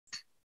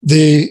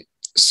The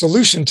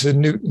solution to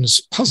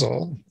Newton's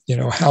puzzle,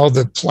 how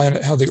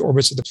the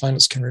orbits of the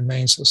planets can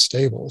remain so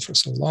stable for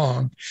so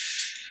long,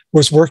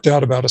 was worked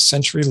out about a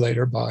century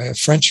later by a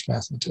French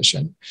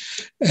mathematician.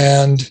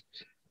 And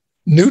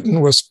Newton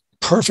was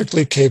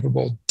perfectly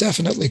capable,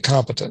 definitely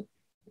competent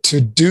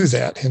to do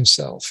that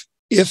himself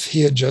if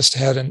he had just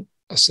had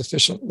a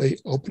sufficiently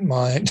open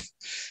mind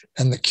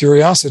and the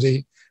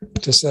curiosity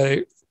to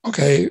say,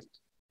 okay,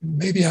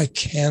 maybe I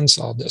can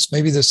solve this.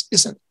 Maybe this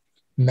isn't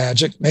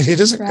magic. Maybe it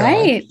isn't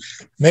right.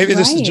 God. Maybe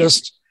this is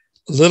just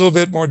a little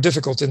bit more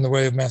difficult in the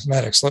way of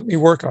mathematics. Let me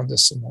work on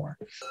this some more.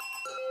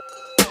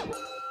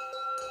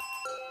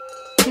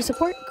 To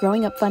support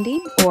Growing Up Fundie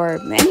or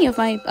any of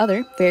my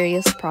other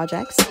various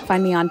projects,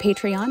 find me on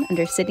Patreon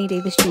under Sidney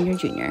Davis Jr.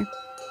 Jr.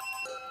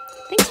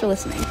 Thanks for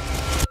listening.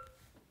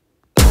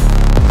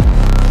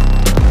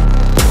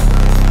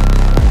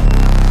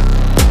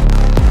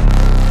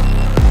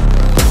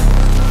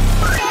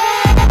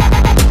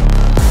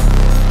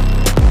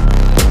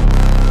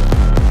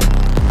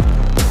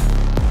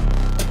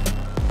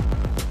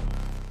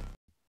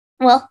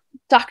 Well,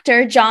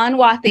 Dr. John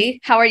Wathey,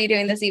 how are you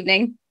doing this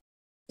evening?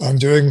 I'm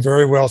doing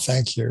very well,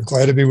 thank you.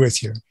 Glad to be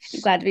with you.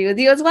 Glad to be with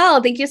you as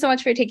well. Thank you so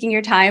much for taking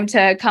your time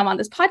to come on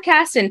this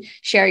podcast and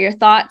share your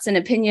thoughts and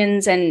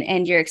opinions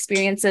and your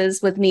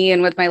experiences with me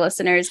and with my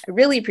listeners. I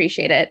really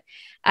appreciate it.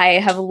 I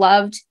have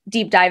loved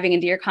deep diving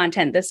into your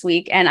content this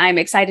week, and I'm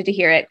excited to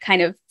hear it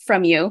kind of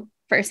from you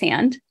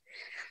firsthand.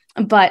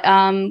 But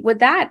with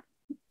that,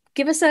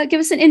 give us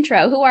an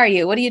intro. Who are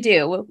you? What do you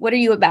do? What are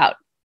you about?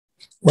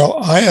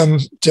 Well, I am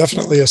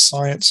definitely a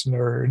science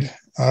nerd.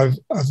 I've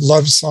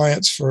loved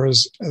science for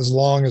as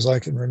long as I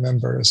can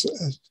remember.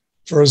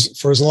 For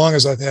as long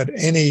as I've had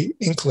any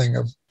inkling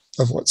of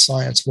what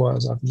science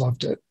was, I've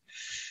loved it.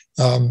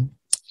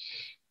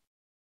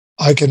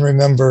 I can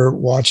remember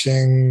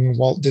watching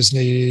Walt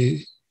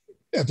Disney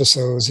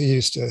episodes. He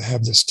used to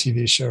have this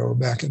TV show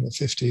back in the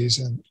 50s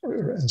and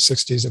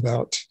 60s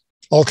about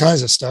all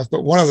kinds of stuff.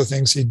 But one of the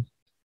things he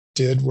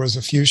did was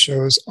a few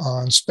shows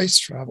on space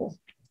travel.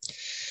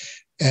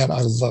 And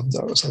I loved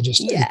those. I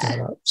just ate that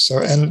up.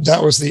 And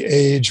that was the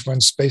age when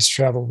space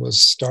travel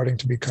was starting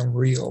to become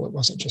real. It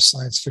wasn't just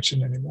science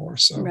fiction anymore.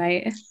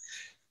 Right.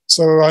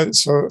 So I'm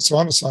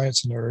a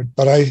science nerd,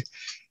 but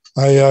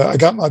I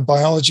got my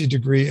biology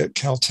degree at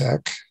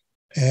Caltech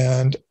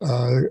and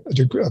a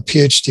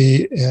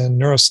PhD in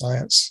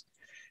neuroscience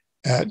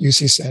at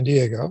UC San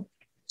Diego.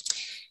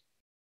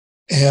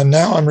 And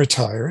now I'm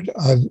retired.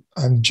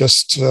 I'm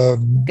just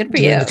good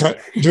for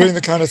doing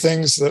the kind of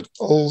things that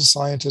old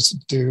scientists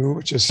do,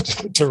 which is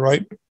to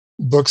write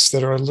books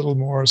that are a little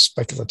more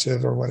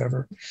speculative or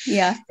whatever.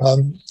 Yeah.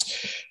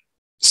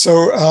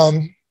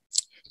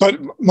 But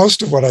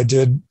most of what I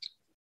did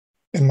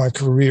in my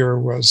career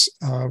was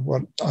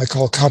what I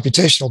call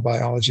computational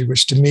biology,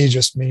 which to me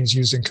just means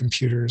using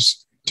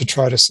computers to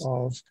try to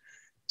solve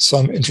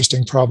some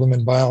interesting problem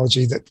in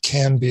biology that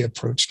can be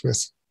approached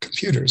with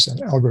computers and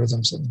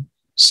algorithms and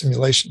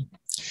simulation.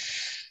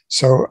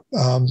 So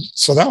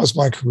that was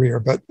my career.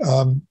 But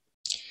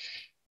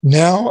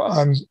now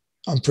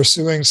I'm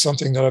pursuing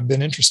something that I've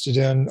been interested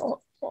in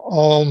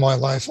all my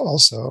life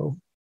also.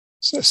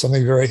 So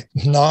something very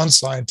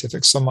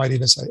non-scientific, some might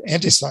even say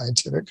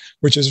anti-scientific,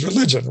 which is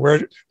religion.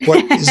 What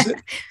is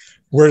it?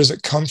 Where does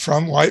it come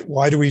from?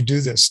 Why do we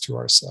do this to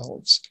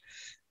ourselves?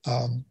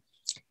 And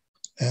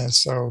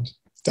so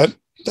that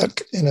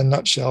in a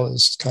nutshell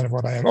is kind of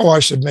what I am. Oh, I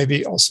should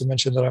maybe also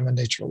mention that I'm a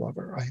nature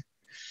lover. I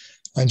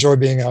enjoy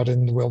being out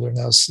in the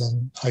wilderness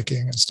and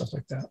hiking and stuff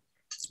like that,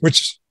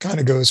 which kind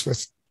of goes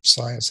with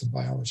science and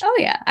biology. Oh,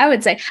 yeah. I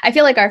would say, I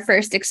feel like our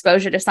first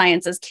exposure to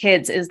science as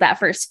kids is that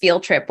first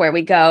field trip where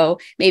we go,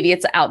 maybe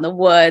it's out in the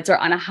woods or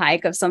on a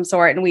hike of some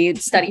sort, and we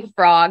study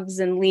frogs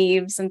and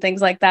leaves and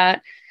things like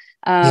that.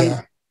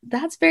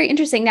 That's very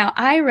interesting. Now,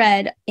 I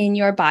read in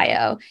your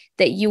bio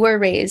that you were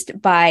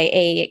raised by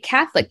a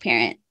Catholic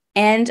parent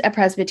and a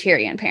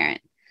Presbyterian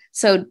parent.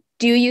 So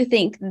do you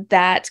think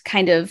that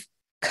kind of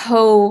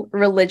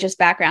co-religious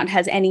background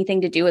has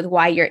anything to do with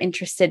why you're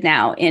interested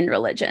now in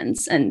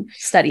religions and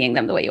studying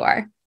them the way you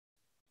are?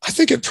 I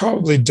think it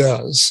probably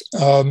does.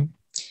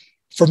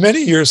 For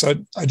many years,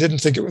 I didn't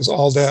think it was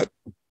all that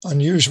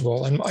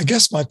unusual. And I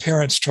guess my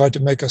parents tried to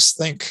make us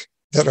think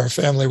that our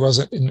family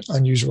wasn't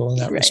unusual in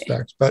that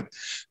respect. But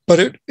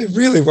it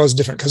really was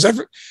different because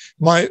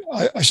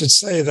I should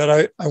say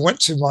that I went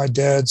to my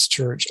dad's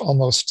church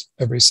almost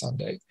every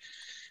Sunday.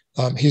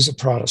 He's a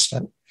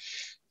Protestant.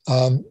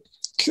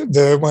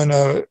 When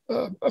a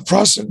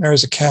Protestant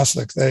marries a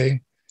Catholic, the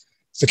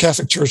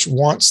Catholic Church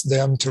wants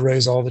them to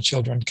raise all the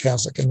children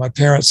Catholic. And my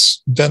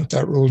parents bent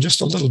that rule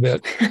just a little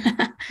bit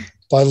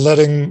by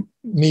letting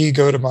me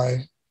go to my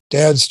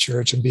dad's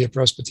church and be a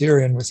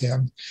Presbyterian with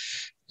him,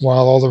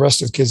 while all the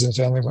rest of the kids in the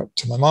family went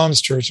to my mom's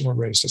church and were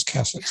raised as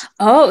Catholics.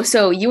 Oh,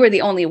 so you were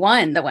the only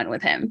one that went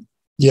with him?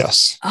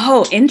 Yes.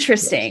 Oh,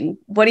 interesting. Yes.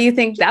 What do you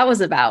think that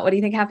was about? What do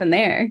you think happened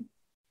there?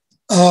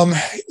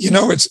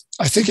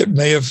 I think it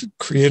may have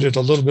created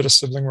a little bit of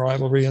sibling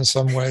rivalry in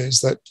some ways,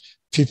 that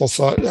people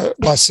thought,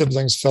 my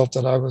siblings felt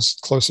that I was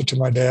closer to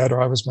my dad,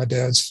 or I was my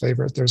dad's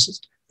favorite.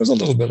 There's a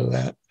little bit of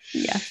that.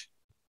 Yeah.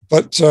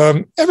 But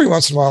every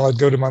once in a while, I'd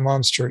go to my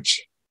mom's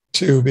church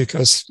too,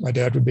 because my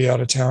dad would be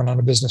out of town on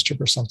a business trip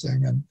or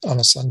something, and on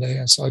a Sunday,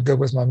 and so I'd go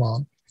with my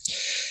mom,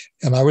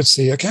 and I would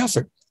see a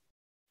Catholic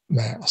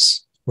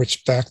mass,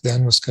 which back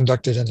then was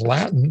conducted in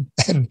Latin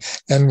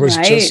and was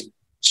just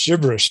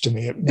gibberish to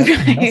me. It meant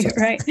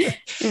nothing.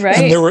 Right.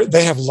 And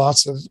they have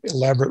lots of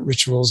elaborate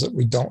rituals that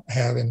we don't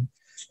have in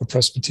a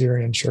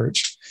Presbyterian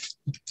church.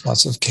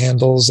 Lots of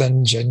candles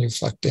and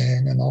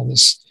genuflecting and all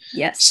this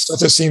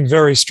stuff that seemed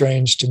very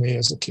strange to me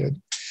as a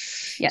kid.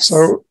 Yes.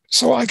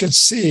 So I could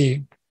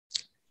see,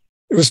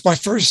 it was my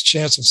first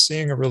chance of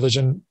seeing a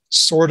religion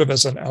sort of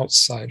as an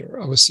outsider.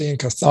 I was seeing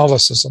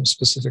Catholicism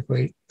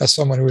specifically as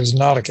someone who is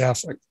not a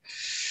Catholic.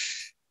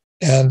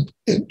 And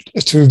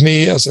to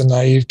me, as a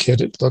naive kid,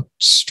 it looked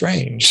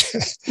strange.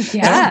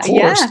 Yeah, and of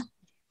course,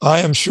 I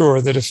am sure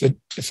that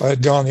if I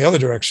had gone the other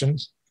direction,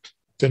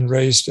 been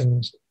raised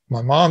in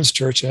my mom's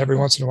church, and every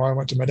once in a while I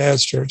went to my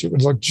dad's church, it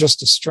would look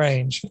just as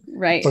strange,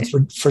 right? But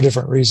for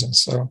different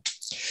reasons. So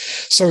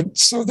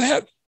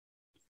that,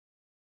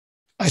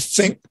 I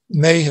think,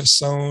 may have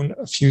sown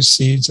a few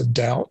seeds of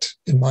doubt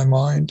in my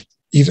mind,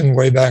 even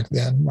way back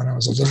then when I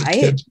was a little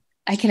kid.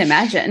 I can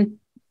imagine.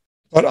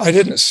 But I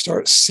didn't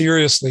start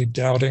seriously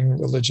doubting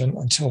religion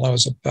until I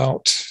was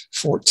about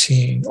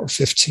 14 or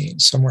 15,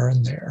 somewhere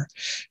in there.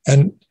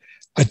 And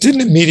I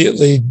didn't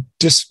immediately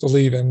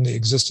disbelieve in the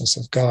existence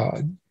of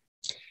God,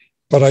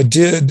 but I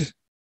did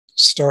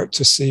start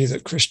to see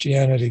that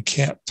Christianity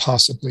can't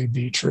possibly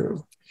be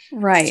true.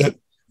 Right.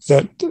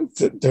 That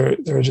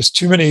there are just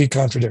too many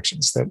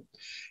contradictions, that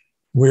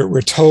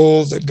we're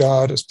told that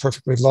God is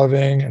perfectly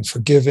loving and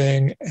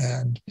forgiving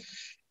and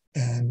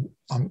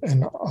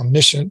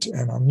omniscient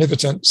and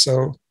omnipotent.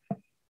 So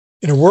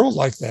in a world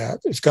like that,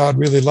 if God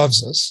really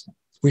loves us,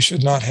 we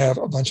should not have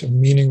a bunch of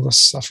meaningless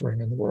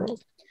suffering in the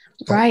world.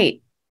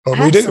 Right. But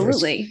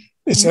absolutely. We do.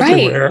 It's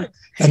everywhere.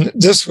 And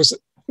this was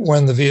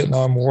when the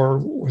Vietnam War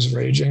was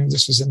raging.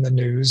 This was in the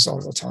news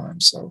all the time.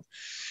 So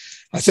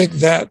I think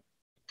that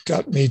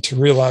got me to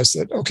realize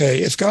that,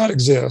 okay, if God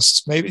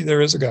exists, maybe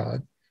there is a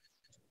God,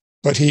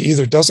 but he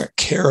either doesn't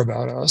care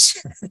about us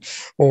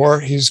or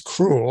he's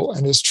cruel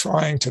and is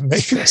trying to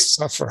make us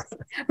suffer.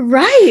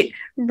 Right.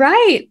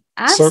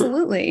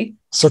 Absolutely.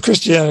 So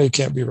Christianity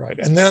can't be right.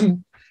 And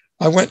then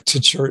I went to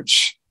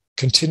church,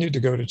 continued to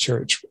go to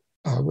church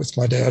with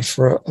my dad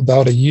for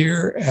about a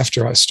year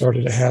after I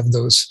started to have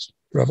those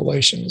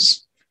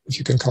revelations, if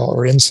you can call it,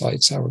 or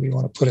insights, however you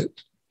want to put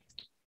it.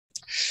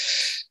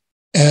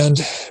 And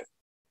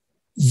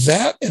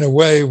that, in a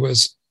way,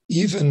 was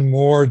even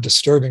more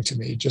disturbing to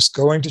me, just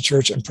going to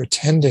church and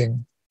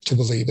pretending to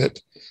believe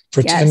it,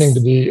 pretending to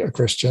be a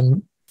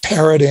Christian,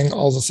 parroting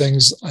all the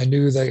things I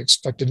knew they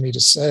expected me to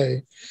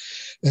say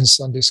in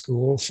Sunday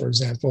school, for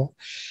example.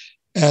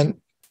 And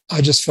I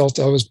just felt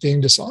I was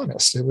being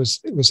dishonest. It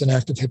was an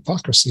act of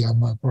hypocrisy on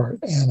my part,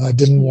 and I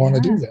didn't want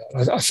to do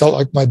that. I felt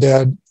like my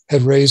dad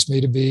had raised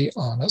me to be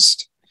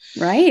honest.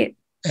 Right.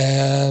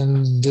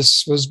 And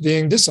this was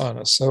being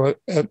dishonest. So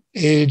at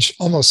age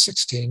almost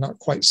 16, not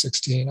quite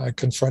 16, I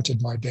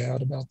confronted my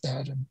dad about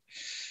that and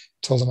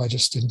told him I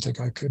just didn't think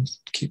I could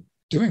keep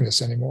doing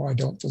this anymore. I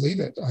don't believe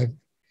it. I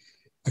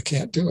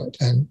can't do it.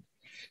 And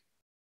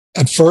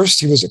at first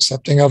he was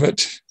accepting of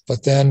it,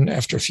 but then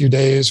after a few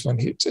days, when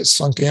it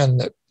sunk in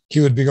that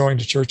he would be going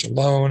to church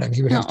alone and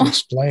he would have to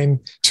explain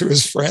to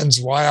his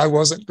friends why I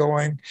wasn't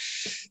going,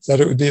 that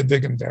it would be a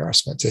big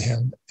embarrassment to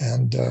him.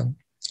 And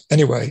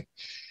anyway,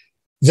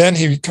 then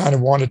he kind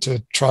of wanted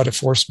to try to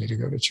force me to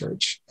go to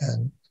church,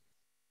 and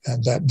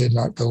that did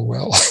not go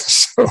well.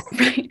 So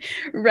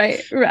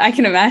right. I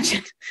can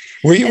imagine.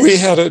 We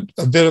had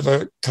a bit of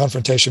a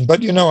confrontation,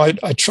 but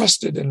I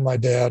trusted in my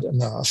dad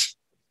enough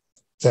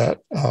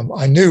that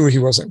I knew he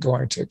wasn't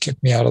going to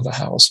kick me out of the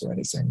house or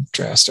anything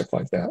drastic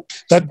like that.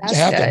 That's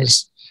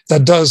happens. Good.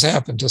 That does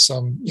happen to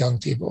some young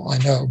people, I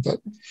know, but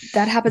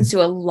that happens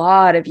to a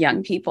lot of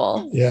young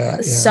people.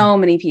 Yeah. So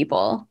many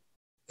people.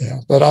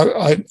 Yeah, but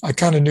I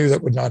kind of knew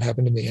that would not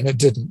happen to me, and it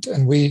didn't.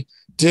 And we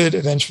did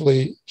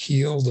eventually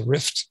heal the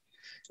rift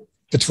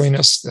between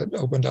us that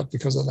opened up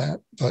because of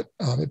that, but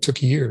it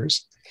took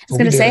years. I was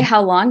going to say,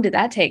 how long did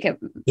that take?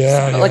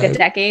 Like a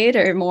decade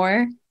or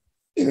more?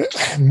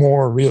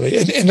 More, really.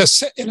 In a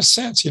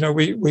sense,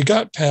 we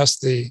got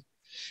past the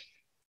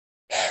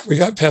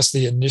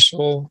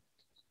initial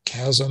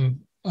chasm,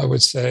 I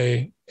would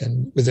say,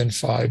 within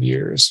 5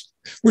 years,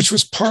 which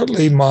was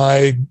partly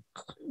my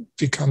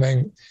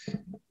becoming,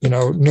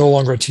 no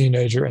longer a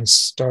teenager and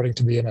starting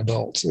to be an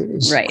adult. It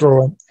was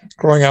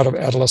growing out of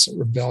adolescent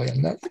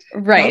rebellion.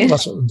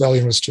 Adolescent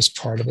rebellion was just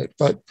part of it.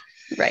 But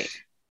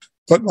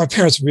my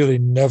parents really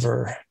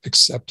never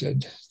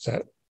accepted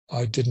that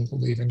I didn't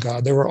believe in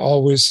God. They were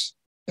always,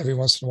 every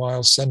once in a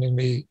while, sending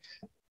me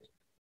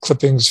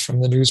clippings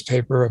from the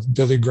newspaper of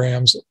Billy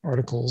Graham's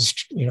articles,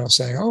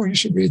 saying, "Oh, you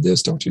should read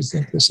this. Don't you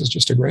think this is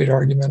just a great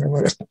argument?" or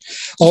whatever.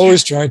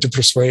 Always trying to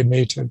persuade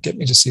me, to get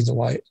me to see the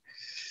light.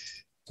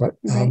 but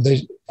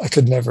I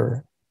could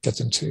never get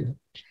them to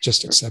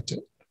just accept it.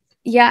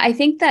 Yeah, I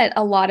think that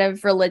a lot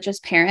of religious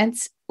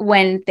parents,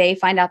 when they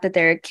find out that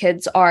their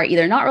kids are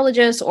either not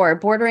religious or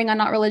bordering on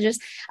not religious,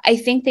 I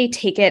think they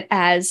take it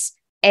as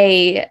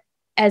a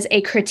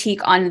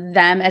critique on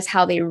them as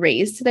how they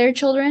raised their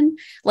children.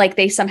 Like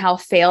they somehow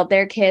failed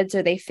their kids,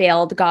 or they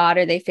failed God,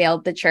 or they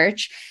failed the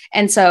church.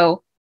 And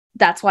so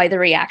that's why the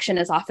reaction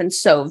is often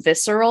so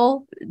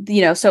visceral,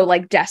 so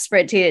like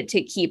desperate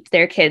to keep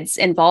their kids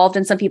involved.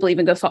 And some people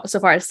even go so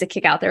far as to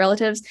kick out their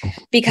relatives,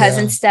 because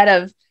instead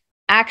of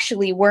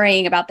actually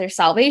worrying about their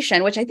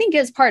salvation, which I think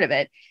is part of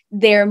it,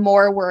 they're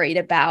more worried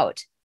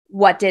about,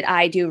 what did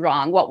I do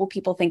wrong? What will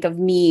people think of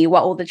me?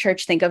 What will the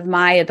church think of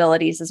my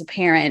abilities as a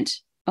parent?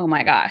 Oh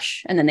my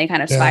gosh. And then they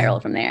kind of spiral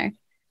from there.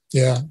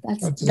 Yeah.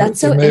 That's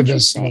so may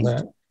interesting. Have been some of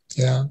that.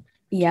 Yeah.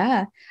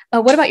 Yeah.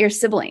 What about your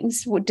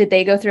siblings? Did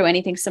they go through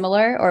anything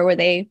similar, or were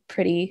they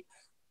pretty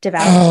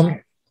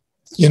devout?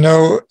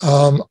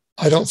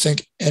 I don't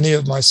think any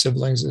of my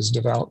siblings is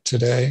devout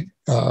today.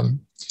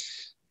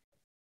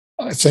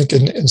 I think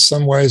in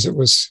some ways it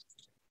was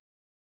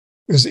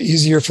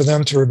easier for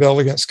them to rebel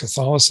against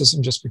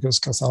Catholicism, just because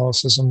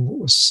Catholicism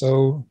was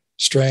so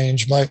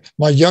strange.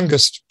 My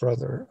youngest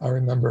brother, I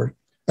remember,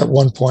 at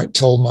one point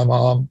told my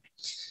mom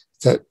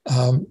that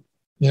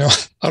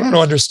I don't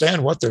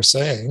understand what they're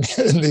saying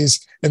in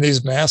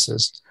these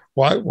masses.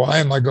 Why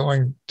am I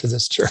going to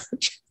this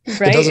church?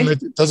 Right.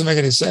 It doesn't make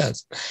any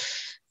sense.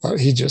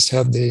 He just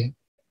had the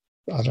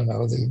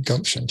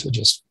gumption to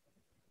just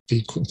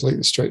be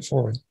completely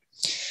straightforward.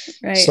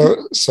 Right.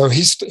 So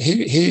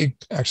he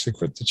actually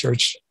quit the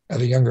church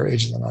at a younger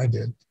age than I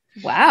did.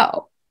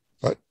 Wow.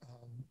 But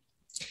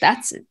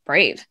that's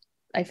brave,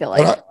 I feel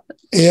like.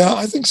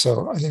 I think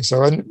so.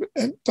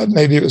 But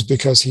maybe it was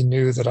because he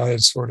knew that I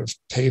had sort of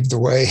paved the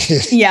way.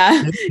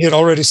 Yeah. He had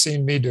already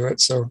seen me do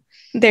it. So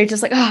they're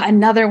just like, oh,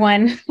 another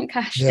one.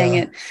 Gosh, dang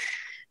it.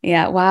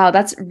 Yeah. Wow.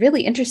 That's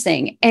really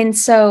interesting. And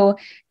so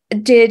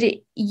did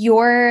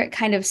your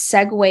kind of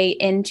segue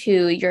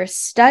into your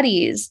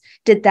studies,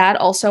 did that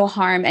also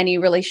harm any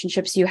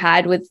relationships you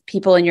had with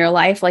people in your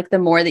life? Like the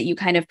more that you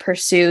kind of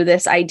pursue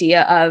this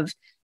idea of,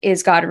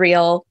 is God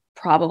real?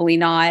 Probably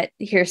not.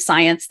 Here's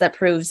science that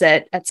proves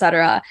it,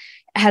 etc.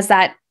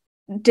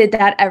 Did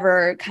that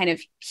ever kind of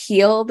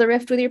heal the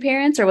rift with your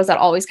parents, or was that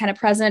always kind of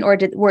present, or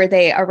were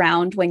they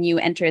around when you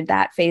entered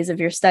that phase of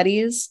your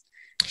studies?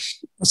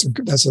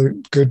 That's a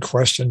good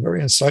question.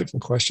 Very insightful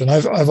question.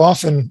 I've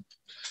often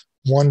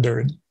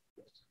wondered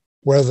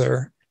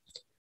whether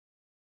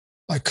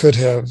I could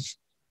have,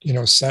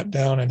 sat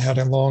down and had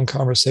a long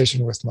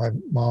conversation with my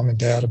mom and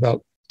dad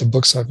about the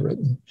books I've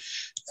written.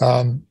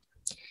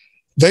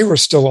 They were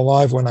still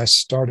alive when I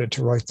started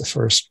to write the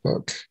first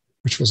book,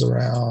 which was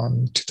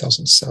around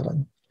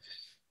 2007.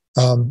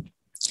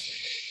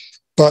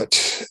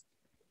 But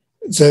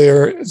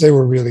they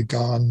were really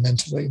gone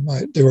mentally.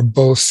 They were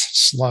both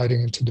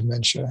sliding into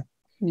dementia.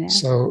 Yeah.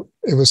 So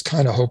it was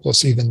kind of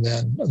hopeless even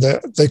then.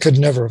 They could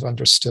never have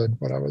understood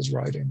what I was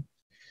writing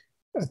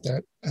at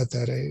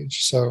that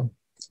age. So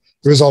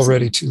it was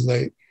already too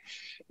late.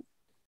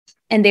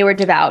 And they were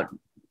devout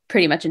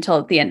pretty much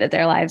until the end of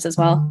their lives as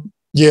well.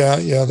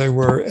 Yeah, they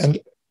were. And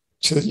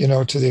to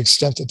the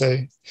extent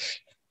that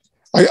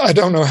I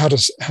don't know how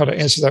to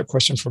answer that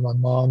question for my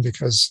mom,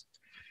 because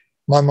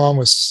my mom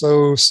was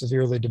so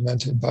severely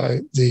demented by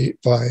the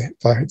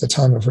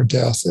time of her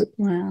death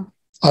that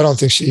I don't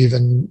think she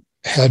even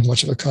had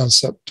much of a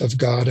concept of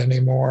God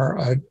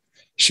anymore.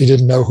 She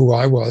didn't know who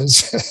I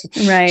was.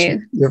 Right.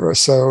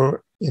 So,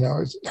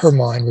 her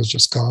mind was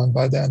just gone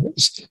by then.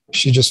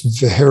 She just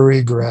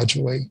very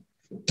gradually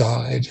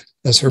died,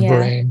 as her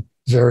brain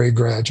very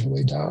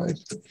gradually died.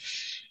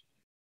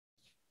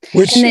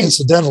 Which,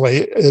 incidentally,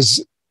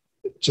 is,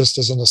 just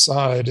as an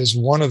aside, is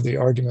one of the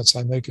arguments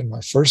I make in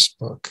my first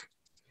book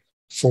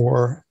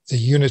for the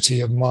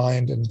unity of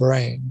mind and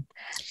brain.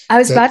 I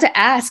was about to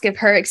ask if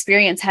her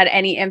experience had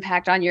any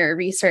impact on your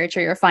research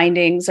or your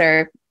findings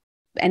or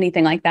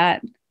anything like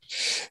that.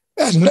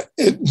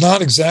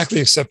 Not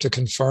exactly, except to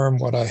confirm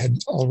what I had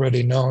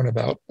already known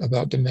about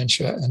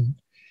dementia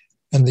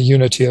and the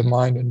unity of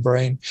mind and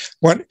brain.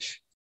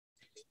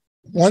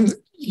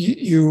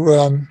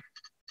 You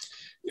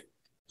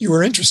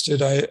were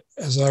interested,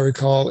 as I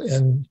recall,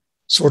 in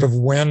sort of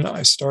when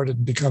I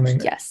started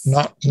becoming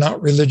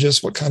not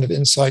religious. What kind of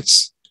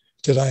insights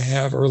did I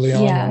have early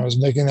on when I was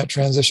making that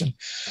transition?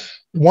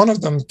 One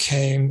of them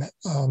came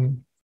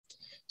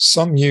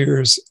some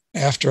years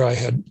after I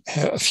had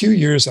a few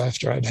years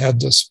after I'd had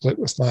the split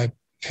with my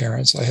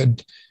parents. I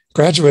had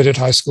graduated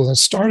high school and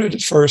started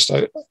at first.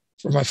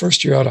 For my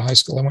first year out of high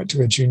school, I went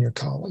to a junior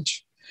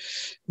college.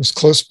 It was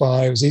close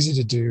by. It was easy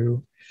to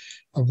do.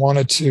 I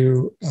wanted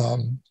to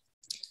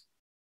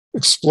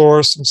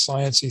explore some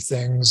sciencey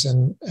things,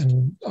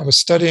 and I was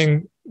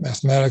studying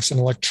mathematics and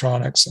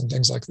electronics and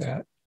things like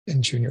that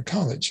in junior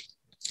college.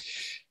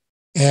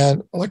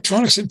 And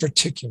electronics in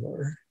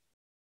particular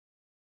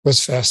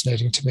was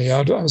fascinating to me.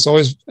 I was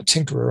always a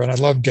tinkerer, and I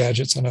loved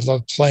gadgets, and I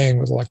loved playing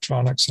with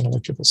electronics and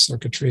electrical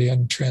circuitry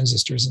and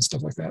transistors and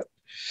stuff like that.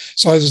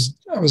 So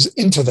I was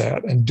into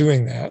that and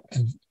doing that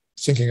and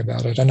thinking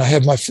about it. And I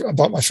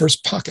bought my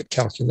first pocket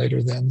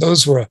calculator then.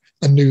 Those were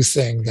a new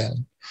thing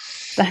then.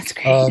 That's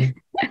great.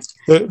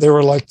 They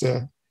were like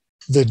the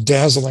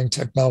dazzling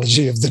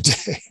technology of the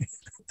day.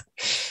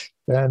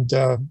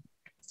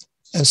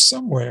 And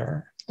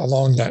somewhere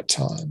along that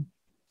time,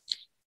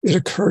 it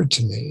occurred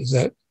to me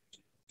that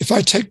if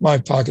I take my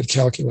pocket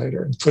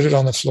calculator and put it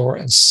on the floor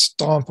and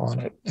stomp on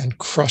it and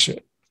crush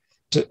it,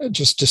 to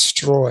just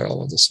destroy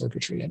all of the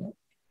circuitry in it,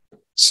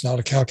 it's not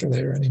a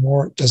calculator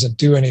anymore. It doesn't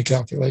do any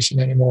calculation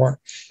anymore.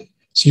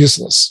 It's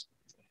useless.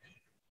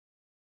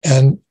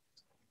 And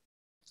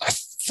I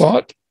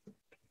thought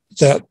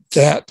that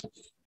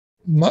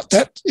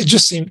it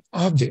just seemed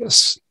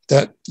obvious.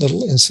 That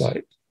little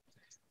insight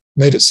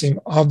made it seem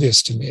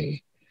obvious to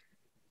me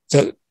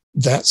that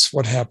that's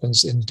what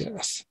happens in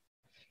death.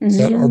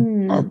 That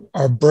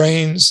our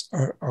brains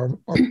are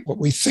what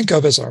we think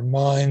of as our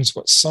minds,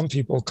 what some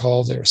people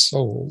call their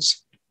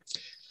souls,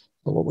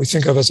 but what we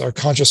think of as our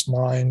conscious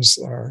minds,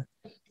 our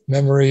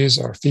memories,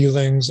 our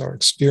feelings, our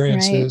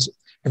experiences,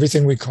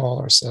 everything we call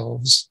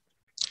ourselves.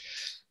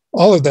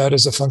 All of that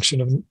is a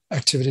function of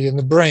activity in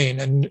the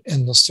brain and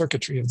in the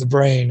circuitry of the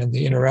brain and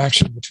the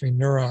interaction between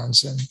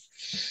neurons and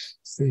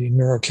the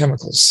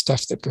neurochemical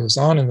stuff that goes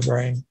on in the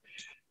brain.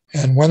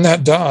 And when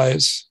that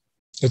dies,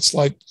 it's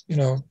like,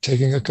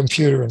 taking a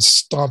computer and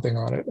stomping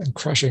on it and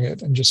crushing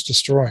it and just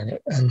destroying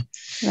it. And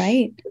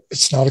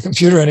it's not a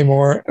computer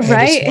anymore.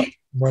 And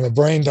when the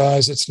brain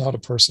dies, it's not a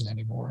person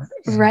anymore.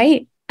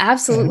 Right.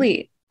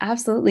 Absolutely.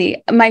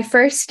 Absolutely. My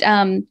first,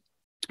 when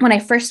I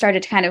first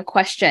started to kind of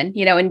question,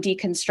 and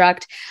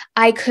deconstruct,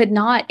 I could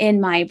not in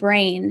my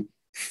brain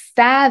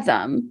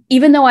fathom,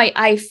 even though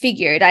I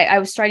figured, I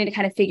was starting to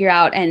kind of figure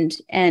out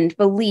and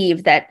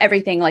believe that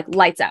everything like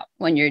lights out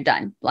when you're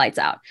done, lights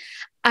out.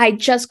 I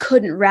just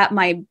couldn't wrap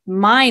my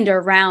mind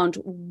around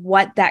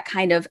what that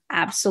kind of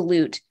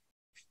absolute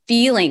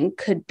feeling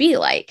could be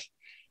like.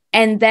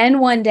 And then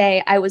one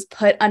day I was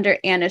put under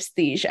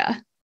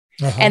anesthesia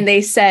and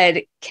they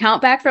said,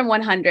 count back from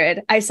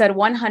 100. I said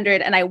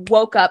 100 and I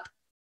woke up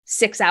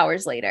 6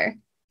 hours later.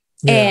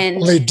 Yeah.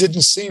 And it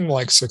didn't seem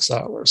like 6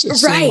 hours. It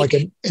seemed like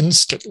an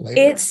instant later.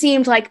 It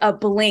seemed like a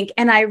blink.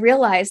 And I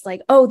realized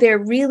there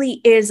really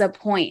is a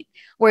point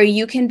where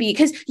you can be,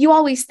 because you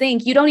always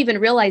think, you don't even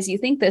realize you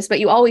think this, but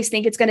you always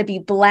think it's going to be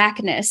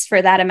blackness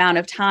for that amount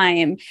of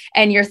time.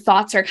 And your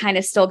thoughts are kind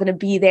of still going to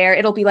be there.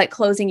 It'll be like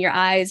closing your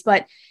eyes,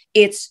 but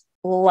it's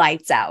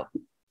lights out.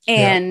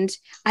 And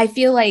I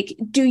feel like,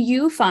 do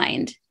you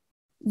find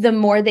the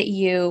more that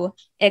you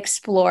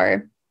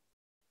explore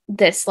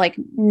this like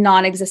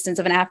non-existence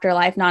of an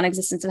afterlife,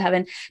 non-existence of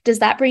heaven, does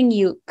that bring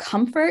you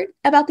comfort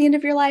about the end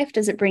of your life?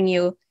 Does it bring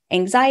you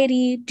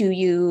anxiety? Do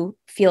you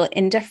feel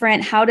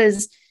indifferent? How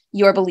does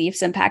your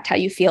beliefs impact how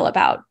you feel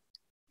about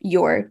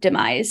your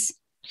demise?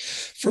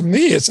 For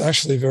me, it's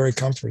actually very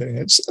comforting.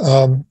 It's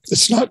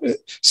not,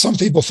 some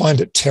people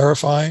find it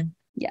terrifying.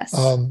 Yes.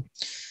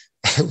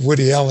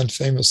 Woody Allen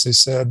famously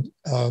said,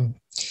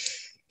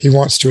 he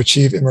wants to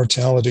achieve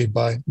immortality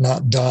by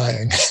not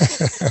dying.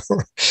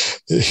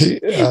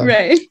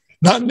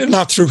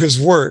 Not through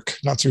his work,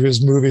 not through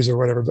his movies or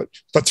whatever,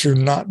 but through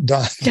not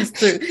dying. Just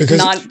through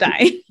not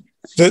dying.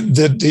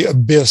 The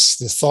abyss,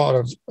 the thought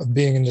of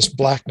being in this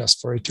blackness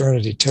for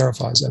eternity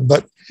terrifies him.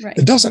 But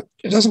it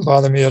doesn't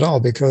bother me at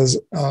all because,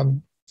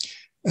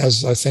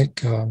 as I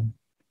think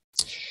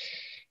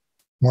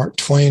Mark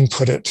Twain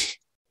put it,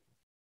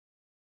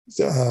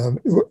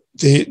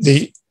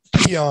 the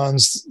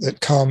eons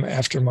that come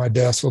after my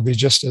death will be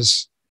just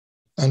as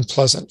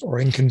unpleasant or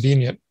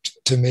inconvenient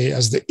to me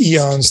as the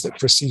eons that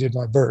preceded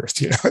my birth.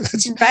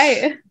 That's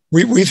right.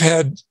 We've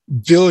had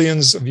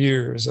billions of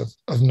years of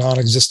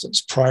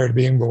non-existence prior to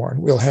being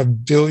born. We'll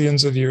have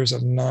billions of years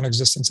of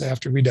non-existence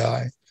after we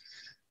die.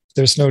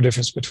 There's no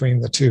difference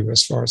between the two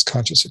as far as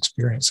conscious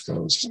experience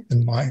goes,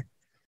 in my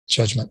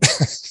judgment.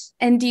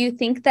 And do you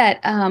think that,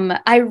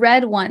 I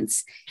read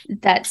once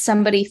that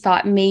somebody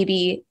thought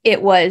maybe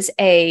it was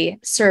a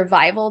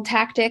survival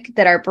tactic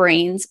that our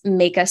brains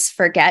make us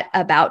forget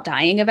about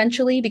dying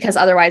eventually, because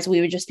otherwise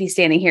we would just be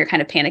standing here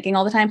kind of panicking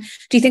all the time.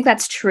 Do you think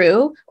that's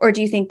true? Or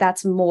do you think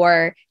that's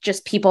more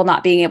just people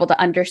not being able to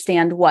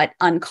understand what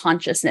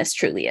unconsciousness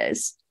truly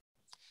is?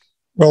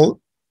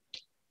 Well,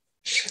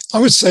 I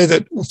would say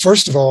that,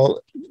 first of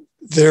all,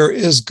 there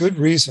is good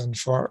reason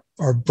for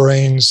our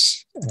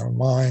brains and our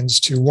minds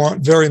to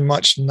want very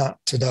much not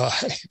to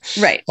die.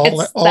 Right.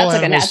 That's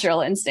like a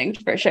natural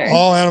instinct for sure.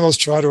 All animals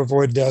try to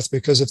avoid death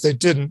because if they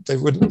didn't, they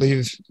wouldn't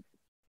leave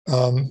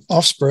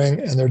offspring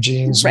and their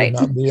genes would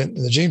not be in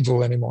the gene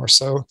pool anymore.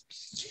 So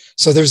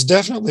there's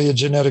definitely a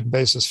genetic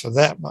basis for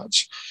that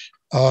much.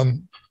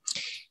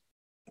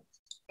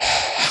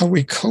 How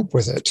we cope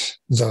with it,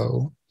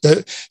 though,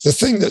 the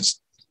thing that's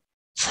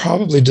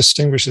probably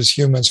distinguishes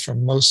humans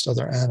from most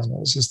other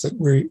animals is that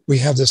we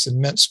have this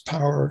immense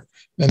power,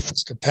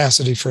 immense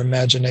capacity for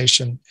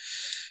imagination,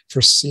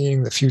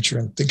 foreseeing the future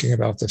and thinking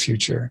about the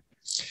future.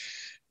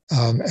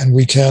 And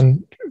we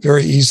can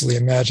very easily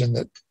imagine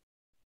that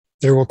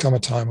there will come a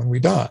time when we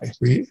die.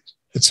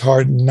 It's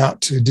hard not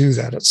to do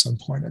that at some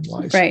point in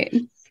life. Right.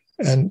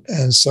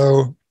 And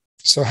so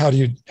how do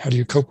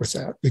you cope with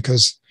that?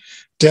 Because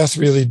death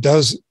really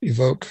does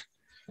evoke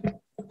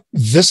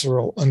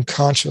visceral,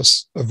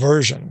 unconscious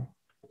aversion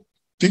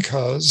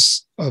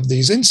because of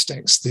these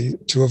instincts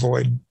to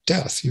avoid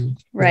death. You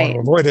want to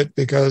avoid it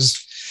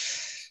because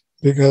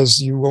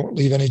you won't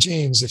leave any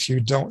genes if you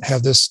don't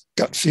have this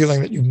gut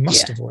feeling that you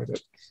must avoid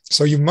it.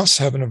 So you must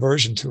have an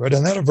aversion to it,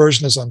 and that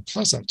aversion is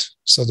unpleasant.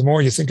 So the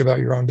more you think about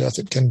your own death,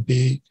 it can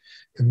be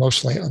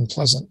emotionally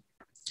unpleasant.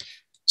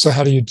 So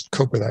how do you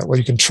cope with that? Well,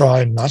 you can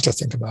try not to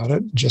think about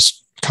it,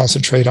 just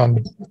concentrate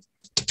on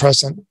the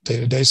present,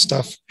 day-to-day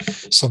stuff.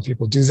 Some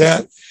people do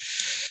that.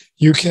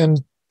 You can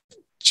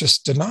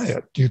just deny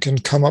it. You can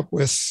come up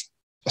with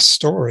a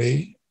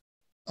story,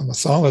 a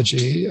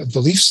mythology, a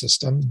belief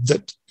system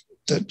that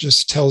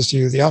just tells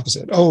you the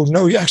opposite. Oh,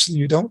 no,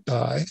 you don't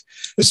die.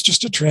 It's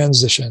just a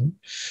transition.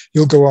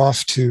 You'll go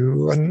off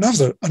to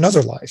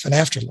another life, an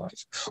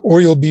afterlife, or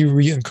you'll be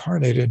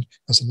reincarnated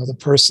as another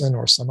person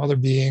or some other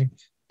being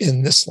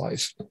in this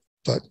life,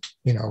 but,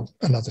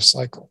 another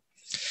cycle.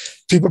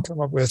 People come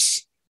up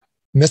with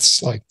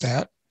myths like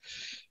that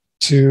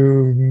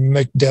to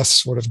make death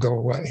sort of go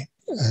away,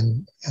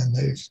 and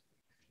they've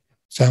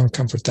found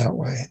comfort that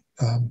way.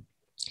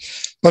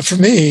 But for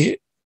me,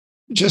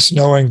 just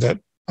knowing that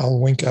I'll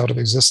wink out of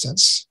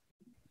existence,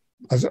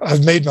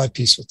 I've made my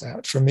peace with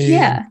that. For me,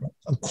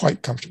 I'm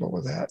quite comfortable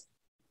with that.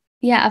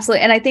 Yeah,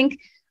 absolutely. And I think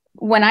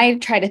when I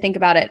try to think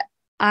about it,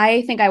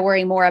 I think I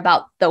worry more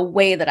about the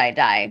way that I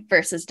die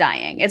versus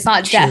dying. It's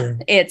not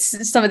death.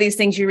 It's some of these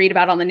things you read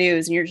about on the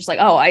news and you're just like,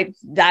 oh, I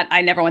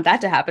never want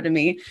that to happen to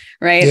me.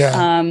 Right.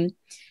 Yeah.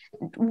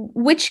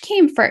 Which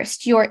came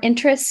first, your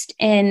interest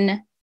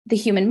in the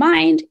human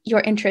mind, your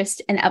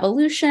interest in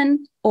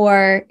evolution,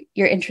 or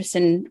your interest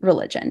in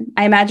religion?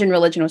 I imagine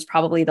religion was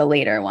probably the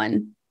later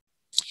one,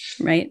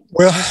 right?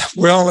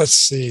 Well, let's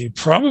see.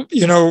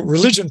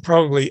 Religion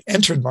probably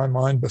entered my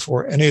mind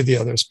before any of the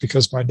others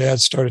because my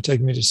dad started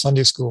taking me to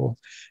Sunday school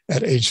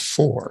at age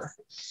 4.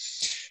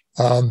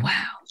 Wow,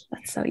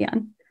 that's so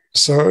young.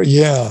 So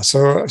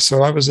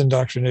I was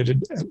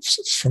indoctrinated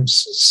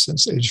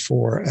since age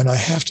 4, and I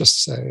have to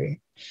say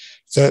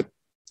that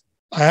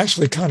I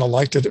actually kind of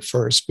liked it at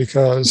first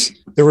because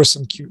there were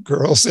some cute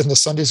girls in the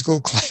Sunday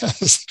school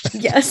class.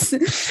 Yes.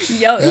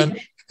 Yep.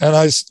 And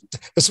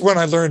it's when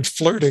I learned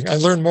flirting. I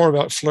learned more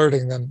about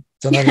flirting than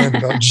I learned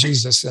about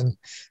Jesus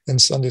in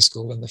Sunday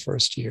school in the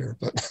first year.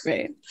 But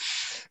right.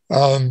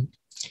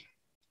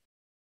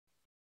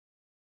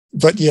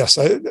 But yes,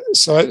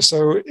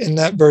 so in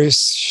that very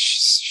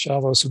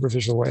shallow,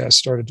 superficial way, I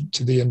started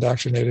to be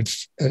indoctrinated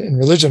in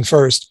religion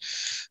first.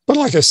 But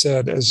like I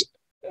said, as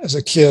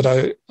a kid,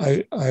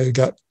 I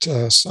got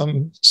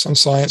some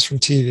science from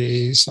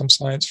TV, some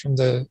science from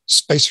the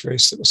space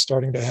race that was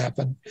starting to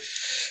happen.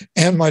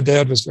 And my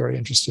dad was very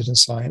interested in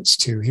science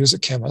too. He was a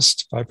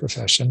chemist by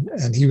profession,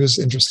 and he was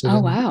interested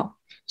in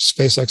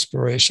space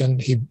exploration.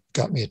 He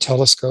got me a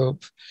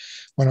telescope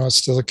when I was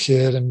still a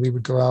kid, and we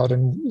would go out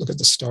and look at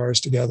the stars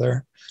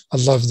together. I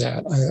loved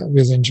that. I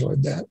really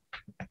enjoyed that.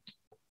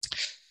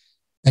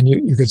 And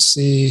you could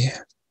see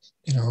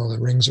the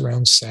rings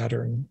around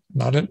Saturn,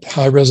 not at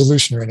high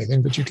resolution or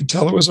anything, but you could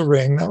tell it was a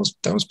ring.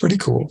 That was pretty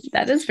cool.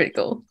 That is pretty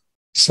cool.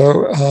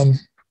 So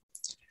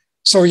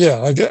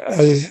yeah,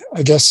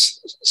 I guess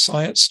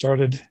science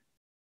started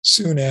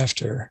soon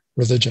after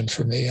religion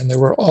for me, and there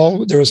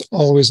was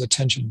always a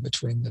tension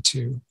between the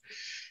two,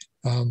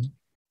 and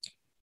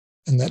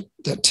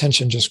that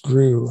tension just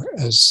grew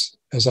as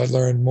I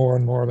learned more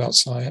and more about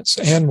science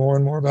and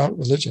more about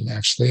religion,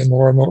 actually, and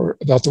more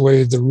about the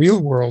way the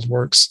real world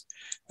works,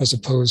 as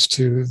opposed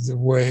to the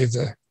way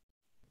the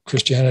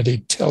Christianity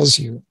tells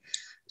you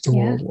the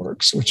world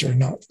works, which are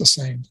not the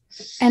same.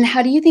 And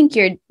how do you think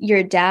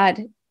your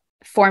dad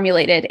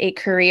formulated a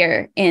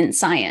career in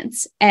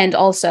science and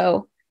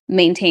also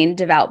maintained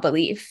devout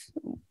belief?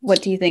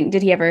 What do you think?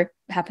 Did he ever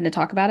happen to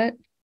talk about it?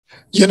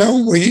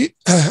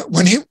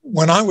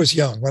 When I was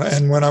young,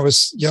 when I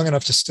was young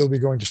enough to still be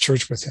going to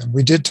church with him,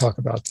 we did talk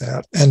about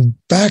that. And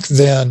back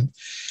then,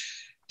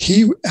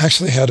 he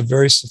actually had a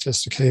very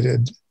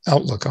sophisticated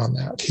outlook on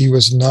that. He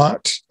was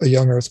not a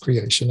young earth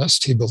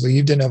creationist. He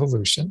believed in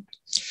evolution.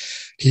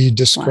 He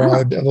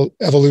described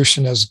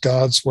evolution as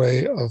God's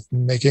way of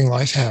making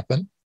life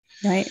happen.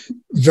 Right.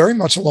 Very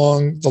much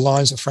along the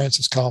lines of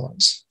Francis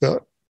Collins,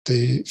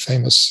 the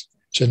famous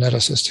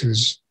geneticist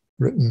who's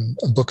written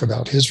a book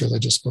about his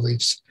religious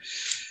beliefs.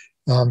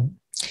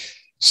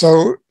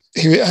 So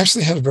he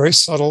actually had a very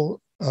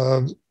subtle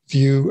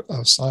view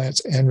of science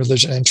and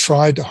religion and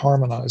tried to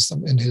harmonize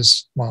them in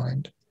his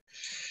mind.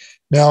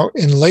 Now,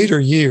 in later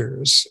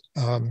years,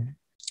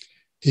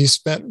 he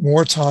spent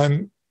more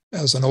time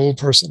as an old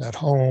person at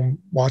home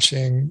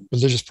watching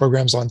religious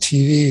programs on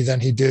TV than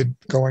he did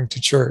going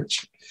to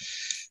church.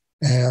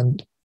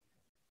 And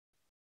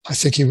I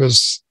think he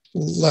was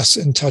less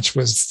in touch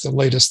with the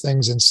latest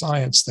things in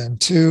science then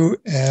too.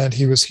 And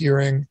he was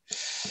hearing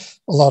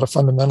a lot of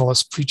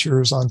fundamentalist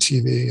preachers on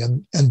TV.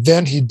 And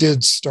then he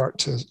did start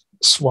to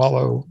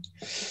swallow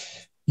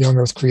young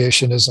earth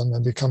creationism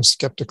and become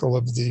skeptical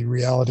of the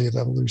reality of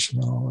evolution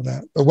and all of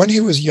that. But when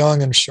he was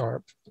young and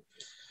sharp,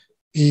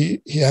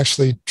 he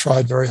actually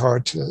tried very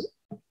hard to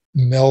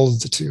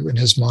meld the two in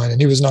his mind.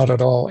 And he was not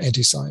at all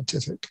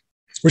anti-scientific,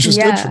 which was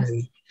good for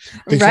me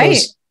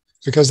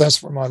because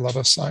that's where my love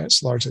of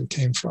science largely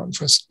came from,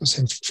 was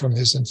him, from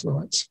his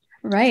influence.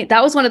 Right.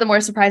 That was one of the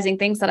more surprising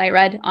things that I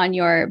read on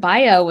your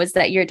bio, was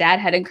that your dad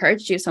had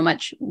encouraged you so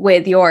much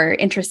with your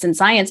interest in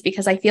science,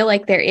 because I feel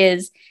like there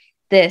is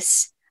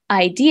this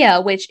idea,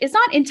 which is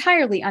not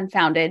entirely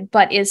unfounded,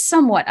 but is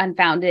somewhat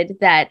unfounded,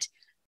 that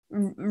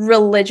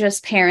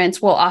religious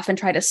parents will often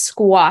try to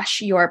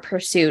squash your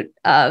pursuit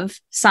of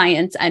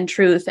science and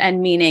truth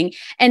and meaning.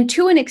 And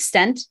to an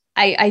extent,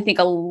 I think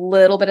a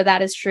little bit of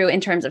that is true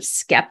in terms of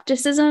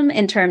skepticism,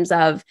 in terms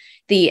of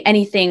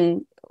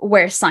anything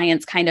where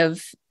science kind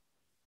of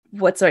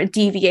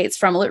deviates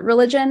from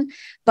religion.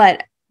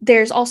 But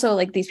there's also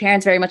like these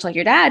parents, very much like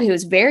your dad, who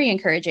is very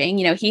encouraging.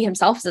 You know, he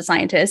himself is a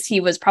scientist.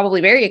 He was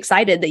probably very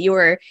excited that you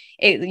were,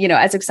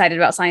 as excited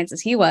about science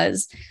as he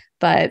was.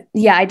 But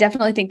yeah, I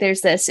definitely think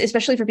there's this,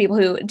 especially for people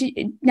who,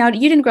 now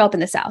you didn't grow up in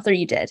the South, or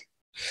you did?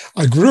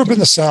 I grew up in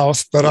the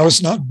South, but I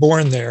was not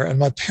born there. And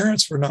my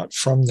parents were not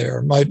from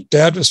there. My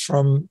dad was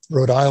from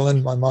Rhode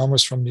Island. My mom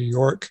was from New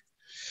York.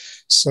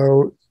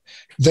 So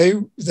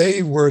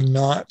they were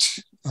not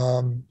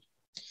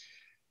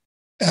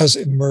as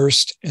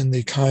immersed in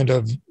the kind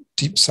of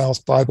deep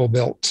South Bible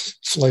Belt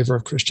flavor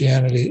of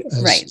Christianity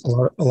as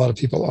a lot of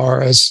people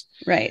are, as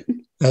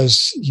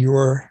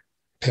your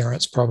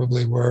parents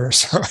probably were.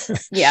 So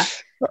yeah,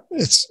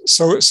 it's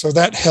so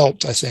that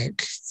helped. I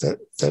think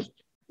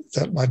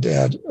that my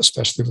dad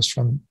especially was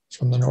from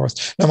the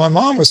North. Now my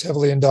mom was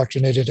heavily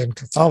indoctrinated in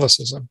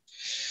Catholicism.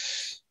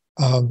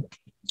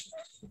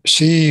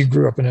 She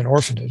grew up in an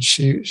orphanage.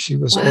 She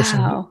was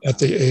orphaned at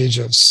the age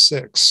of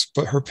 6,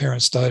 but her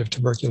parents died of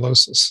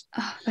tuberculosis.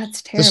 Oh,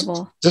 that's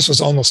terrible. This was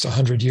almost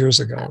 100 years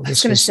ago. I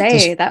was going to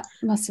say, that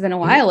must have been a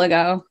while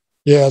ago.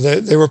 Yeah,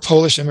 they were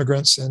Polish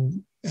immigrants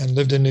and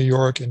lived in New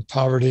York in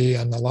poverty,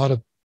 and a lot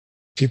of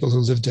people who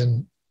lived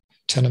in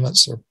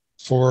tenements or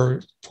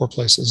poor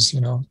places,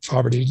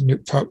 poverty,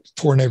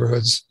 poor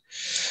neighborhoods,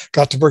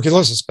 got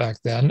tuberculosis back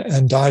then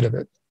and died of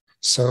it.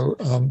 So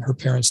her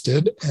parents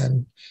did,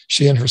 and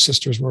she and her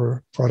sisters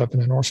were brought up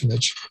in an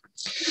orphanage.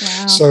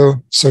 Wow.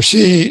 So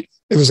it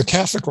was a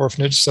Catholic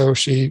orphanage, so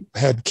she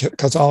had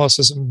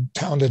Catholicism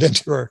pounded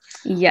into her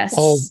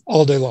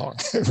all day long.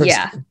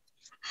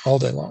 All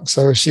day long.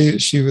 So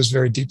she was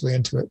very deeply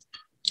into it.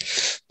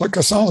 But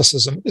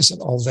Catholicism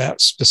isn't all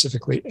that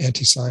specifically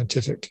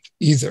anti-scientific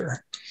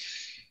either,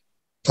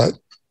 but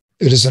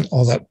it isn't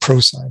all that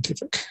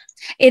pro-scientific.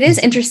 It is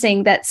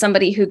interesting that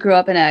somebody who grew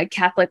up in a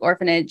Catholic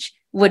orphanage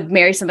would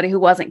marry somebody who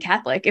wasn't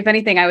Catholic. If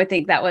anything, I would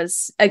think that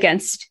was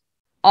against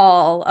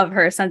all of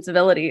her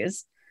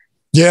sensibilities.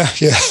 Yeah.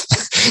 She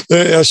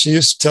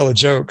used to tell a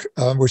joke,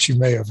 which you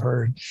may have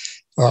heard,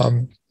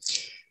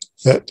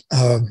 that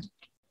I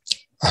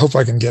hope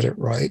I can get it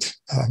right.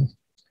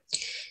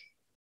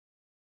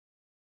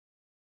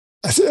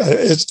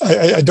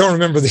 I don't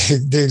remember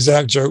the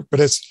exact joke,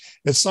 but it's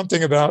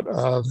something about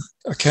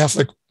a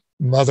Catholic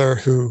mother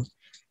who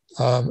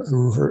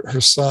her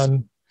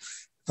son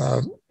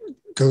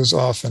goes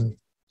off and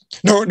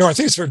no, I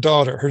think it's her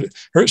daughter.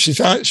 She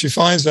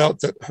finds out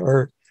that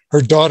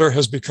her daughter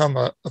has become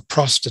a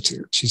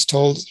prostitute. She's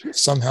told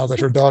somehow that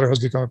her daughter has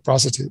become a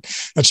prostitute,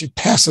 and she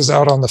passes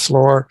out on the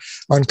floor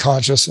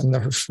unconscious, and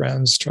her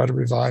friends try to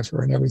revive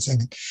her and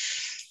everything.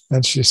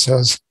 And she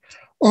says,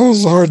 "Oh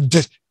Lord,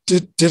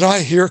 did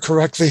I hear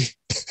correctly?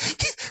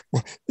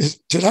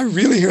 Did I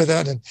really hear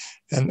that?"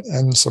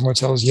 And someone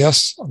tells,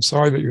 "Yes, I'm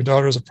sorry, but your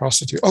daughter is a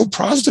prostitute." "Oh,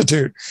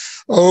 prostitute.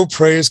 Oh,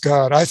 praise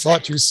God. I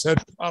thought you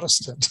said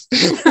Protestant."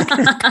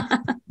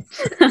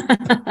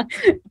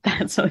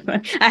 That's so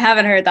funny. I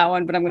haven't heard that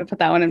one, but I'm going to put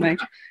that one in my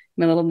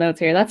little notes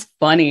here. That's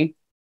funny.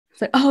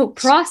 It's like, oh,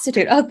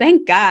 prostitute. Oh,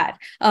 thank God.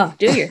 Oh,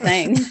 do your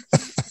thing.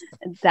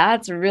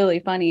 That's really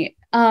funny.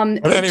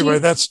 But anyway,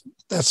 that's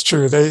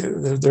true.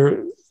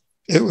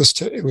 It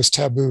was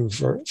taboo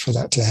for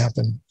that to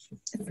happen.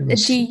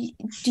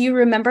 Do you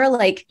remember,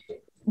 like,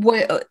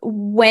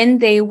 when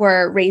they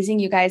were raising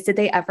you guys, did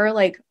they ever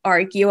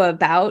argue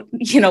about,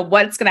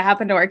 what's going to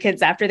happen to our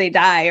kids after they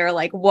die, or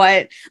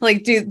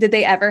did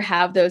they ever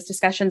have those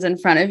discussions in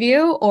front of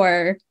you,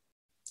 or?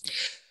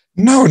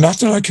 No, not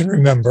that I can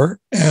remember.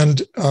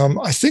 And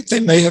I think they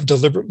may have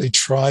deliberately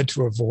tried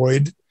to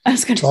avoid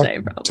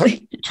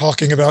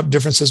talking about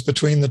differences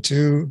between the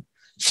two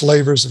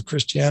flavors of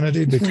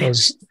Christianity,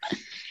 because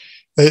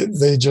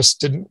they just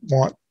didn't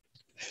want,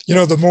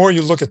 the more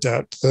you look at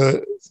that,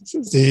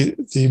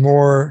 the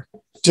more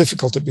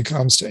difficult it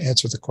becomes to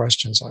answer the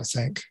questions, I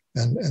think.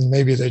 And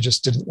maybe they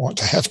just didn't want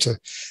to have to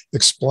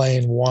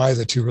explain why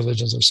the two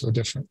religions are so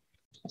different.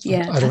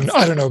 Yeah. I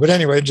don't know. But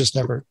anyway, it just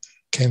never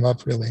came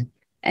up really.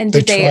 And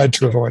they tried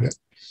to avoid it.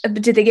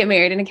 Did they get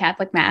married in a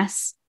Catholic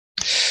mass?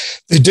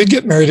 They did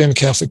get married in a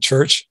Catholic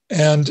church.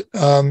 And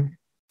I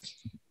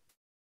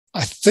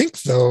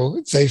think,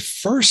 though, they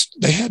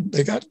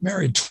got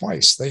married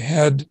twice. They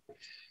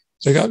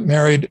got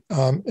married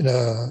in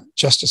a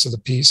justice of the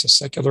peace, a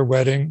secular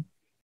wedding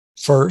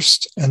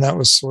first, and that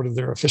was sort of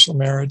their official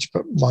marriage.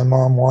 But my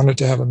mom wanted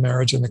to have a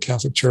marriage in the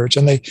Catholic Church,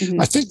 and I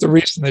think the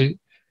reason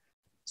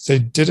they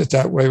did it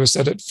that way was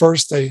that at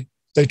first they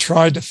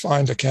tried to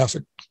find a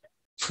Catholic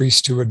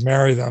priest who would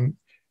marry them,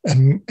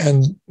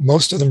 and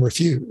most of them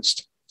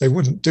refused. They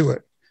wouldn't do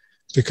it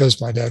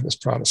because my dad was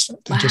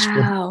Protestant. They just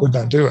would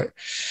not do it.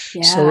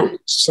 Yeah.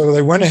 So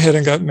they went ahead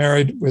and got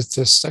married with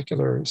this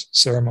secular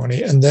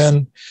ceremony, and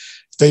then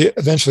they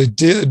eventually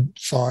did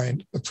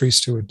find a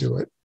priest who would do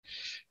it.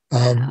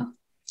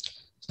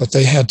 But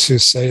they had to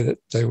say that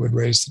they would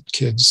raise the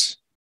kids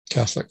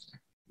Catholic.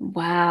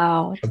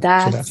 Wow.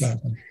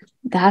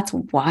 That's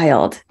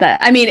wild.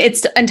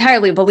 It's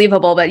entirely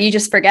believable, but you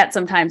just forget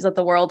sometimes that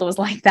the world was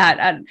like that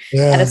at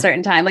a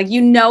certain time. Like,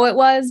 it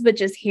was, but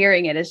just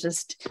hearing it is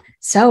just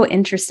so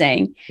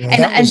interesting.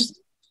 Yeah, and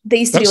they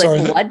used to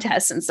do blood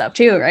tests and stuff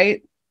too,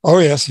 right? Oh,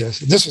 yes.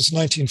 This was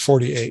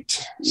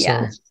 1948.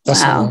 Yeah. So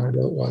that's how long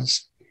ago it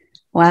was.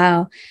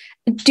 Wow.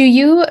 Do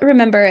you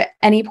remember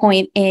any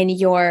point in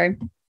your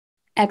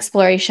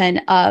exploration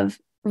of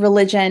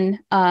religion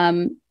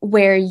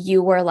where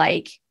you were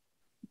like,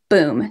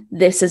 boom,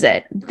 this is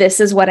it. This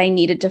is what I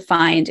needed to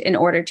find in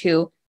order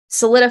to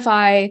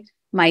solidify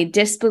my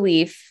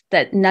disbelief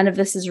that none of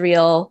this is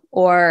real,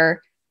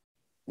 or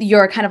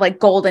your kind of like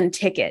golden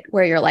ticket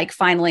where you're like,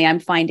 finally, I'm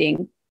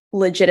finding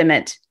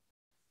legitimate,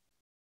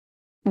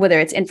 whether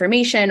it's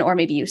information or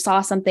maybe you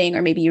saw something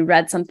or maybe you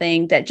read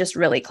something that just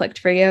really clicked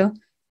for you?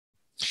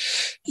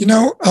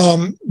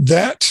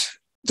 That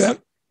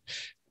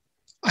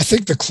I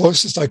think the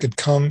closest I could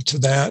come to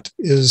that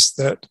is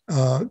that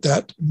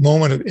that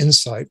moment of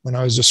insight when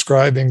I was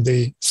describing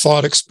the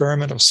thought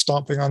experiment of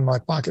stomping on my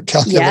pocket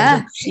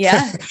calculator.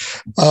 Yeah.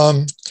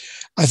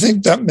 I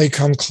think that may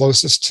come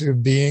closest to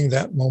being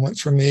that moment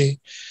for me,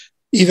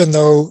 even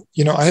though,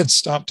 I had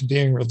stopped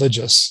being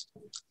religious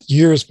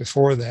years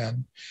before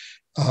then.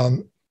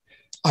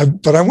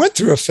 But I went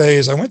through a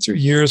phase. I went through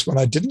years when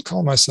I didn't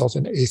call myself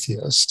an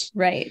atheist.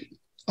 Right.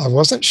 I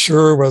wasn't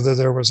sure whether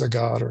there was a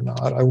God or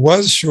not. I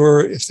was sure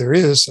if there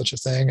is such a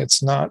thing,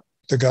 it's not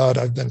the God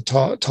I've been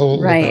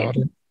told about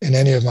in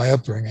any of my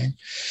upbringing.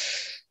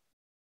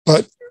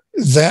 But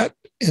that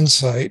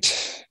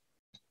insight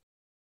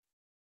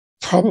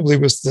probably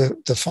was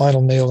the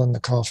final nail in the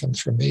coffin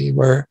for me,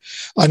 where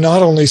I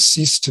not only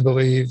ceased to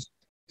believe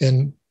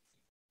in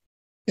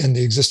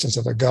the existence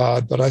of a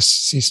God, but I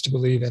ceased to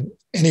believe in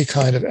any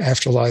kind of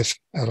afterlife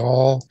at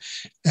all.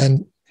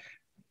 And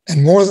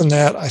more than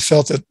that, I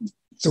felt that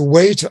the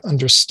way to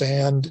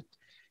understand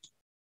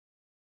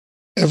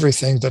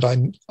everything that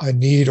I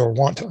need or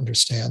want to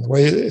understand, the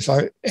way,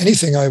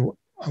 anything I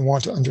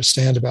want to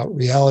understand about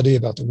reality,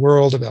 about the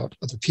world, about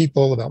other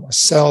people, about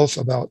myself,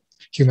 about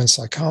human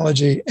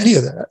psychology, any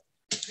of that,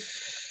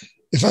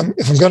 if I'm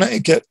going to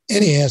get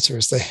any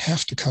answers, they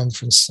have to come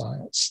from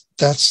science.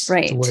 That's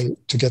the way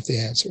to get the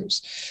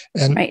answers.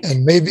 And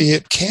maybe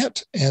it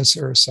can't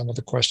answer some of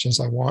the questions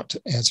I want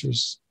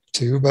answers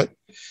to, but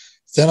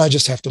then I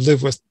just have to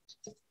live with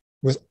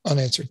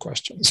unanswered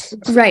questions.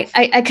 Right.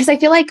 Because I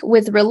feel like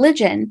with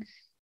religion,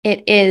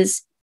 it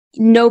is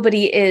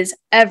nobody is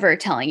ever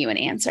telling you an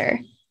answer.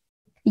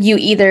 You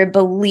either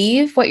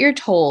believe what you're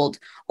told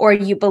or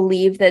you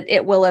believe that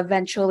it will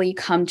eventually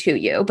come to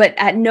you. But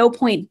at no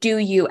point do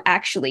you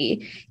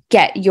actually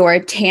get your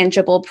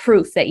tangible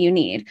proof that you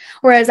need.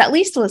 Whereas at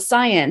least with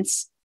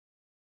science,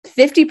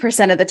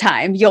 50% of the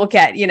time you'll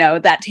get,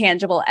 that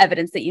tangible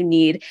evidence that you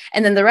need.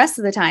 And then the rest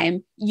of the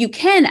time you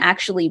can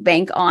actually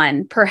bank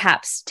on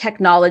perhaps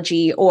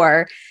technology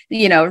or,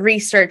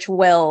 research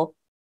will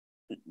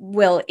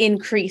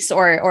increase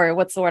or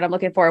what's the word I'm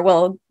looking for,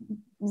 will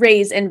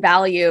raise in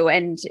value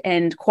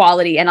and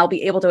quality. And I'll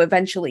be able to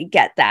eventually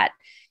get that.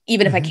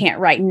 Even if I can't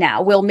right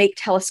now, we'll make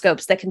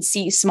telescopes that can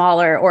see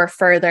smaller or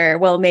further.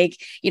 We'll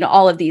make,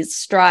 all of these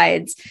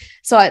strides.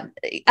 So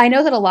I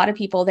know that a lot of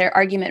people, their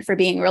argument for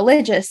being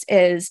religious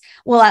is,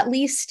 well, at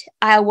least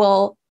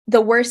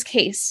the worst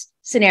case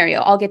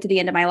scenario, I'll get to the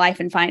end of my life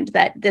and find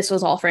that this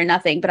was all for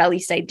nothing, but at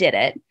least I did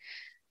it.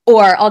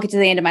 Or I'll get to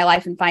the end of my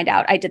life and find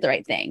out I did the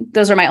right thing.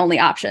 Those are my only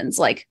options.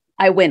 Like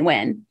I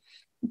win-win.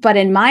 But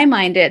in my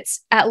mind, it's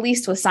at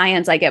least with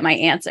science, I get my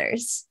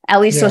answers.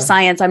 At least with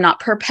science, I'm not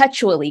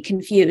perpetually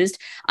confused.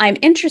 I'm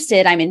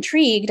interested. I'm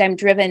intrigued. I'm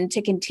driven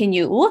to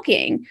continue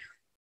looking.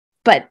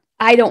 But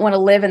I don't want to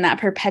live in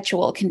that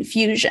perpetual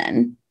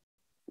confusion.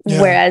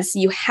 Yeah. Whereas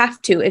you have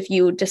to if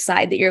you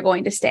decide that you're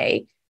going to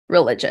stay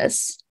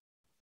religious.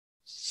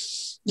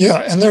 Yeah,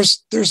 and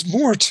there's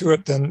more to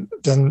it than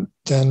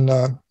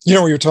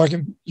you're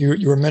talking.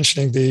 You were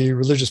mentioning the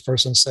religious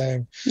person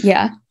saying,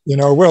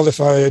 well,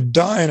 if I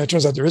die and it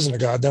turns out there isn't a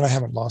God, then I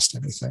haven't lost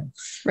anything.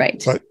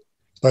 Right.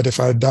 But if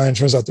I die and it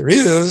turns out there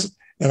is,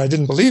 and I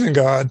didn't believe in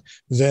God,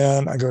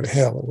 then I go to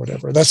hell or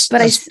whatever. That's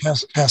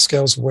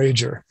Pascal's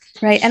wager.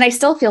 Right. And I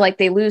still feel like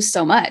they lose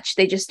so much.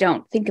 They just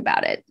don't think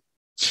about it.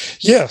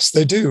 Yes,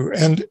 they do.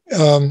 And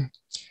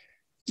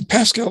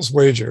Pascal's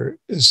wager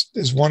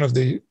is one of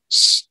the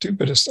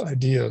stupidest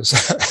ideas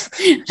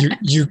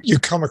you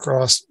come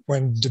across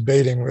when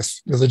debating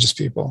with religious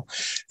people.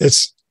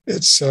 It's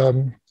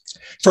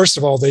first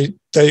of all,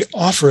 they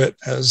offer it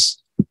as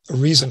a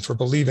reason for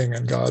believing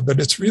in God, but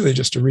it's really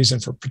just a reason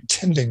for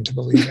pretending to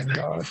believe in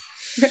God.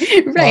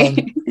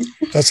 Right.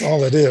 That's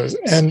all it is.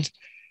 And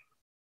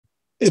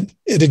it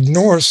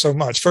ignores so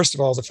much. First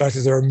of all, the fact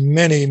that there are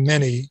many,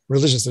 many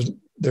religions.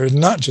 There are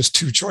not just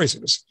two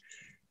choices.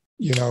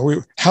 You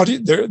know,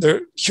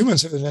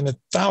 humans have invented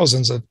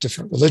thousands of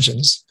different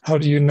religions. How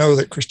do you know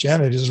that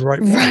Christianity is the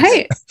right one?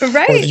 Right.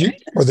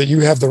 or that you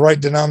have the right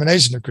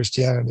denomination of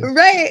Christianity?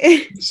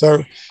 Right.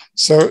 So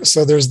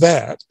there's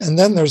that. And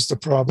then there's the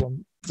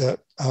problem that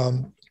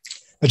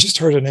I just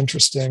heard an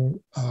interesting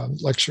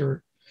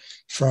lecture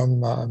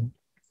from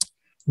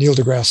Neil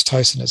deGrasse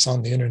Tyson. It's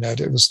on the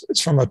internet.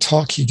 It's from a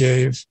talk he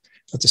gave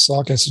at the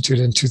Salk Institute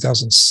in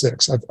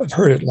 2006. I've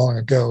heard it long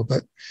ago,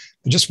 but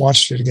I just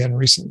watched it again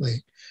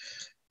recently.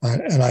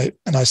 And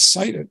I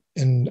cite it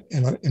in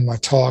my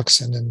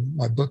talks and in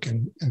my book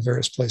and in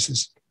various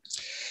places.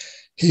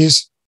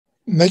 He's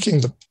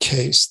making the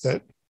case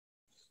that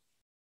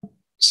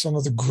some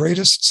of the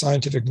greatest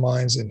scientific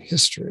minds in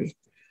history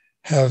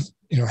have,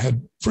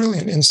 had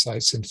brilliant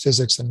insights in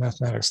physics and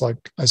mathematics, like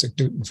Isaac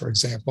Newton, for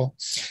example.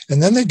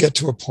 And then they get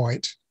to a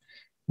point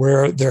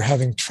where they're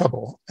having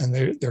trouble and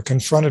they're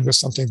confronted with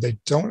something they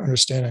don't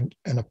understand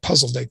and a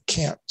puzzle they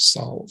can't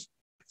solve.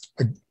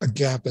 A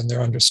gap in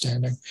their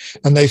understanding,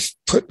 and they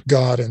put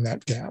God in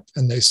that gap,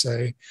 and they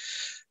say,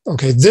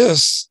 okay,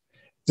 this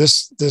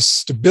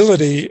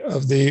stability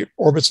of the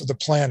orbits of the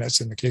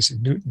planets, in the case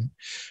of Newton,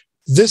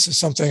 this is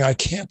something I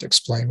can't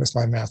explain with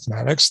my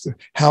mathematics.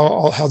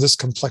 How this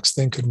complex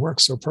thing could work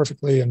so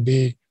perfectly and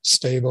be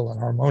stable and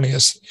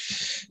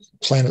harmonious,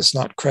 planets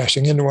not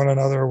crashing into one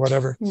another or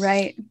whatever.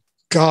 Right.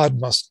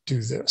 God must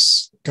do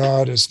this.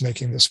 God is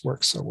making this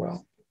work so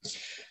well.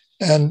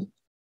 And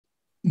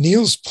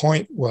Neil's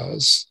point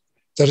was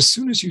that as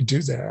soon as you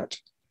do that,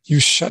 you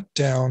shut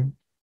down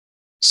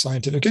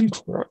scientific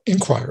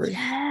inquiry.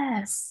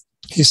 Yes.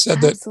 He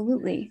said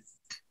absolutely.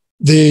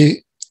 That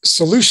the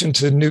solution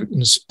to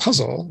Newton's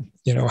puzzle,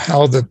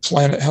 how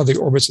the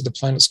orbits of the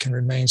planets can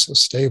remain so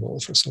stable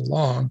for so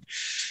long,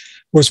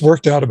 was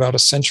worked out about a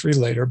century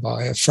later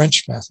by a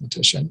French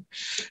mathematician.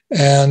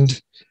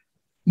 And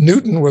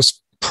Newton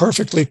was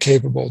perfectly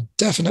capable,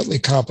 definitely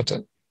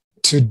competent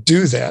to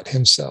do that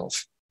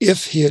himself,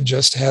 if he had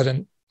just had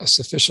a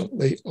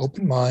sufficiently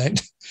open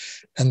mind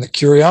and the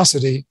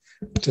curiosity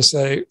to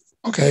say,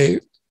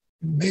 okay,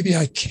 maybe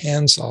I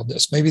can solve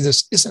this. Maybe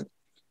this isn't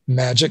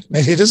magic.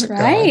 Maybe it isn't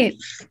right.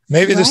 God.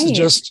 Maybe this is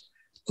just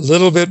a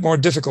little bit more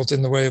difficult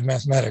in the way of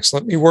mathematics.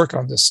 Let me work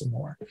on this some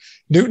more.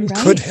 Newton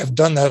could have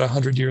done that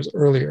 100 years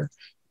earlier,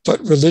 but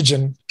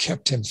religion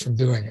kept him from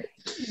doing it.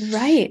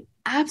 Right.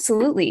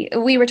 Absolutely.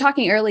 We were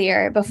talking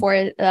earlier before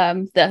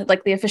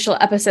the official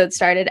episode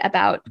started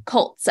about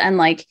cults,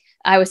 and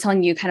I was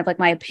telling you kind of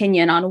my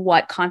opinion on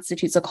what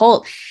constitutes a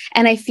cult.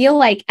 And I feel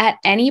like at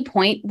any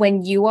point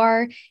when you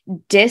are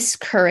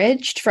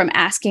discouraged from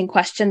asking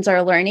questions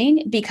or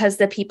learning because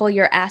the people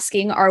you're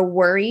asking are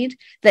worried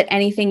that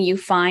anything you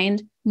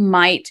find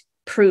might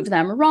prove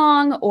them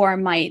wrong or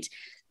might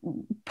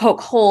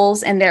poke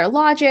holes in their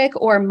logic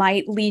or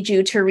might lead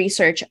you to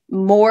research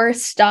more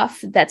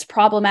stuff that's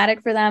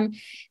problematic for them,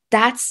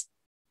 that's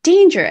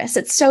dangerous.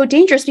 It's so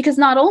dangerous because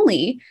not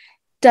only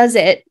does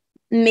it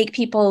make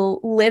people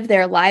live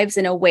their lives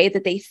in a way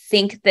that they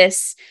think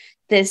this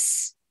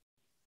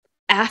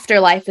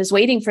afterlife is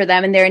waiting for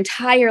them, and their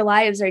entire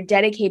lives are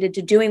dedicated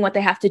to doing what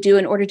they have to do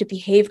in order to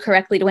behave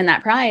correctly to win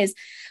that prize.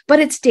 But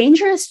it's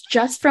dangerous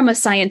just from a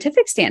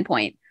scientific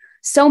standpoint.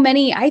 So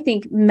many, I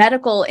think,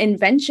 medical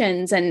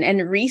inventions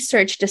and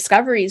research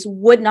discoveries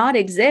would not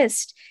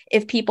exist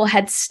if people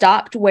had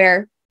stopped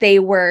where they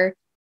were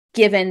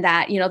given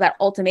that, that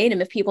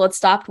ultimatum. If people had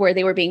stopped where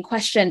they were being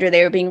questioned or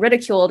they were being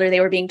ridiculed or they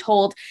were being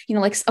told,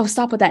 oh,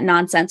 stop with that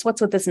nonsense.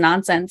 What's with this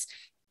nonsense?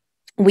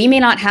 We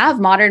may not have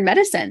modern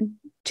medicine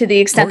to the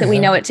extent that we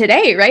know it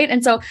today, right?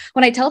 And so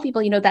when I tell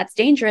people, that's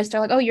dangerous,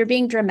 they're like, oh, you're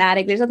being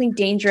dramatic. There's nothing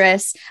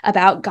dangerous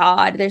about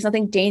God. There's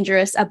nothing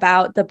dangerous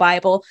about the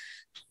Bible.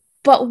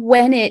 But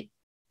when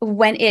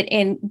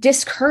it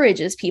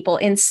discourages people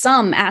in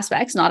some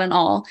aspects, not in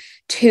all,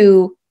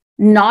 to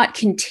not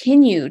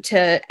continue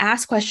to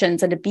ask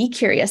questions and to be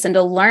curious and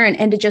to learn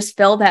and to just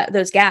fill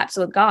those gaps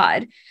with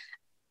God,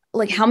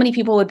 how many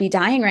people would be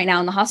dying right now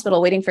in the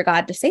hospital waiting for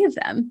God to save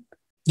them?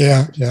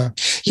 Yeah.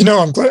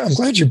 I'm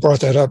glad you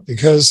brought that up,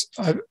 because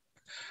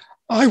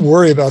I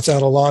worry about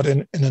that a lot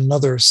in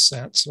another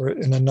sense or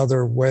in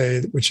another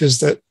way, which is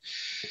that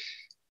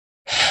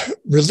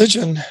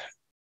religion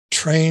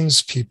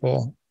trains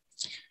people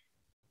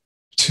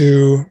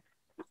to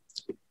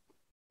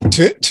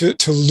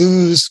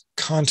lose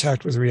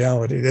contact with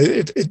reality.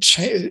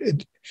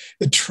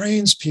 it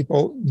trains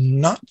people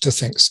not to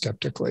think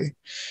skeptically.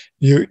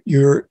 You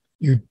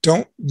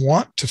don't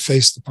want to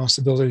face the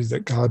possibility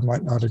that God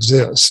might not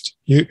exist.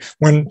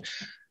 When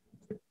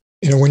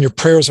your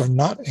prayers are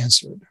not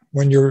answered,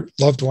 when your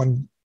loved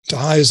one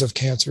dies of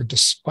cancer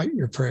despite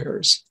your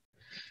prayers,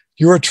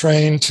 you are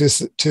trained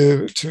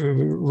to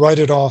write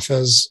it off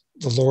as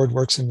the Lord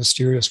works in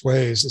mysterious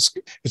ways.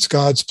 It's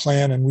God's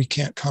plan and we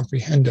can't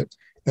comprehend it,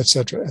 et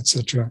cetera, et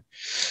cetera.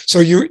 So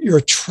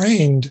you're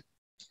trained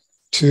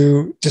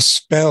to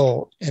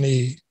dispel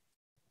any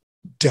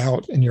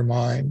doubt in your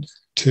mind,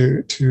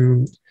 to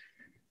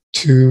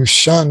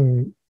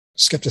shun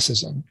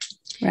skepticism.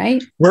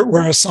 Right.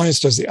 Whereas science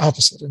does the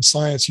opposite. In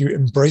science, you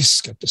embrace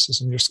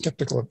skepticism. You're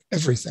skeptical of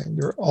everything.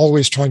 You're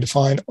always trying to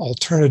find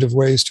alternative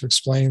ways to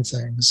explain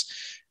things.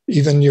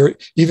 Even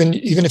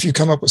if you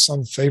come up with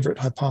some favorite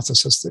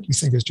hypothesis that you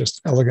think is just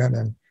elegant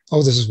and,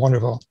 oh, this is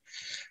wonderful,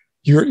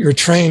 you're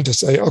trained to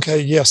say, okay,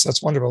 yes,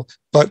 that's wonderful,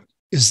 but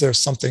is there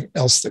something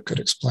else that could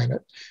explain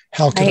it?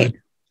 How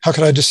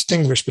could I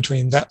distinguish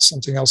between that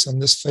something else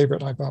and this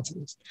favorite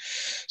hypothesis?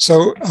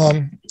 So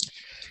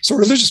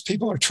religious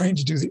people are trained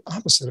to do the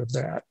opposite of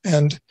that,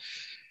 and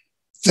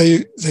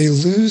they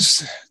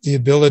lose the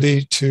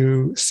ability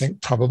to think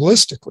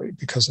probabilistically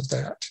because of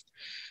that.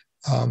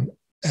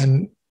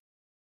 And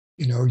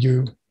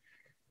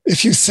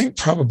if you think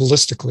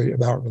probabilistically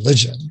about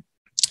religion,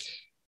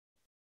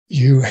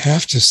 you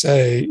have to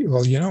say,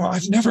 well,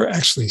 I've never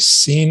actually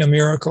seen a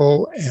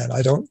miracle, and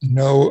I don't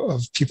know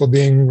of people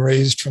being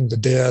raised from the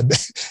dead.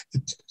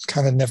 It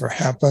kind of never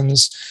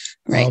happens.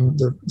 Right.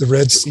 The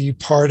Red Sea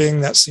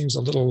parting, that seems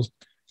a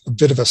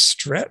bit of a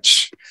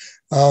stretch.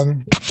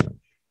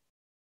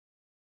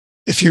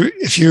 If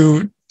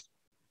you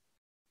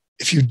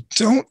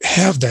don't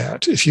have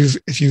that, if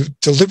you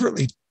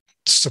deliberately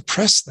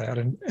suppress that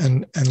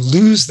and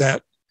lose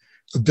that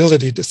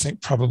ability to think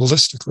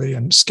probabilistically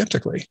and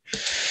skeptically,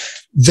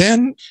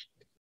 then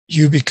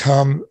you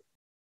become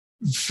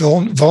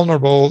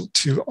vulnerable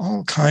to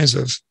all kinds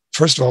of,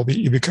 first of all,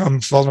 you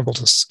become vulnerable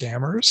to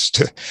scammers,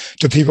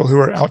 to people who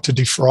are out to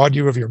defraud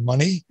you of your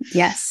money.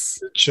 Yes.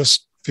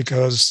 Just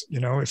because,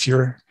 if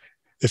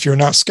you're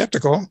not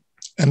skeptical,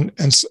 and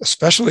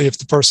especially if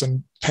the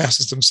person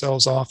passes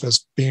themselves off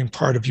as being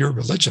part of your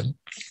religion,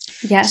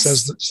 yes,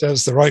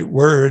 says the right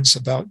words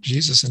about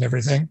Jesus and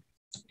everything,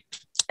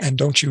 and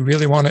don't you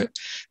really want to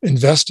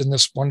invest in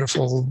this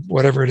wonderful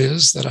whatever it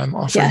is that I'm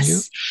offering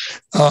you?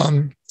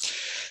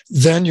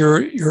 Then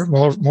you're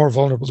more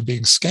vulnerable to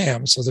being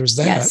scammed. So there's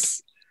that.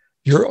 Yes.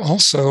 You're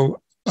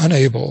also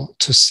unable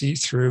to see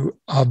through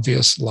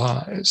obvious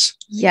lies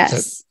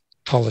that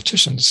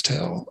politicians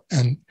tell.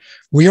 And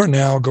we are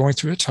now going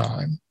through a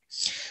time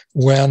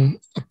when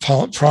a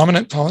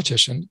prominent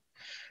politician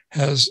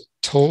has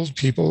told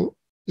people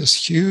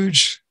this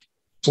huge,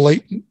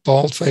 blatant,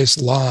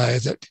 bald-faced lie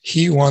that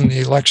he won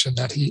the election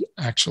that he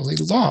actually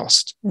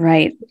lost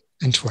in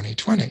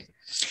 2020.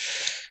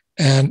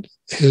 And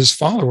his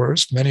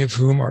followers, many of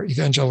whom are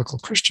evangelical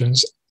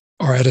Christians,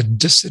 are at a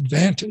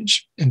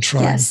disadvantage in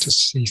trying to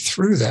see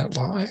through that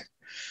lie.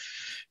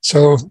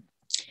 So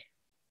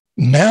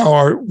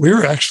now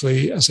we're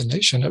actually, as a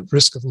nation, at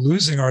risk of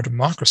losing our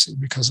democracy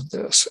because of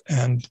this.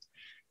 And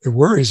it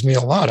worries me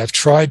a lot. I've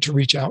tried to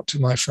reach out to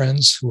my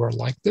friends who are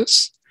like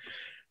this,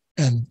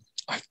 and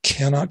I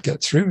cannot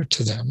get through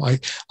to them. I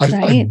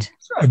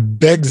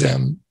beg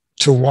them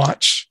to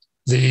watch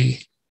the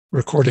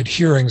recorded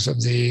hearings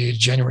of the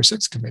January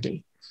 6th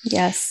committee.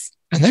 Yes.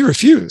 And they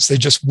refuse. They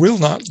just will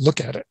not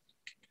look at it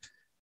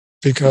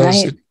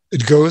because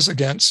it goes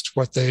against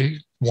what they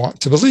want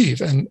to believe.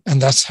 And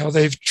that's how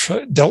they've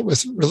dealt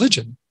with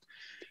religion.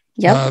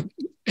 Yep.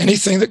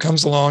 Anything that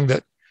comes along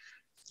that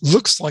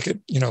looks like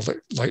it,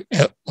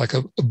 like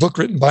a book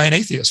written by an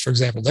atheist, for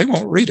example, they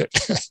won't read it.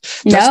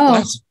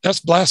 That's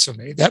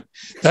blasphemy.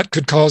 That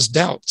could cause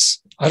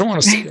doubts. I don't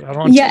want to see it. I don't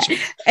want to touch it.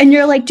 And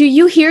you're like, do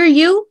you hear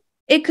you?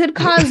 It could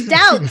cause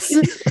doubts.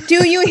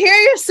 Do you hear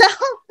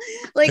yourself?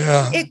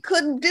 It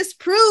could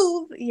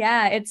disprove.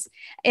 Yeah,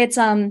 it's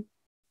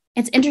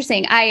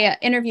interesting. I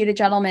interviewed a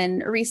gentleman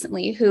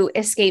recently who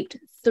escaped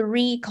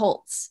 3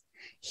 cults.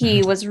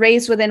 He was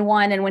raised within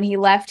one, and when he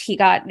left, he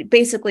got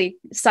basically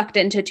sucked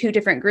into 2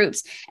 different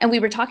groups. And we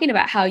were talking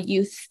about how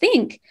you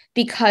think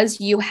because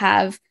you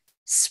have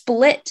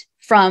split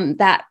from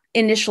that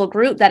initial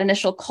group, that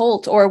initial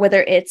cult, or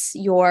whether it's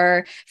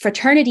your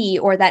fraternity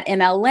or that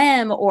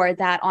MLM or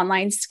that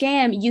online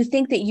scam, you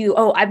think that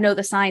I know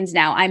the signs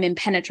now, I'm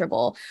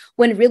impenetrable.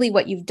 When really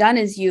what you've done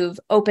is you've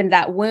opened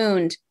that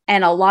wound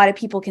and a lot of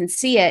people can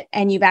see it,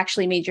 and you've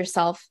actually made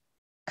yourself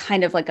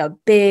kind of like a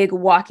big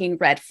walking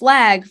red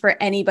flag for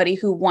anybody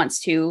who wants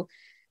to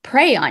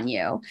prey on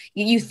you.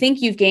 You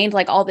think you've gained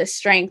like all this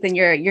strength and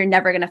you're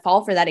never going to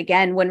fall for that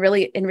again, when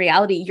really in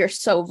reality, you're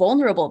so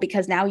vulnerable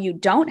because now you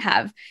don't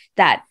have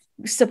that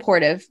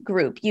supportive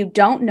group. You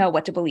don't know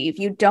what to believe.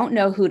 You don't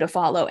know who to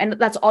follow. And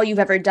that's all you've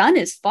ever done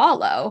is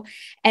follow.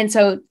 And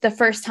so the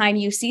first time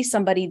you see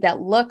somebody that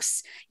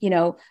looks,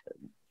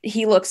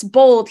 he looks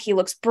bold, he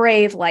looks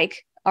brave,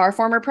 like our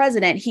former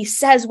president, he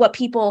says what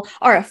people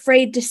are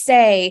afraid to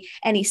say,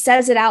 and he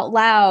says it out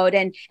loud.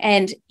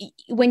 And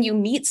when you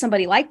meet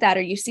somebody like that,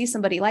 or you see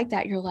somebody like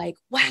that, you're like,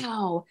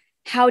 wow,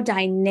 how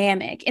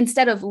dynamic.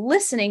 Instead of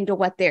listening to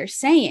what they're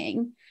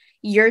saying,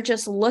 you're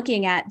just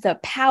looking at the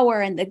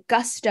power and the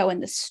gusto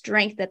and the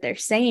strength that they're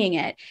saying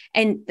it.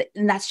 And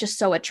that's just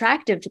so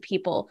attractive to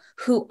people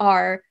who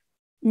are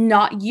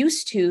not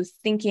used to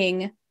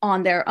thinking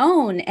on their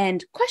own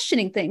and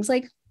questioning things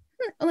like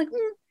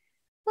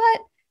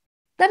what?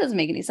 That doesn't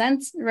make any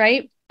sense,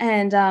 right?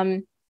 And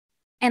I'm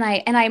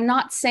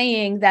not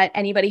saying that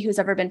anybody who's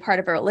ever been part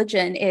of a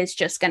religion is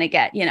just going to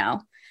get,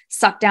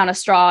 sucked down a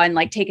straw and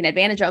like taken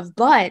advantage of,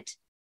 but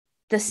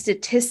the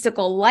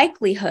statistical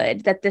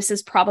likelihood that this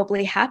is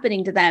probably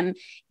happening to them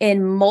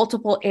in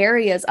multiple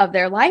areas of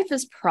their life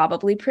is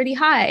probably pretty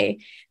high.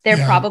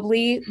 They're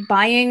probably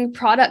buying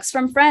products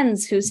from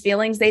friends whose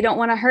feelings they don't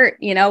want to hurt,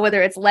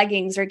 whether it's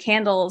leggings or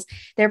candles.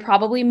 They're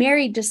probably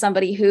married to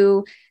somebody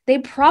who they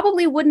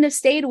probably wouldn't have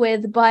stayed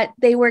with, but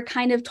they were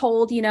kind of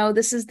told,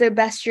 this is the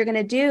best you're going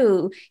to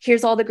do.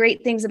 Here's all the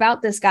great things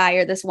about this guy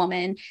or this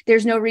woman.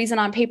 There's no reason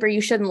on paper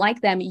you shouldn't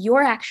like them.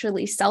 You're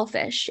actually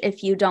selfish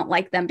if you don't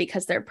like them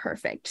because they're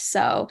perfect.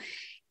 So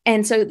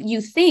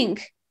you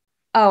think,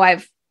 oh,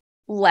 I've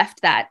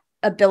left that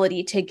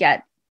ability to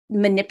get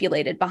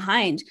manipulated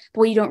behind. But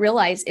what you don't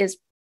realize is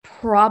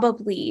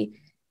probably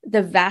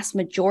the vast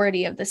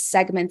majority of the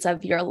segments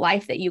of your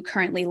life that you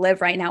currently live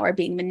right now are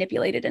being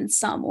manipulated in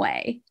some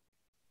way.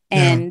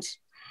 And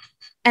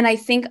I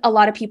think a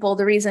lot of people,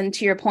 the reason,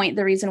 to your point,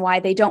 the reason why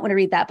they don't want to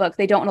read that book,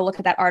 they don't want to look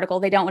at that article,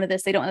 they don't want to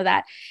this, they don't want to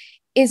that,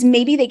 is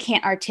maybe they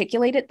can't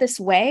articulate it this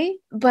way.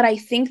 But I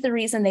think the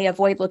reason they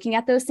avoid looking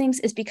at those things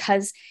is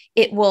because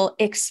it will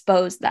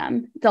expose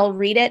them. They'll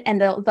read it and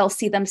they'll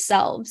see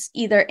themselves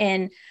either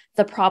in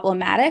the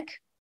problematic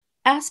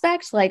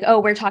aspect, like, oh,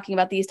 we're talking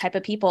about these type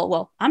of people.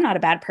 Well, I'm not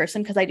a bad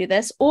person because I do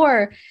this.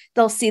 Or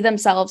they'll see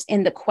themselves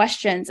in the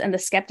questions and the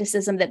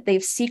skepticism that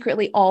they've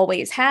secretly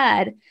always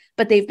had,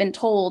 but they've been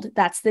told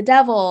that's the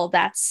devil,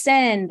 that's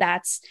sin,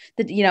 that's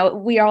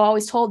we are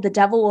always told the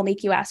devil will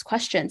make you ask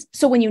questions.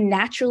 So when you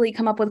naturally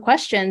come up with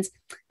questions,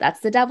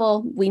 that's the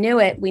devil. We knew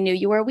it. We knew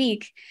you were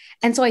weak.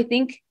 And so I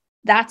think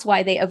that's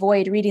why they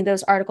avoid reading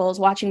those articles,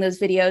 watching those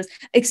videos,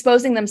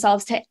 exposing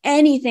themselves to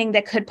anything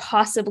that could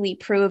possibly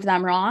prove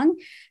them wrong,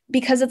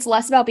 because it's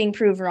less about being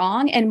proved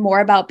wrong and more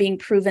about being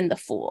proven the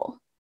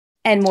fool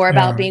and more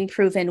about being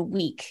proven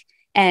weak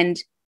and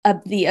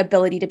the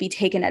ability to be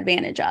taken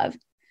advantage of.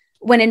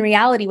 When in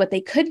reality, what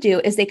they could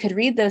do is they could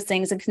read those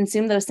things and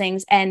consume those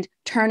things and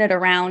turn it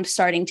around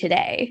starting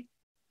today.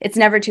 It's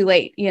never too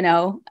late,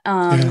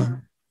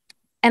 And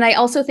I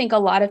also think a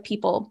lot of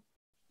people,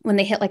 when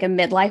they hit like a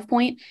midlife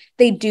point,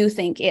 they do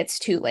think it's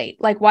too late.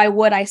 Like, why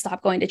would I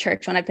stop going to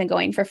church when I've been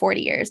going for 40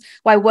 years?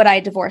 Why would I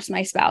divorce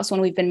my spouse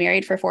when we've been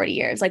married for 40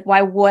 years? Like,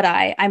 why would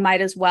I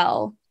might as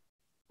well,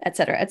 et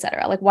cetera, et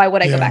cetera. Like, why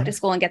would I go back to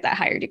school and get that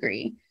higher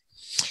degree?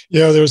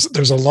 Yeah,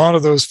 there's a lot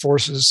of those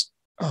forces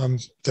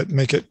that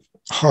make it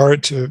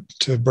hard to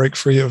break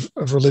free of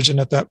religion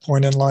at that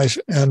point in life.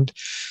 And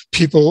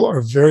people are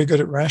very good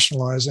at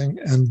rationalizing,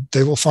 and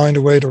they will find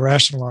a way to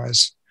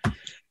rationalize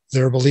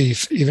their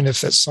belief, even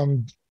if at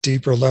some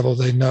deeper level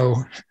they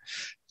know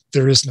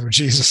there is no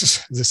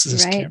Jesus.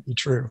 This can't be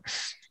true.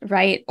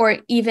 Right. Or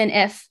even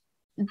if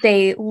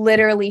they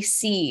literally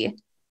see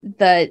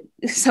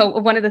so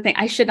one of the things,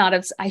 I should not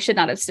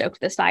have stoked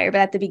this fire,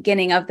 but at the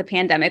beginning of the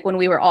pandemic, when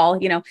we were all,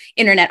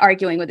 internet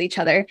arguing with each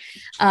other,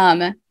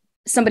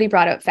 somebody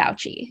brought up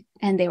Fauci,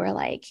 and they were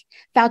like,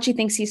 Fauci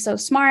thinks he's so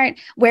smart.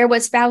 Where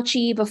was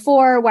Fauci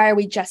before? Why are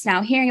we just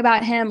now hearing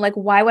about him? Like,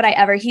 why would I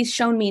ever? He's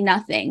shown me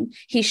nothing.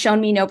 He's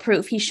shown me no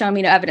proof. He's shown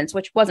me no evidence,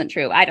 which wasn't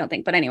true, I don't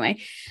think. But anyway,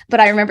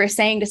 I remember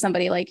saying to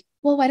somebody like,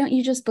 well, why don't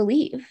you just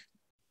believe?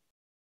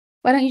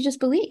 Why don't you just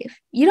believe?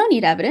 You don't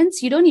need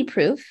evidence. You don't need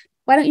proof.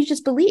 Why don't you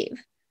just believe?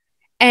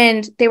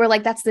 And they were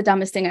like, that's the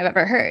dumbest thing I've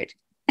ever heard.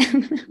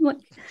 And I'm like,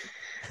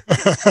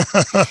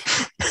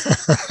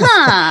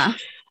 huh.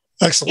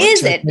 Excellent.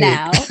 Is it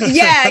now?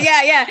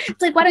 Yeah.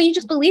 It's like, why don't you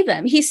just believe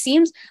him? He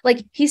seems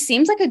like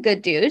a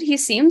good dude.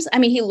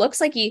 He looks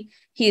like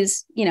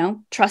he's,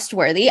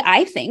 trustworthy,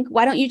 I think.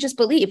 Why don't you just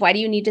believe? Why do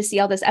you need to see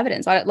all this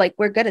evidence?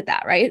 We're good at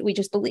that, right? We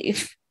just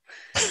believe.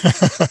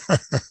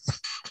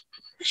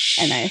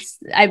 And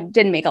I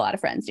didn't make a lot of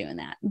friends doing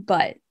that.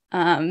 But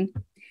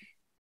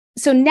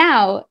so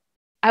now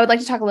I would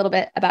like to talk a little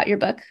bit about your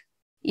book.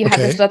 You have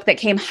this book that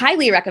came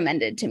highly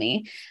recommended to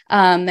me.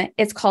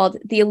 It's called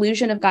The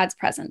Illusion of God's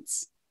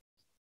Presence.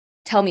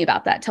 Tell me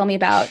about that. Tell me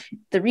about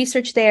the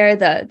research there,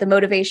 the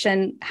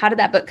motivation. How did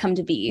that book come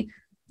to be?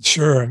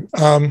 Sure.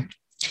 I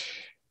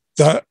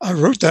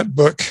wrote that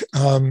book.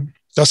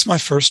 That's my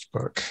first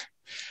book.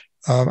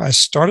 I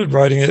started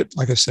writing it,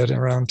 like I said,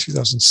 around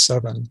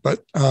 2007.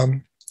 But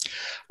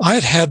I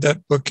had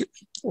that book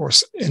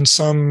in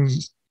some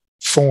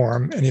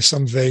form, and in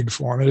some vague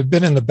form. It had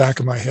been in the back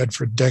of my head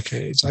for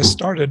decades. I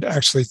started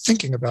actually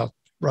thinking about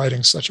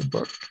writing such a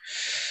book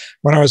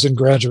when I was in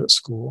graduate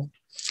school.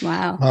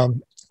 Wow.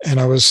 And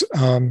I was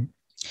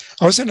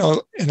I was in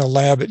a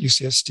lab at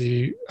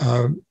UCSD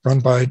run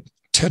by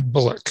Ted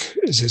Bullock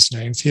is his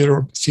name,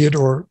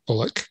 Theodore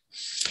Bullock.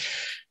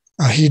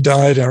 He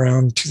died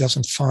around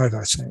 2005,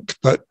 I think.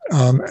 But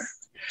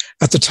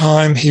at the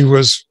time, he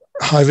was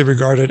highly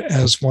regarded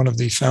as one of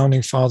the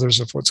founding fathers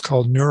of what's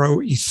called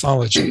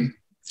neuroethology.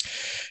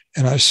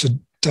 And I should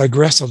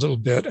digress a little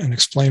bit and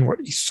explain what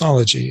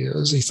ethology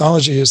is.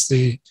 Ethology is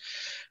the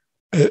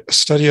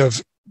study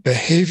of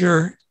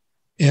behavior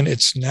in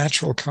its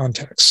natural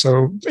context.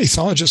 So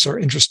ethologists are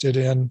interested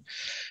in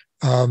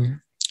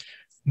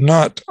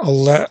not a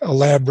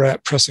lab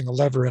rat pressing a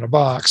lever in a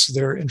box.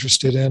 They're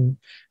interested in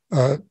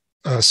a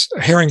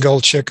herring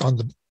gull chick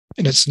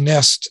in its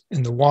nest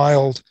in the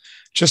wild.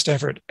 Just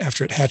after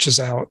it hatches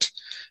out,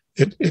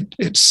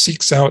 it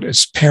seeks out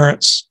its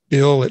parent's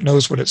bill. It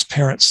knows what its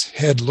parent's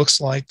head looks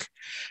like,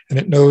 and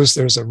it knows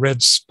there's a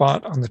red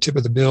spot on the tip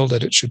of the bill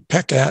that it should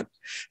peck at.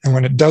 And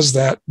when it does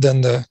that,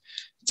 then the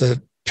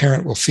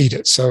parent will feed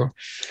it. So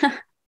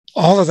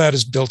all of that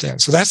is built in.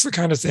 So that's the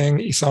kind of thing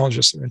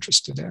ethologists are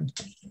interested in.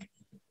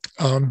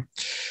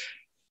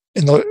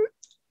 In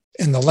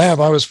the lab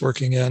I was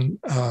working in,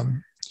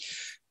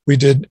 we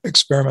did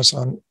experiments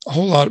on a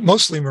whole lot,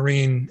 mostly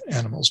marine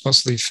animals,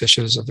 mostly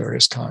fishes of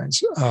various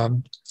kinds.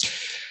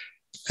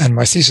 And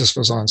my thesis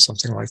was on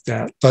something like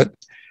that. But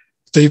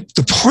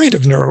the point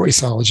of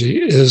neuroethology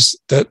is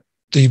that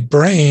the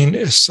brain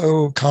is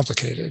so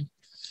complicated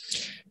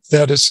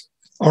that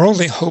our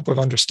only hope of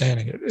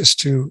understanding it is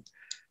to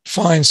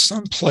find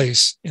some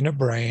place in a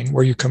brain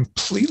where you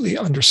completely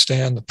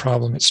understand the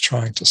problem it's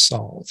trying to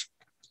solve.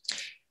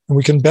 And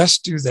we can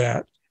best do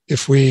that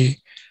if we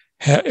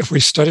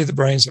study the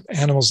brains of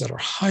animals that are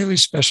highly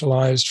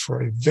specialized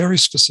for a very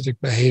specific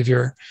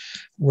behavior,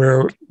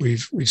 where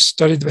we've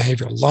studied the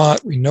behavior a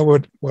lot, we know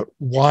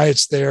why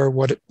it's there,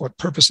 what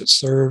purpose it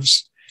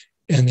serves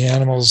in the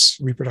animal's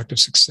reproductive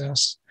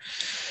success.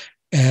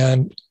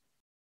 And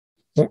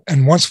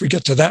once we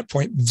get to that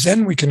point,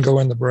 then we can go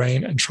in the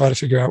brain and try to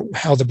figure out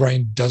how the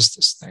brain does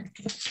this thing.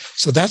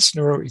 So that's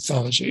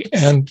neuroethology.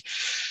 And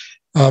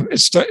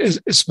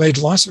it's made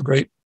lots of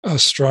great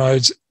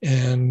strides,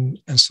 and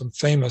some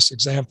famous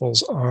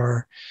examples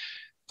are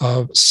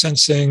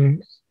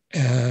sensing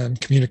and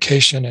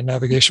communication and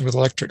navigation with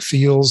electric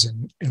fields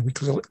and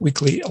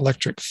weakly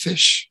electric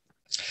fish,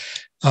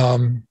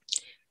 the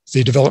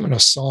development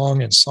of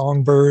song in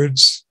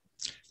songbirds,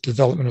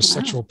 development of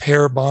sexual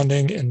pair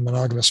bonding in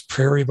monogamous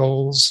prairie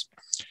voles,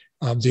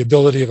 the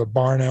ability of a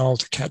barn owl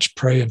to catch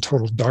prey in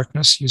total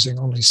darkness using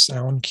only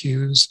sound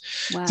cues.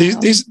 Wow.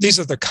 These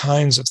are the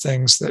kinds of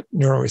things that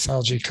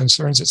neuroethology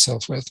concerns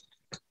itself with.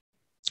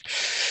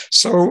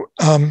 So,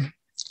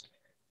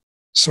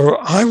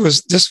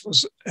 this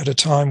was at a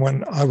time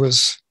when I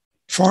was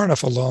far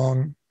enough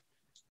along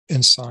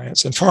in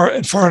science and far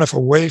enough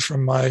away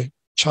from my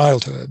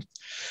childhood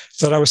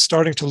that I was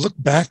starting to look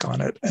back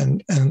on it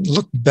and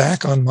look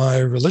back on my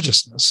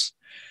religiousness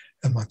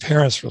and my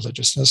parents'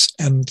 religiousness.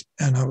 And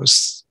I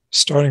was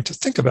starting to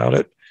think about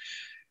it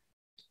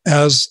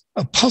as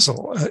a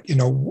puzzle.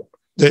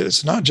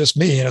 It's not just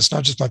me and it's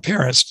not just my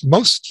parents.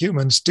 Most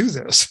humans do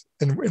this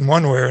in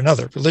one way or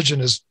another.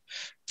 Religion is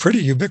pretty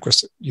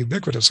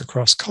ubiquitous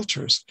across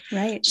cultures.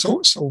 Right.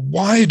 So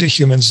why do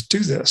humans do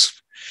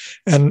this?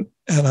 And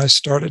I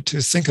started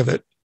to think of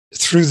it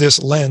through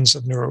this lens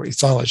of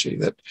neuroethology,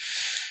 that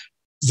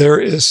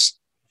there is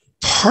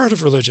part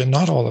of religion,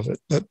 not all of it,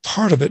 but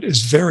part of it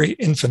is very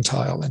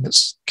infantile in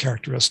its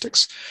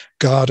characteristics.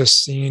 God is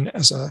seen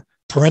as a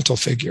parental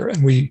figure,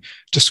 and we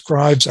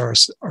describes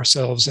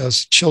ourselves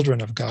as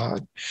children of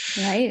God.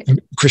 Right. In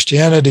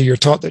Christianity, you're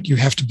taught that you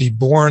have to be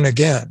born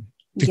again,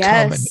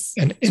 become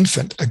an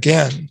infant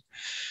again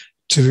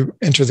to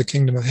enter the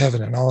kingdom of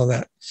heaven and all of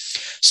that.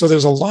 So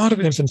there's a lot of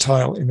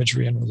infantile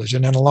imagery in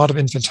religion and a lot of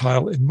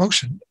infantile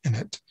emotion in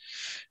it.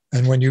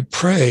 And when you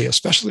pray,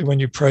 especially when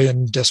you pray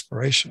in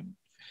desperation,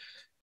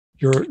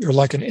 you're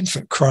like an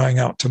infant crying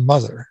out to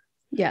mother.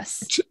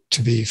 Yes.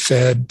 To be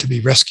fed, to be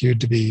rescued,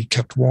 to be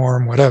kept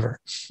warm, whatever.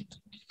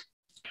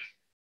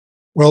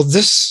 Well,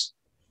 this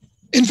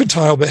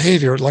infantile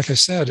behavior, like I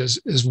said,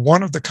 is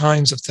one of the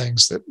kinds of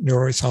things that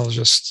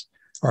neuroethologists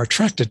are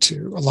attracted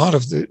to.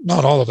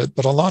 Not all of it,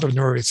 but a lot of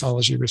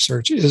neuroethology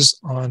research is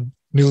on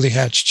newly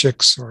hatched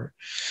chicks or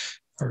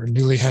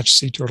newly hatched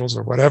sea turtles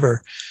or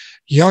whatever.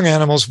 Young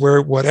animals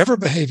where whatever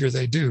behavior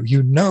they do,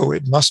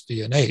 it must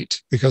be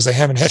innate because they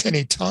haven't had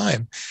any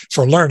time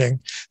for learning.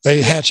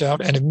 They hatch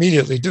out and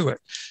immediately do it.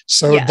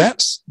 So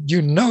that's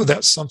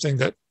something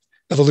that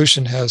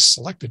evolution has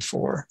selected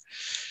for.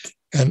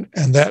 And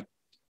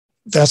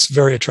that's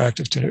very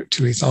attractive to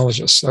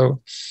ethologists.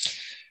 So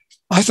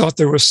I thought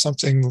there was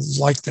something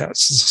like that,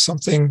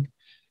 something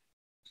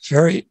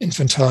very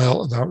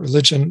infantile about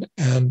religion,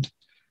 and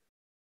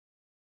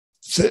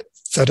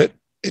that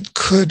it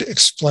could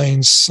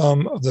explain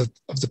some of the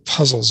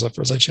puzzles of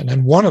religion.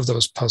 And one of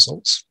those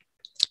puzzles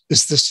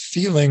is this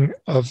feeling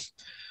of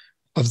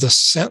the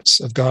sense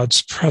of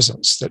God's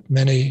presence that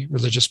many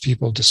religious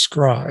people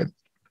describe.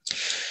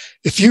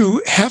 if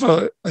you have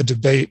a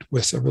debate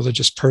with a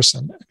religious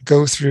person,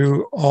 go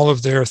through all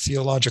of their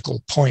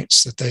theological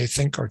points that they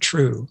think are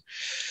true,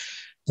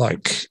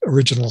 like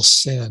original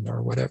sin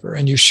or whatever,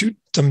 and you shoot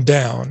them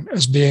down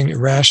as being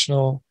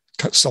irrational,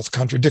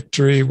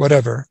 self-contradictory,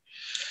 whatever,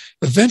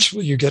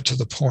 eventually you get to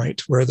the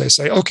point where they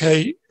say,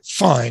 okay,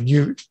 fine,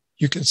 you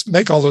can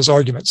make all those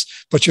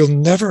arguments, but you'll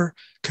never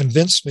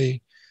convince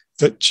me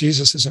that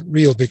Jesus isn't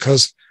real,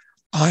 because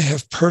I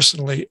have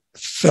personally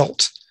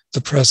felt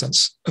the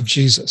presence of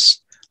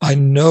Jesus. I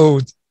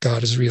know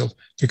God is real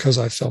because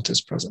I felt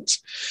his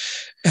presence.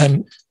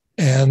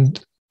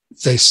 And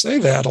they say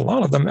that, a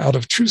lot of them, out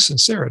of true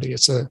sincerity.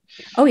 It's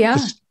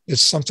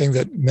something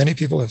that many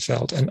people have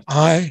felt. And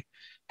I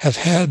have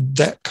had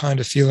that kind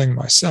of feeling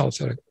myself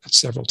at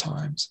several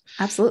times.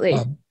 Absolutely.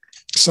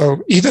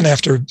 So even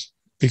after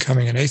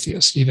becoming an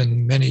atheist,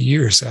 even many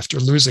years after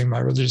losing my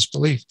religious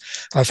belief,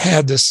 I've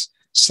had this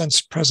sense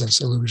presence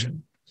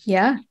illusion.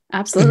 Yeah,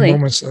 absolutely. In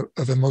moments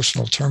of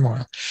emotional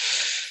turmoil.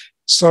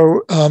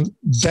 So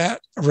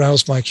that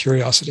aroused my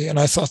curiosity. And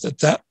I thought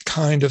that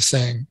kind of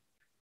thing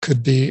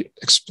could be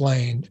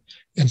explained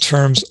in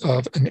terms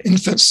of an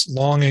infant's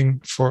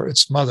longing for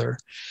its mother.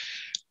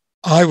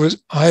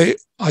 I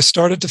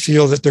started to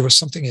feel that there was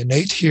something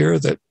innate here,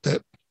 that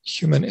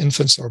human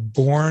infants are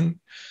born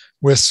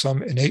with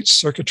some innate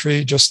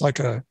circuitry, just like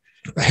a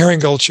herring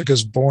gull chick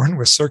is born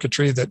with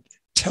circuitry that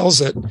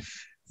tells it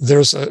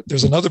there's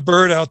another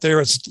bird out there.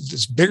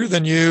 It's bigger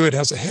than you. It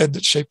has a head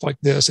that's shaped like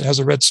this. It has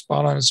a red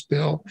spot on its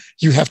bill.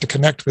 You have to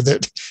connect with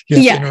it. You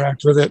have to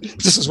interact with it.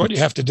 This is what you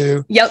have to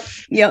do. Yep.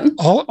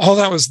 All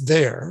that was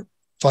there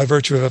by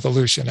virtue of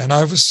evolution. And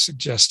I was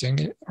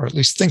suggesting, or at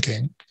least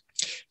thinking,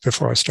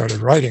 before I started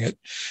writing it,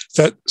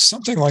 that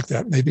something like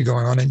that may be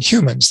going on in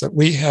humans, that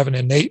we have an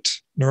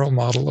innate neural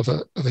model of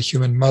a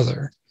human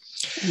mother.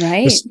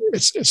 Right.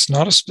 It's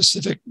not a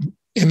specific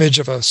image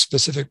of a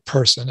specific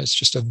person. It's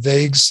just a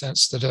vague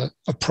sense that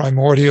a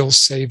primordial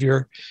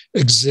savior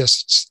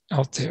exists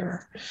out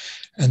there.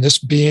 And this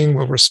being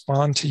will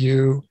respond to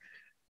you.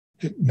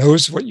 It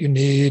knows what you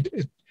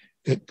need.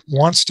 It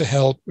wants to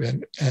help,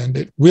 and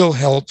it will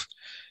help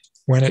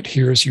when it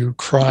hears you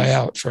cry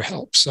out for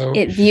help. So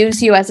it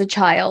views you as a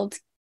child.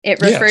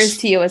 It refers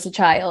to you as a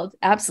child.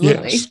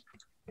 Absolutely. Yes.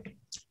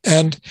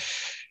 And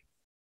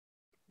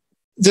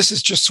this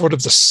is just sort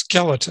of the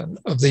skeleton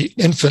of the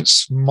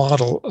infant's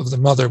model of the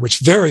mother, which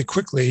very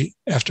quickly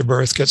after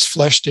birth gets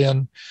fleshed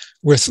in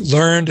with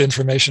learned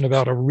information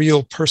about a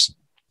real person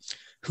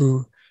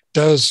who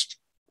does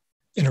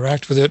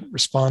interact with it,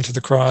 respond to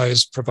the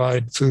cries,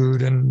 provide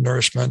food and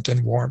nourishment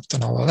and warmth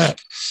and all of that.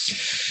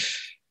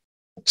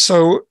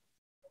 So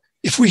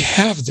if we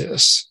have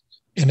this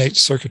innate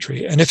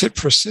circuitry, and if it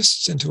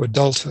persists into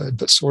adulthood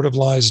but sort of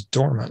lies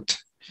dormant,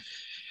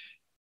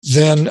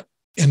 then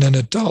in an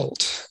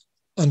adult,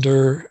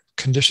 under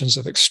conditions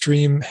of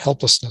extreme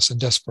helplessness and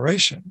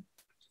desperation,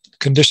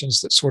 conditions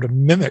that sort of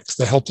mimic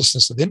the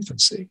helplessness of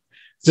infancy,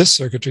 this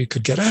circuitry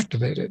could get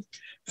activated.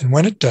 And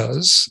when it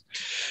does,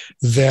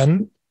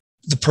 then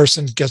the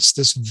person gets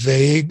this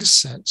vague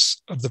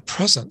sense of the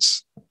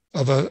presence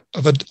of a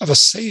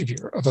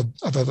savior, of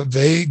a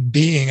vague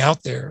being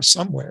out there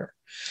somewhere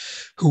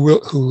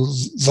who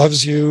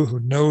loves you, who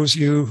knows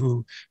you,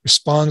 who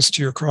responds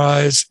to your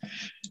cries.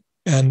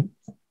 And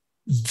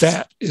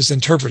that is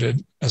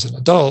interpreted as an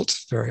adult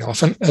very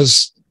often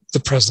as the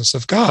presence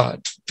of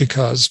God,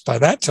 because by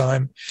that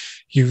time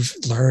you've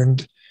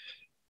learned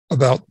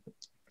about,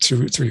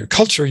 through your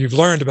culture, you've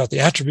learned about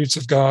the attributes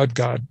of God.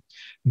 God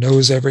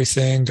knows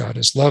everything. God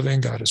is loving.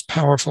 God is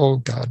powerful.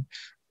 God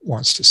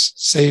wants to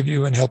save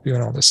you and help you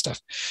and all this stuff.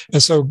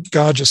 And so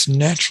God just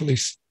naturally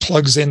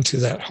plugs into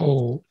that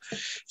hole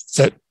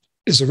that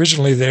is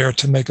originally there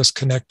to make us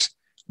connect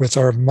with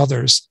our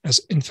mothers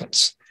as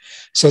infants.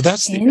 So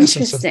that's the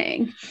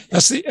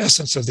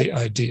essence of the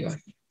idea.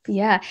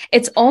 Yeah.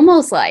 It's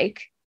almost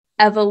like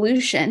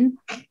evolution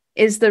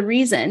is the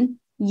reason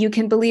you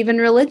can believe in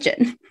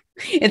religion.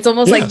 It's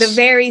almost like the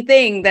very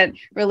thing that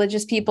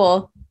religious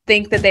people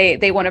think that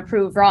they want to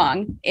prove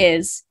wrong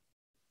is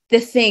the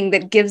thing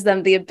that gives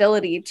them the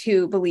ability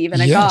to believe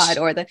in a God,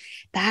 or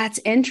that's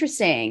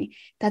interesting.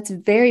 That's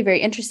very, very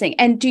interesting.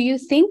 And do you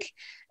think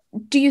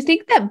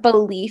that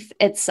belief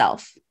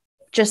itself,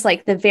 just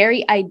like the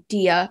very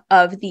idea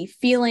of the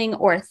feeling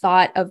or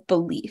thought of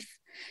belief,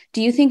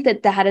 do you think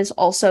that is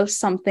also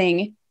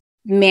something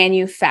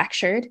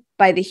manufactured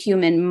by the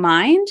human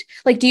mind?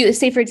 Like, do you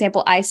say, for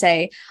example, I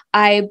say,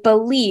 I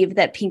believe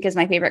that pink is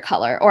my favorite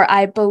color, or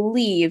I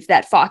believe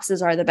that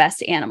foxes are the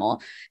best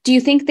animal. Do you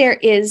think there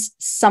is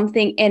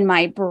something in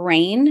my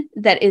brain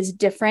that is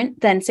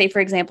different than, say, for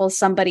example,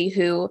 somebody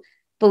who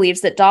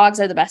believes that dogs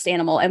are the best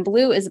animal and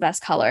blue is the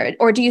best color?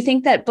 Or do you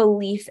think that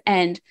belief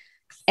and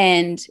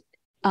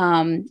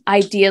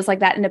ideas like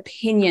that and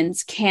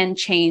opinions can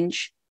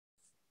change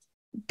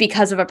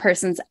because of a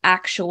person's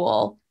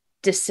actual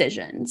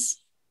decisions?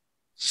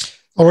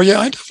 Oh yeah,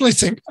 I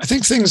think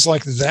things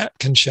like that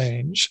can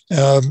change.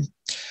 I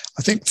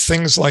think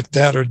things like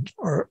that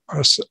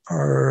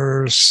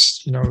are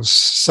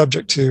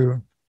subject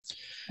to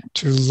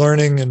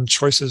learning and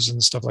choices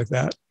and stuff like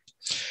that.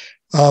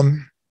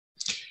 I'm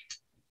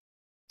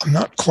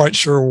not quite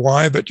sure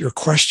why, but your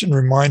question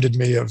reminded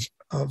me of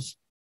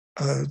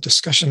a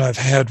discussion I've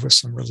had with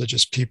some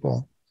religious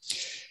people,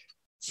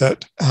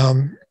 that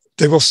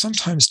they will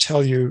sometimes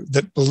tell you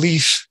that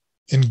belief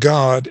in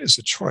God is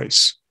a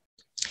choice,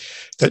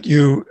 that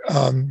you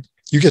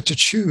get to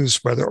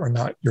choose whether or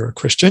not you're a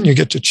Christian. You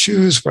get to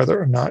choose whether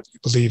or not you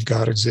believe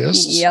God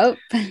exists. Yep.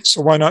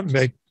 So why not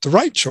make the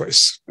right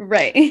choice?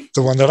 Right.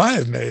 The one that I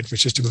have made,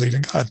 which is to believe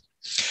in God.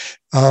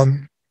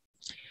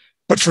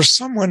 But for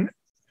someone,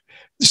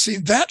 you see,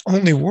 that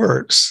only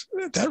works.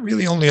 That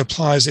really only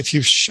applies if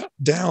you shut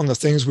down the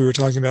things we were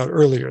talking about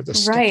earlier, the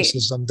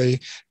skepticism, the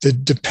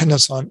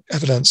dependence on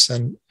evidence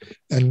and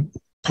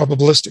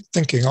probabilistic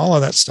thinking, all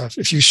of that stuff.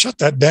 If you shut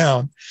that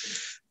down,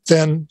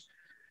 then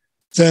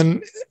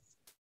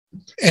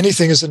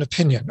anything is an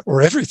opinion,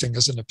 or everything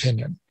is an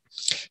opinion.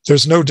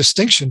 There's no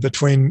distinction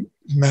between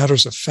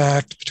matters of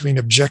fact, between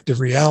objective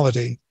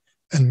reality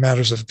and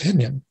matters of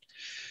opinion.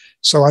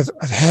 So I've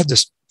had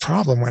this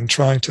problem when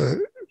trying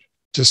to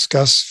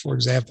discuss, for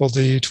example,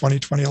 the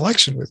 2020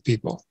 election with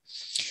people,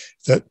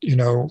 that,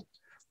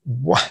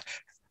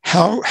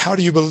 how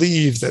do you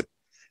believe that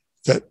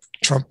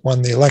Trump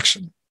won the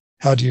election?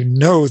 How do you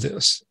know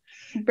this?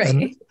 Right.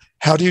 And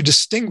how do you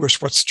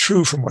distinguish what's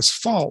true from what's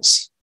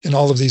false in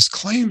all of these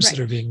claims that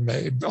are being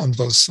made on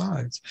both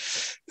sides?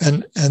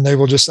 And they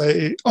will just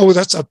say, oh,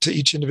 that's up to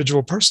each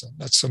individual person.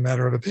 That's a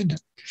matter of opinion.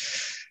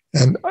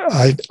 And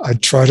I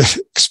try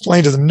to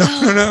explain to them,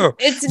 no.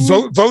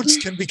 Votes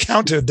can be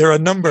counted. They're a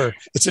number.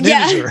 It's an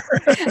integer.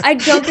 I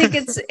don't think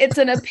it's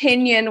an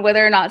opinion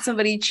whether or not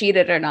somebody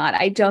cheated or not.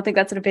 I don't think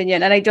that's an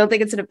opinion. And I don't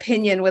think it's an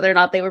opinion whether or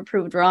not they were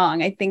proved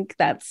wrong. I think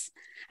that's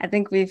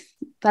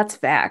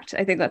fact.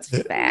 I think that's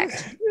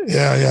fact.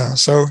 Yeah.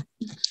 So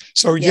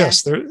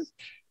yes,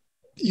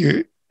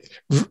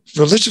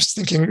 religious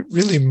thinking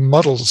really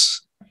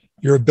muddles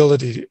your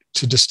ability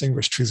to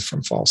distinguish truth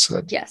from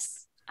falsehood.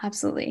 Yes,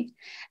 absolutely.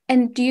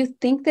 And do you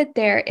think that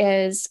there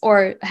is,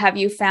 or have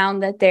you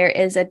found that there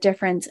is a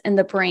difference in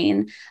the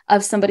brain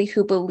of somebody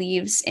who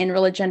believes in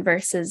religion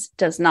versus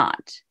does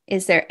not?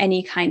 Is there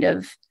any kind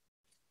of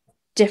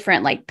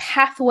different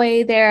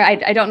pathway there?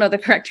 I don't know the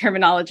correct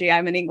terminology.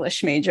 I'm an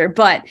English major,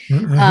 but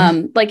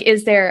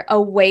is there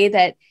a way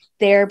that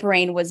their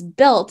brain was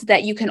built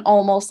that you can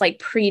almost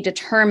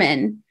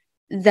predetermine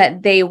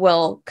that they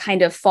will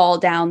kind of fall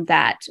down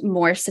that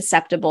more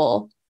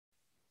susceptible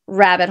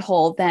rabbit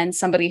hole than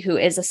somebody who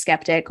is a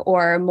skeptic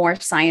or more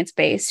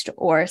science-based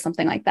or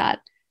something like that?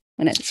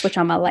 I'm going to switch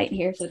on my light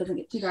here so it doesn't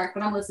get too dark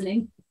when I'm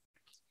listening.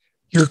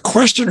 Your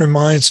question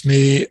reminds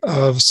me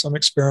of some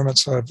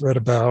experiments I've read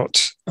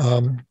about.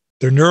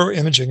 They're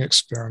neuroimaging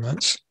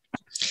experiments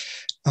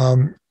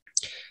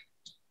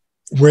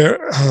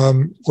where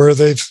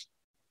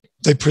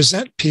they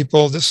present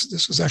people.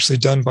 This was actually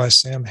done by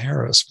Sam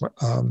Harris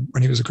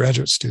when he was a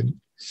graduate student.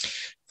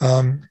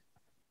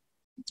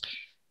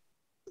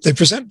 They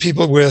present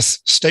people with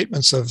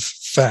statements of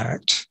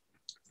fact,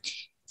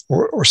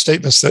 or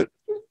statements that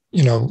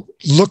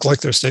look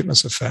like they're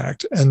statements of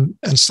fact, and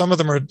some of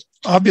them are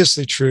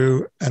obviously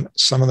true, and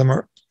some of them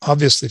are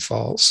obviously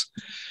false.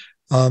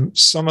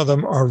 Some of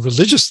them are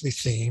religiously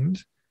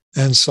themed,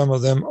 and some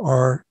of them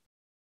are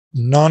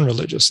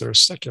non-religious. They're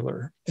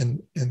secular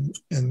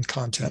in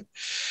content.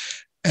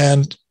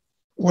 And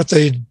what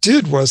they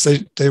did was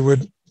they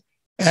would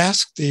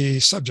ask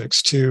the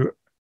subjects to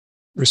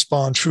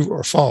respond true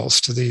or false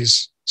to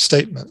these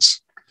statements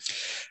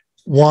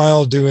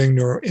while doing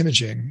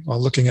neuroimaging,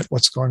 while looking at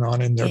what's going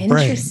on in their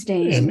brain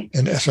in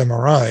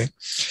fMRI,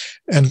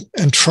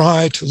 and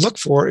try to look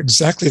for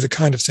exactly the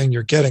kind of thing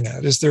you're getting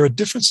at. Is there a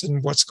difference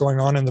in what's going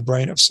on in the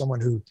brain of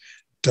someone who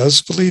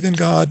does believe in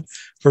God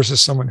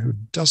versus someone who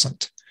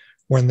doesn't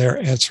when they're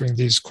answering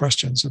these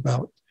questions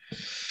about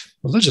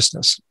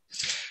religiousness?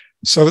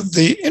 So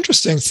the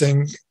interesting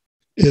thing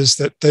is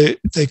that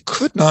they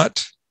could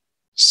not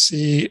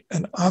see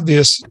an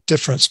obvious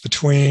difference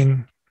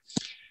between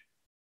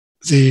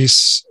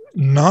these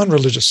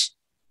non-religious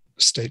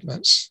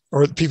statements,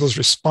 or people's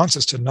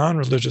responses to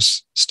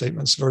non-religious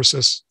statements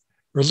versus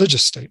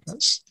religious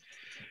statements.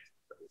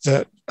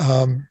 That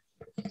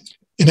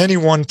in any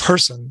one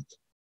person,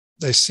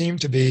 they seem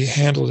to be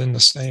handled in the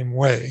same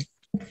way.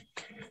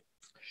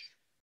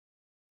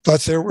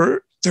 But there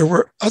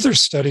were other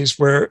studies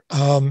where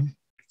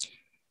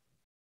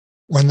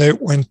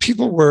when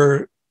people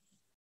were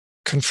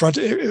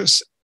confronted, it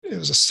was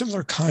a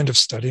similar kind of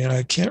study, and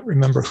I can't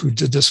remember who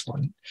did this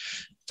one,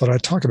 but I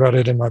talk about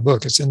it in my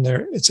book. It's in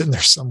there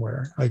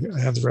somewhere. I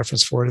have the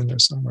reference for it in there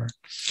somewhere.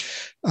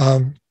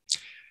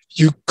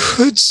 You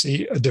could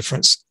see a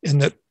difference in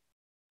that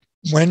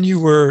when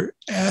you were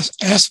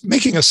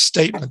making a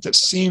statement that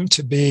seemed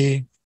to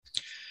be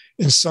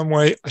in some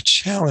way a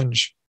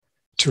challenge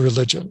to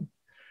religion,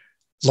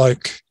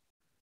 like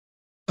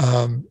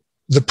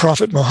the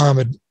Prophet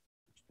Muhammad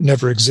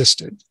never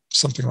existed,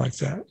 something like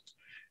that.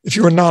 If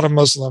you were not a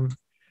Muslim,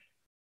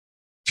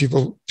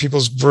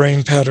 people's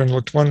brain pattern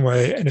looked one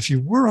way, and if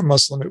you were a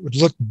Muslim, it would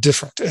look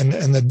different.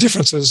 And the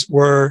differences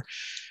were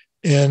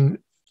in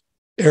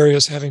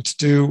areas having to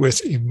do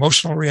with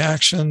emotional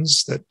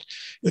reactions, that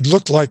it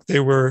looked like they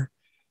were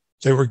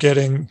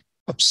getting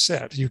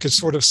upset. You could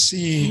sort of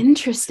see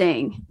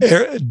interesting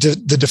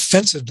the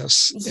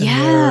defensiveness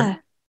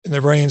in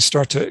their brain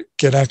start to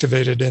get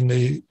activated in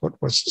the what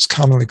was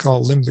commonly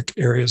called limbic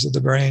areas of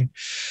the brain,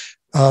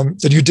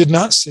 that you did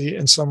not see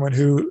in someone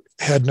who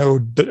had no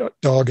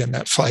dog in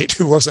that fight,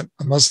 who wasn't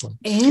a Muslim.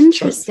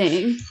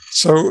 Interesting.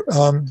 So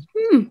I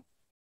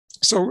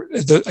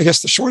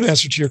guess the short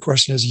answer to your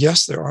question is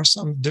yes, there are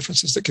some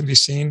differences that can be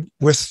seen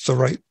with the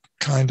right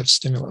kind of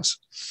stimulus.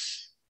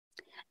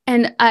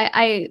 And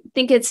I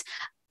think it's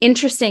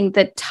interesting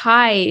the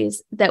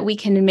ties that we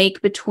can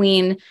make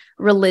between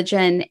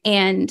religion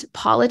and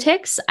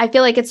politics. I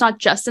feel like it's not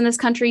just in this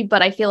country,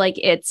 but I feel like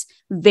it's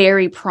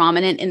very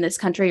prominent in this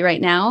country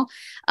right now.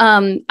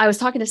 I was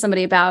talking to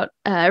somebody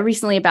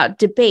recently about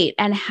debate,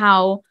 and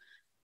how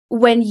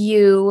when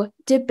you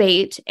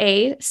debate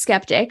a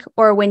skeptic,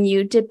 or when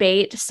you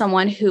debate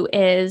someone who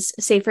is,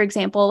 say, for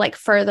example, like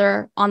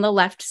further on the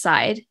left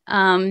side,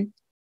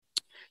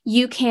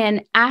 you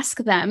can ask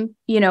them,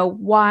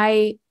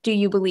 why do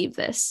you believe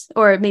this?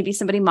 Or maybe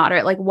somebody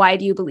moderate, like, why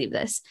do you believe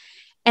this?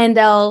 And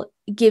they'll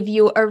give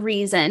you a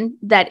reason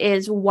that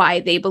is why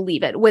they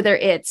believe it, whether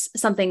it's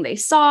something they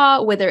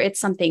saw, whether it's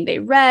something they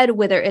read,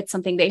 whether it's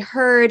something they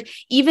heard.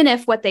 Even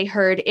if what they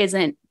heard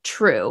isn't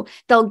true,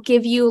 they'll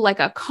give you like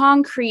a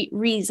concrete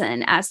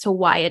reason as to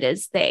why it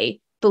is they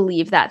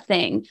believe that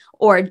thing,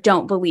 or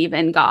don't believe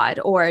in God,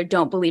 or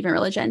don't believe in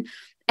religion.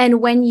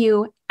 And when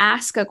you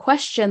ask a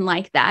question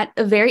like that,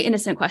 a very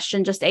innocent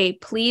question, just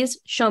please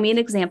show me an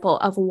example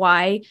of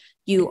why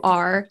you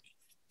are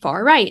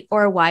far right,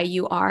 or why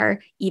you are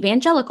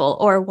evangelical,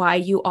 or why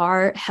you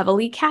are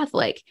heavily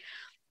Catholic,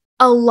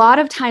 a lot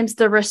of times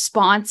the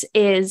response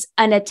is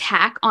an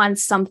attack on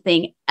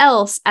something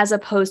else as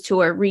opposed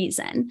to a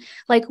reason.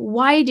 Like,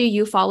 why do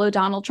you follow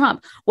Donald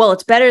Trump? Well,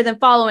 it's better than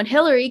following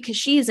Hillary because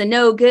she's a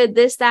no good,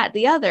 this, that,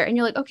 the other. And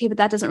you're like, okay, but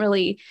that doesn't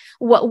really,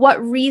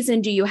 what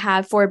reason do you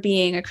have for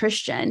being a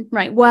Christian,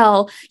 right?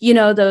 Well,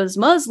 those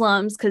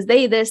Muslims, because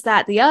they this,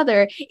 that, the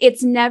other.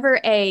 It's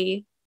never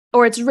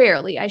or it's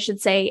rarely, I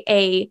should say,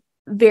 a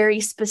very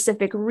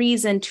specific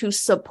reason to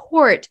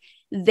support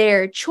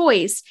their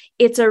choice.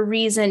 It's a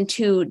reason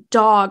to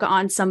dog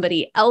on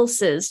somebody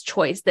else's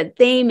choice that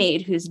they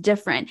made who's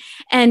different.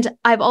 And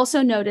I've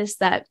also noticed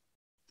that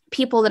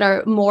people that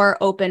are more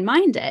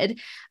open-minded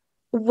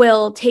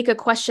will take a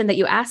question that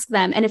you ask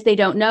them, and if they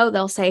don't know,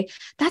 they'll say,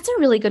 that's a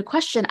really good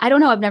question. I don't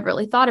know. I've never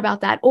really thought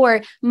about that.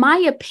 Or my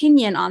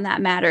opinion on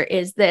that matter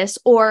is this,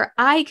 or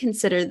I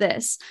consider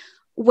this.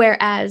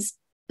 Whereas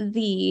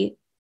the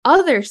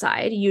other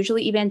side,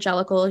 usually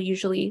evangelical,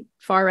 usually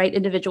far-right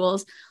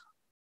individuals,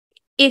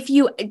 if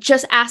you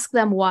just ask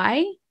them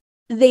why,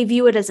 they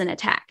view it as an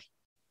attack,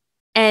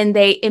 and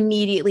they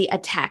immediately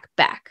attack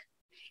back.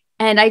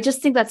 And I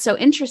just think that's so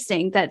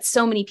interesting that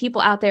so many people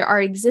out there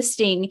are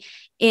existing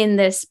in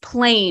this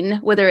plane,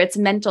 whether it's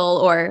mental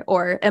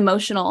or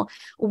emotional,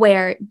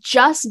 where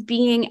just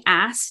being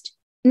asked,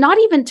 not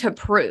even to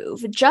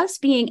prove,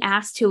 just being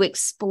asked to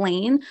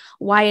explain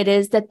why it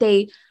is that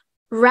they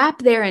wrap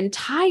their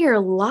entire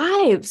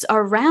lives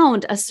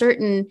around a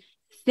certain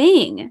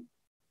thing,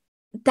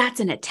 that's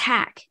an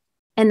attack,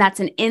 and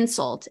that's an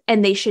insult,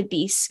 and they should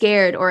be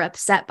scared or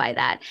upset by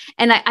that.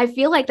 And I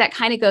feel like that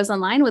kind of goes in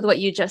line with what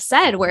you just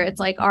said, where it's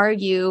like, are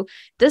you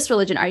this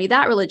religion? Are you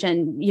that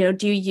religion?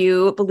 Do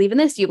you believe in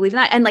this? Do you believe in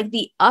that? And like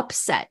the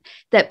upset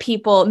that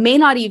people may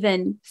not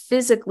even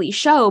physically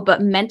show,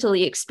 but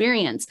mentally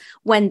experience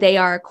when they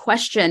are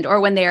questioned, or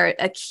when they're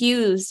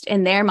accused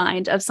in their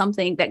mind of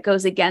something that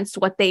goes against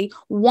what they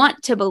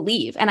want to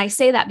believe. And I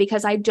say that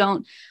because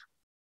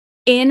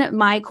in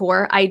my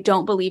core, I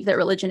don't believe that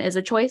religion is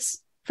a choice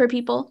for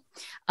people.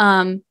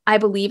 I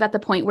believe at the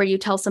point where you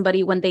tell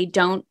somebody when they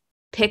don't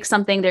pick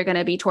something, they're going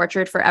to be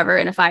tortured forever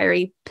in a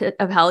fiery pit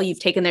of hell, you've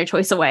taken their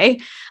choice away.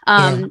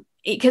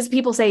 Because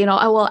people say,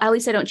 oh, well, at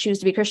least I don't choose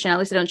to be Christian. At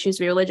least I don't choose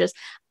to be religious.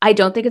 I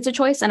don't think it's a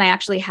choice. And I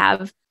actually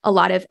have a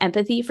lot of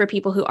empathy for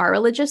people who are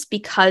religious,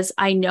 because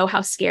I know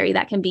how scary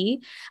that can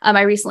be.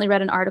 I recently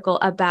read an article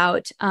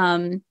about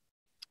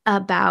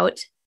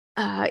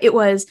it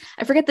was,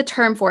 I forget the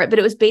term for it, but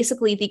it was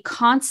basically the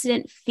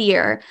constant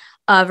fear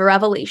of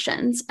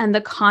revelations and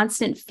the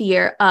constant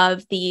fear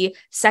of the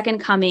second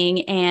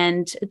coming,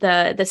 and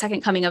the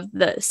second coming of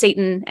the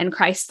Satan and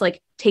Christ,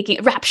 like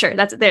taking rapture.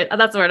 That's the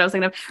word I was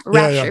thinking of,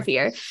 rapture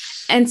fear.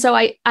 And so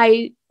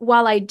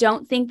while I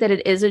don't think that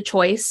it is a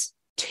choice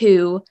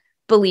to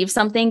believe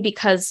something,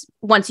 because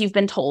once you've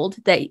been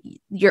told that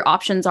your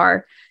options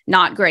are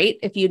not great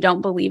if you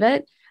don't believe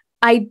it,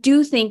 I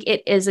do think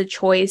it is a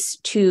choice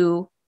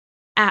to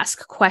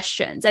ask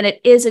questions, and it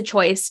is a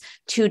choice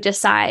to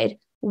decide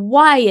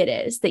why it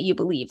is that you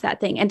believe that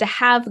thing, and to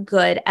have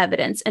good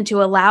evidence, and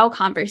to allow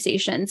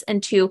conversations,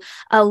 and to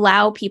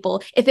allow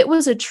people. If it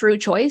was a true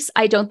choice,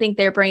 I don't think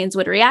their brains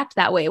would react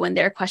that way when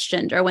they're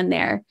questioned or when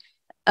they're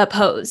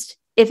opposed.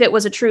 if it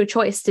was a true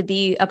choice to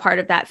be a part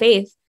of that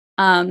faith,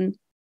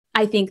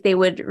 I think they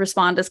would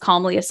respond as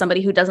calmly as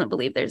somebody who doesn't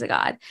believe there's a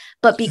God.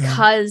 But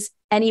because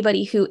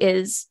anybody who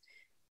is,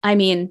 I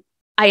mean,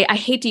 I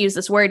hate to use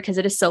this word because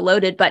it is so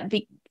loaded, but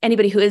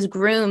anybody who is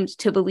groomed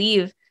to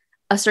believe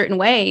a certain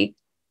way,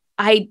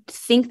 I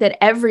think that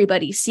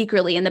everybody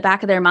secretly in the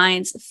back of their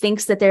minds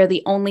thinks that they're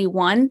the only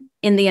one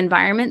in the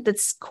environment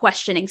that's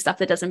questioning stuff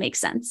that doesn't make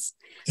sense.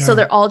 Yeah. So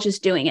they're all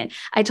just doing it.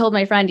 I told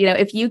my friend,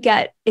 if you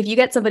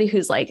get somebody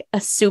who's like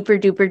a super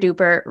duper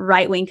duper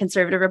right-wing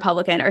conservative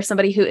Republican, or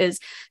somebody who is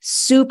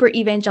super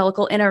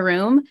evangelical in a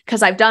room,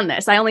 because I've done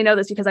this, I only know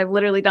this because I've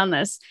literally done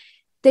this,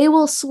 they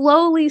will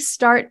slowly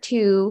start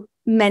to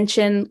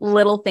mention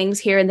little things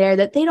here and there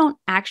that they don't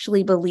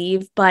actually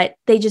believe, but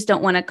they just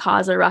don't want to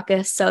cause a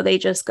ruckus. So they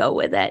just go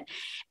with it.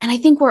 And I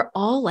think we're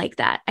all like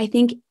that. I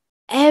think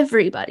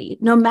everybody,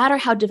 no matter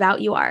how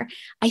devout you are,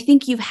 I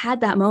think you've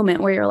had that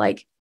moment where you're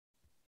like,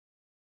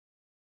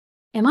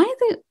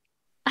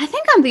 I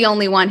think I'm the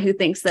only one who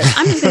thinks that.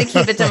 I'm just going to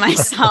keep it to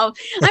myself.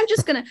 I'm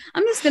just going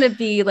to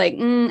be like,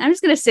 I'm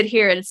just going to sit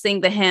here and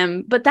sing the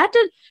hymn. But did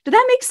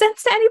that make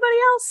sense to anybody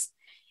else?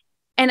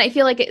 And I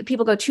feel like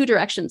people go two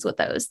directions with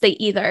those. They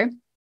either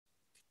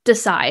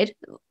decide,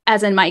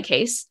 as in my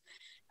case,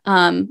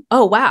 oh,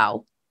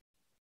 wow,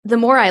 the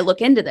more I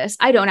look into this,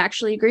 I don't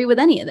actually agree with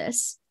any of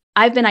this.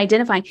 I've been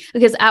identifying,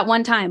 because at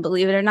one time,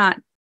 believe it or not,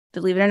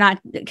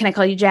 can I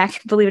call you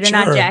Jack? Believe it or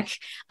not, Jack,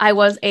 I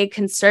was a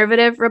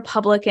conservative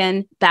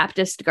Republican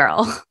Baptist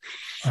girl.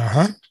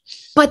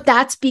 But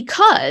that's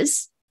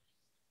because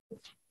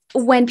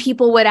when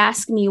people would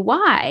ask me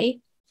why,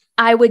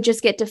 I would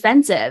just get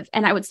defensive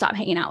and I would stop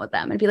hanging out with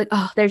them and be like,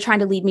 oh, they're trying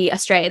to lead me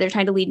astray. They're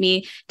trying to lead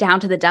me down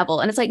to the devil.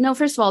 And it's like, no,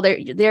 first of all,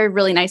 they're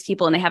really nice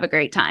people and they have a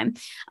great time.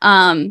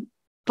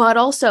 But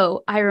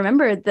also I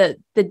remember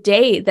the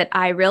day that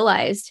I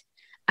realized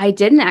I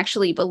didn't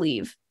actually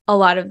believe a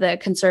lot of the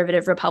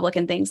conservative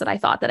Republican things that I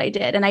thought that I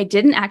did. And I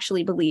didn't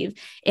actually believe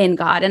in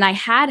God. And I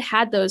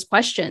had those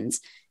questions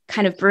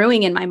kind of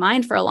brewing in my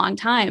mind for a long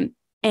time.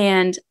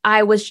 And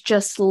I was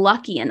just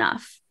lucky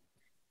enough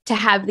to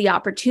have the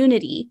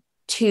opportunity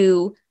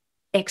to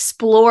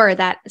explore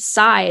that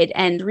side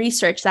and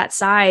research that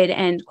side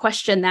and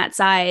question that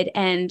side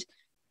and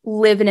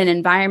live in an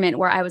environment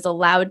where I was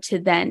allowed to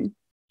then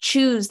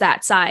choose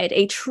that side,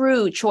 a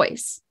true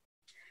choice,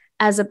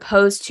 as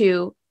opposed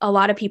to a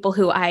lot of people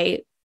who I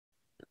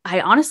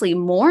honestly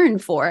mourn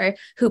for,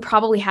 who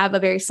probably have a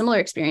very similar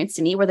experience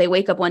to me, where they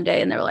wake up one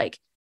day and they're like,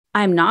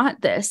 I'm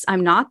not this,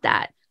 I'm not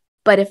that.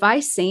 But if I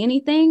say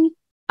anything,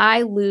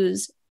 I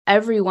lose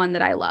everyone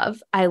that I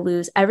love. I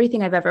lose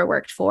everything I've ever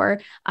worked for.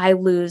 I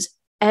lose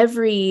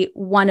every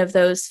one of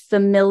those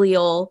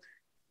familial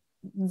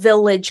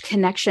village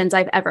connections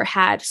I've ever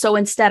had. So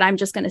instead, I'm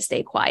just going to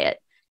stay quiet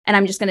and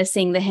I'm just going to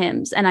sing the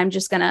hymns and I'm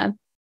just going to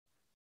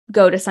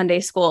go to Sunday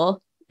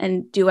school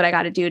and do what I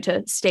got to do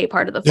to stay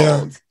part of the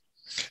fold.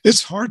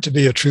 It's hard to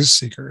be a truth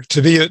seeker,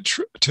 to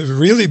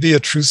really be a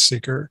truth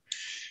seeker,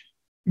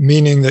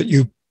 meaning that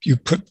you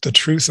put the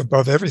truth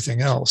above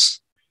everything else.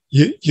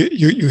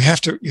 You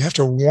have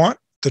to want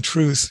the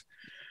truth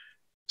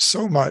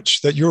so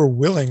much that you're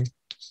willing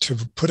to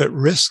put at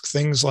risk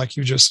things like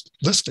you just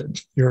listed,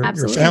 your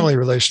family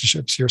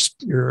relationships,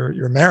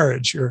 your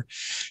marriage, your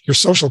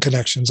social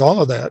connections,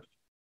 all of that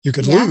you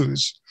could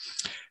lose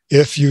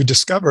if you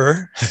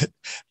discover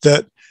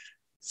that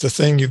the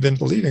thing you've been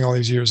believing all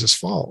these years is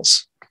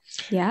false.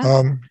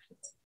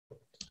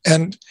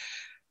 And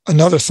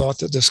another thought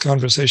that this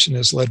conversation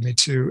has led me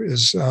to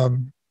is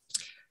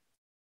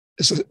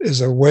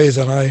a way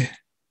that I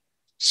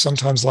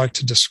sometimes like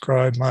to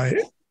describe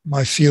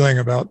my feeling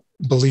about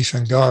belief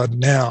in God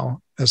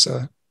now, as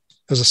a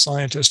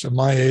scientist of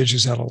my age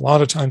who's had a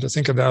lot of time to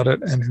think about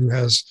it and who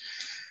has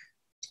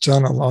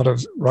done a lot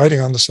of writing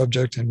on the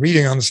subject and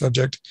reading on the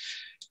subject,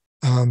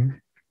 and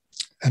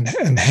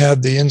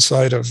had the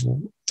insight of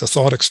the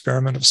thought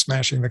experiment of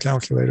smashing the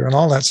calculator and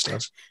all that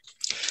stuff.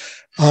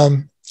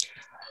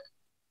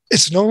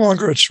 It's no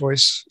longer a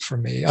choice for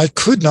me. I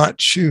could not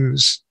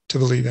choose to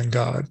believe in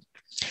God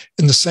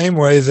in the same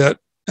way that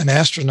an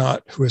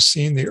astronaut who has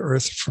seen the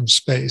Earth from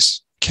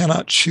space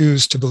cannot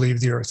choose to believe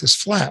the Earth is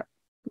flat.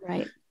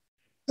 Right.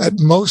 At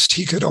most,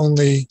 he could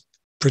only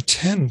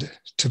pretend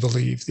to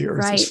believe the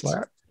Earth is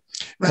flat.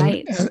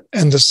 Right.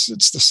 And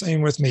it's the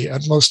same with me.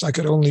 At most, I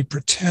could only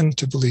pretend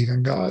to believe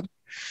in God,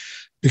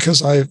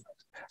 because I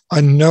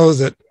know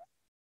that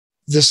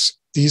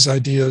these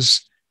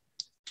ideas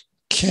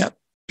can't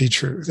be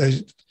true.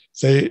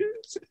 They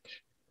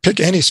pick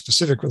any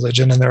specific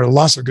religion, and there are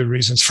lots of good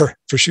reasons for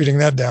shooting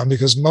that down,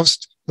 because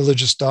most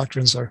religious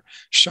doctrines are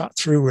shot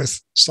through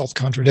with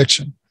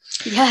self-contradiction.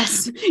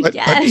 Yes.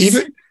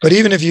 But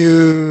even if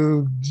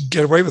you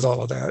get away with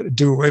all of that,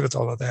 do away with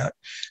all of that,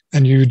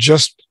 and you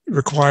just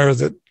require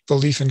that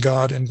belief in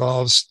God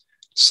involves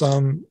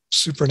some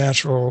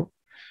supernatural,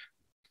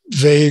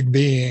 vague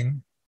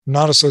being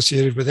not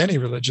associated with any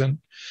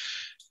religion,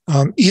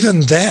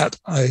 even that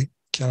I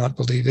cannot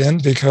believe in,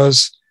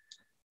 because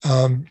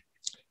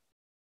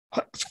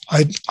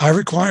I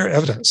require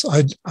evidence.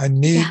 I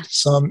need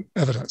some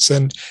evidence,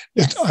 and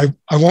I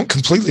won't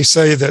completely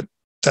say that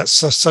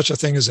such a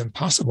thing is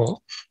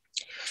impossible,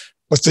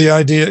 but the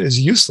idea is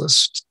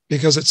useless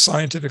because it's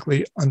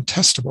scientifically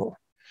untestable.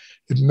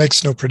 It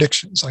makes no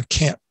predictions. I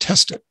can't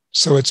test it,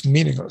 so it's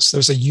meaningless.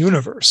 There's a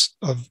universe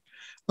of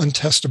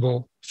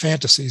untestable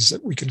fantasies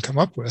that we can come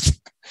up with,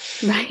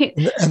 right?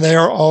 And they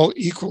are all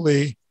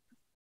equally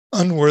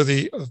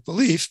unworthy of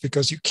belief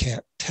because you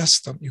can't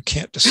test them. You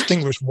can't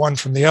distinguish one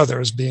from the other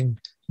as being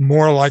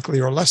more likely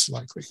or less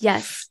likely.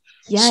 Yes.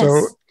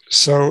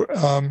 So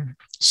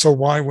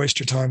why waste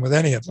your time with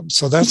any of them?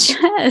 So that's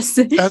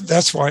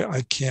that's why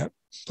I can't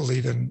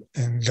believe in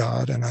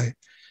God, and I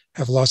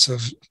have lots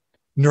of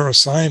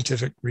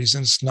neuroscientific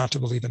reasons not to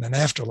believe in an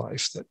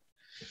afterlife. That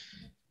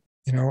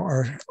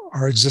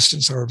our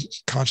existence, our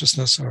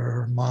consciousness,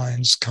 our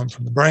minds come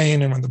from the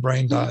brain, and when the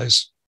brain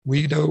dies,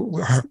 we go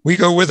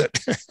with it.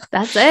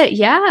 That's it.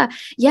 Yeah.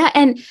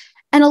 And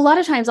a lot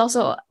of times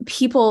also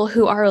people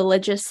who are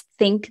religious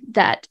think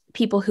that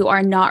people who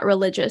are not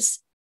religious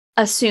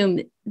assume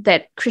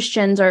that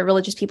Christians or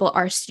religious people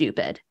are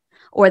stupid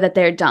or that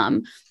they're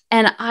dumb.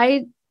 And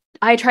I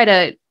try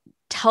to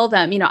tell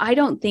them, I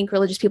don't think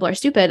religious people are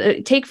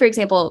stupid. Take, for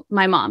example,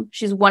 my mom.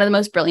 She's one of the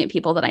most brilliant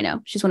people that I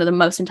know. She's one of the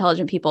most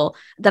intelligent people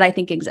that I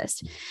think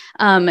exist.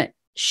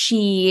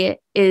 She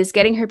is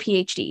getting her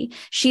PhD.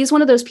 She's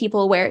one of those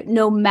people where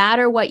no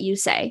matter what you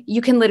say,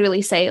 you can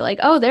literally say like,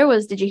 oh,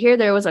 did you hear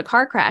there was a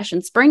car crash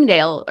in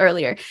Springdale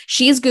earlier?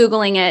 She's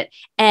Googling it.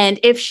 And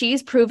if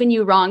she's proven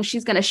you wrong,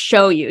 she's going to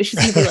show you.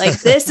 She's going to be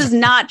like, this is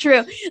not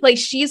true. Like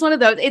she's one of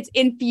those. It's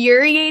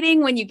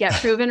infuriating when you get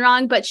proven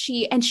wrong, but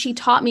she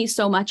taught me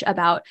so much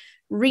about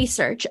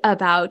research,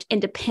 about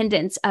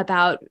independence,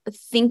 about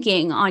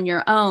thinking on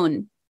your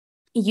own,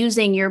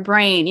 using your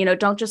brain,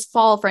 don't just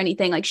fall for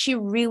anything. Like she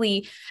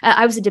really,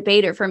 I was a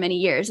debater for many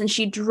years, and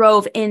she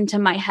drove into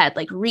my head,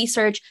 like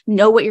research,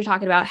 know what you're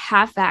talking about,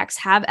 have facts,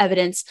 have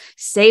evidence,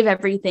 save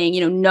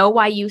everything, know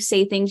why you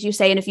say things you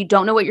say. And if you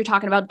don't know what you're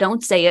talking about,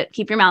 don't say it,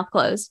 keep your mouth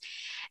closed.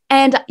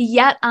 And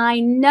yet I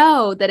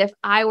know that if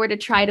I were to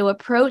try to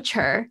approach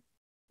her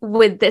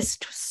with this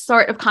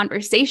sort of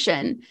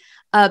conversation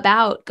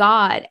about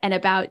God and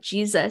about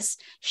Jesus,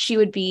 she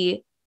would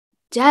be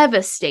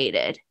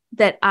devastated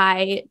that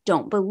I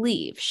don't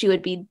believe. She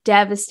would be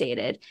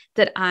devastated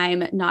that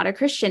I'm not a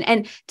Christian.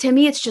 And to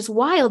me, it's just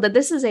wild that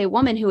this is a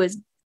woman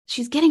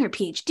she's getting her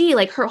PhD.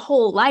 Like her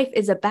whole life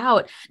is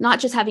about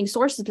not just having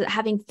sources, but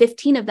having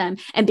 15 of them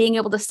and being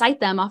able to cite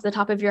them off the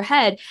top of your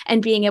head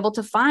and being able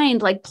to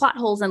find like plot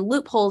holes and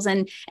loopholes.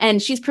 And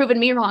she's proven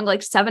me wrong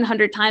like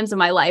 700 times in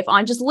my life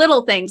on just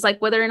little things,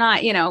 like whether or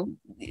not,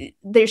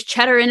 there's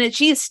cheddar in a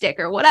cheese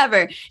stick or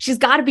whatever. She's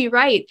got to be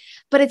right.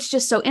 But it's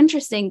just so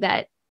interesting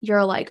that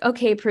you're like,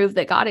 okay, prove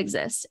that God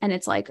exists. And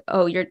it's like,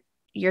 oh,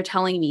 you're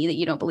telling me that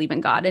you don't believe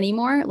in God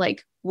anymore?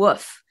 Like,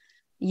 woof,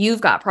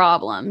 you've got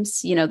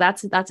problems.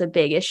 That's a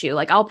big issue.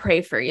 Like, I'll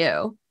pray for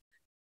you.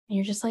 And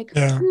you're just like,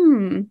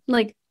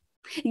 like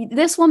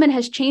this woman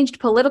has changed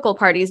political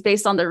parties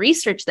based on the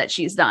research that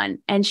she's done.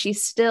 And she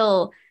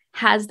still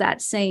has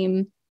that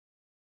same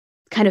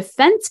kind of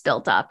fence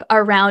built up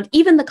around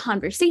even the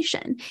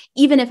conversation.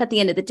 Even if at the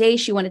end of the day,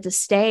 she wanted to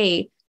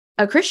stay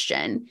a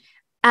Christian,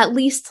 at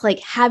least like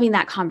having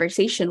that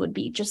conversation would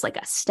be just like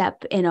a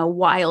step in a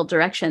wild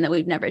direction that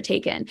we've never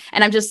taken.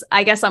 And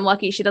I guess I'm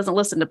lucky she doesn't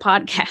listen to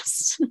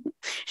podcasts.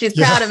 She's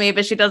proud of me,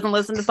 but she doesn't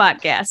listen to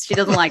podcasts. She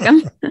doesn't like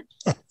them.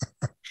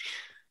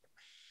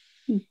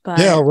 But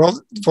yeah,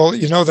 well,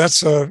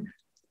 that's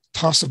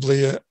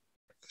possibly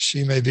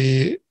she may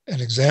be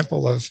an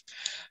example of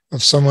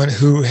someone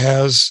who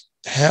has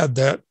had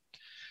that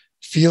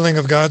feeling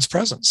of God's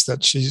presence,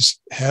 that she's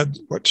had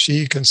what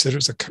she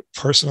considers a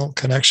personal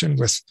connection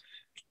with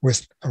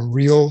a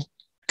real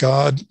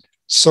God,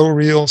 so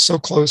real, so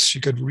close she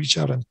could reach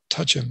out and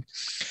touch him,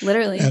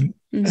 literally,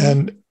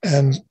 and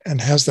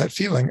has that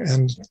feeling,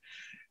 and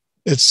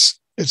it's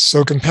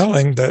so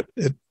compelling that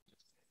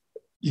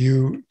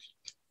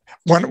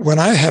when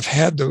I have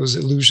had those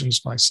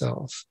illusions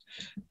myself,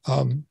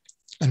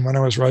 and when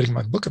I was writing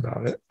my book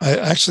about it, I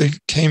actually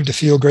came to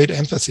feel great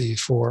empathy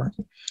for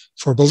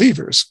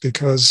believers,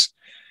 because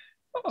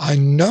I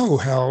know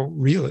how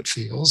real it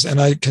feels,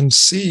 and I can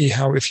see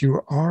how if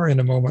you are in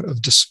a moment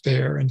of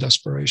despair and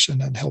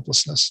desperation and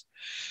helplessness,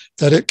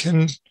 that it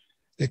can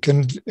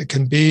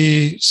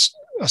be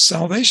a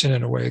salvation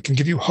in a way. It can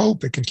give you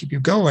hope. It can keep you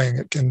going.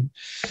 It can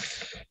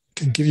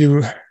give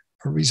you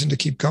a reason to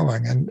keep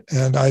going.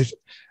 And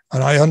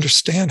I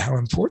understand how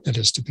important it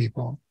is to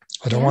people.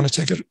 I don't want to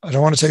take it. I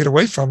don't want to take it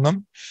away from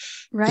them.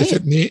 Right.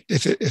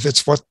 If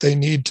it's what they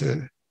need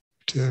to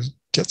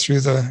get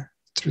through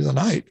the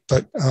night.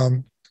 But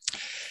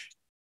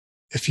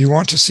if you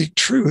want to seek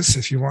truth,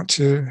 if you want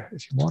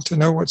to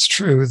know what's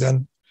true,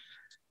 then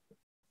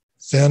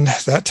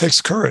that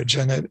takes courage,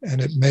 and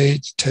it may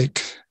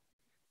take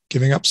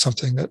giving up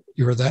something that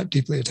you are that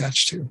deeply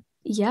attached to.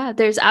 Yeah,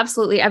 there's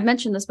absolutely, I've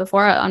mentioned this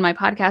before on my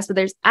podcast, but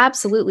there's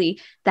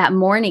absolutely that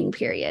mourning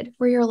period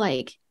where you're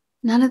like,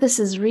 none of this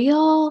is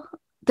real.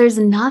 there's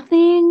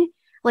nothing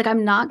like,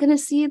 I'm not going to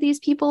see these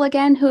people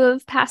again who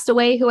have passed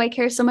away, who I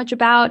care so much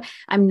about.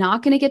 I'm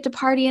not going to get to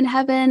party in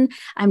heaven.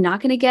 I'm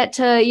not going to get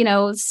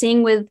to,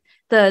 sing with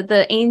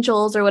the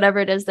angels or whatever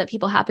it is that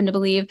people happen to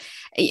believe.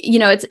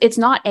 It's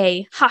not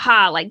a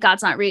like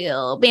God's not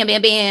real, bam,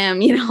 bam, bam,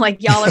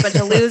 like y'all are a bunch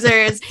of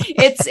losers.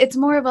 It's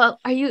more of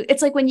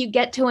it's like when you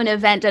get to an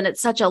event and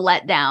it's such a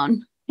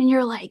letdown and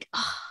you're like,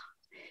 oh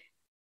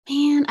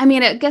man, I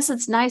mean, I guess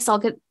it's nice. I'll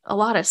get a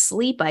lot of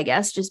sleep, I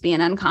guess, just being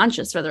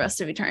unconscious for the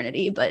rest of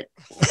eternity, but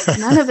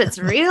none of it's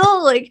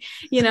real.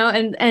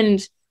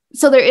 And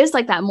so there is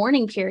like that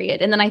mourning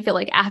period. And then I feel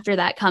like after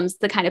that comes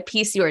the kind of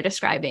peace you were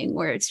describing,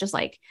 where it's just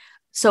like,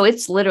 so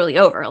it's literally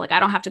over. Like, I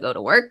don't have to go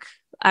to work.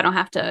 I don't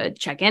have to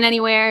check in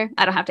anywhere.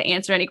 I don't have to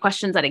answer any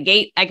questions at a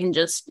gate. I can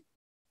just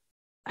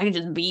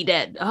be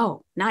dead.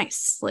 Oh,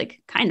 nice.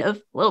 Like, kind of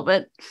a little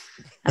bit.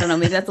 I don't know.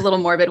 Maybe that's a little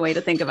morbid way to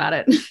think about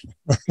it.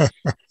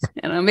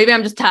 Maybe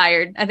I'm just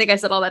tired. I think I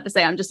said all that to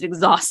say I'm just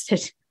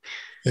exhausted.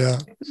 Yeah.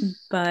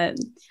 But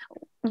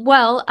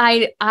well,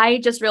 I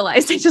just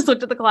realized, I just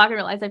looked at the clock and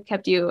realized I've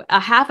kept you a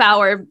half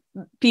hour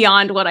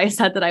beyond what I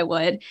said that I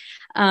would.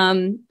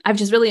 I've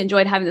just really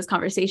enjoyed having this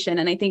conversation.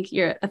 And I think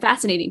you're a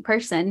fascinating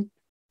person.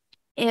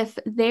 If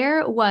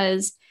there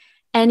was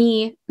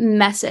any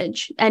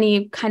message,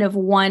 any kind of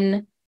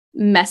one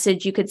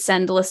message you could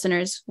send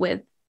listeners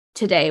with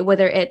today,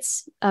 whether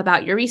it's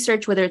about your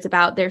research, whether it's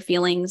about their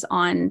feelings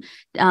on,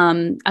 I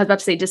was about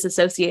to say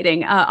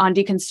disassociating, on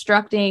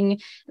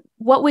deconstructing,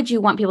 what would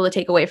you want people to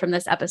take away from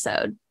this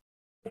episode?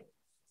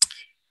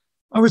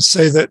 I would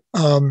say that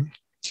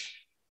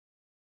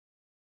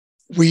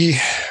we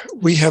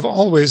have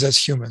always,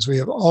 as humans, we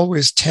have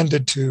always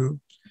tended to,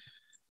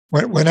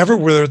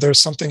 whenever there's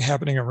something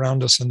happening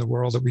around us in the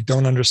world that we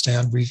don't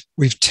understand,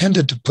 we've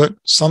tended to put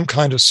some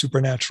kind of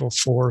supernatural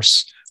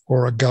force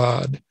or a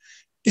god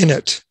in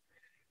it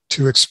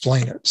to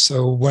explain it.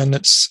 So when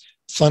it's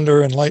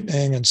thunder and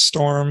lightning and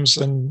storms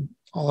and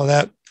all of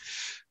that,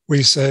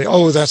 we say,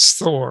 oh, that's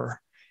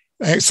Thor.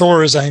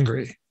 Thor is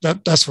angry.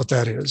 That's what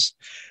that is.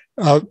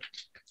 And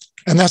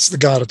that's the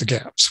god of the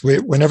gaps.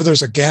 Whenever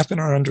there's a gap in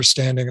our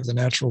understanding of the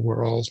natural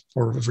world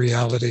or of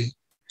reality,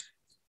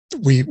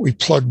 we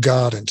plug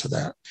God into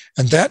that.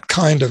 And that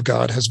kind of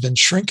God has been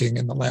shrinking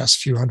in the last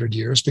few hundred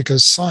years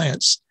because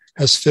science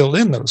has filled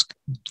in those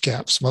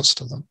gaps,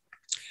 most of them.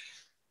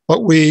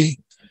 But we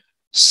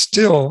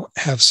still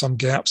have some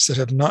gaps that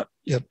have not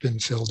yet been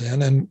filled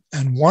in.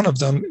 And one of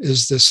them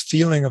is this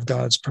feeling of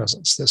God's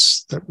presence,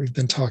 this that we've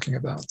been talking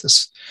about,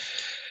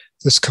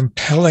 this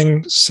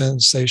compelling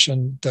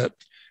sensation that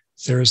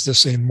there is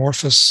this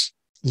amorphous,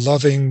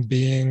 loving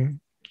being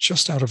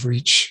just out of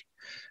reach,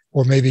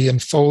 or maybe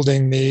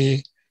enfolding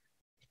me,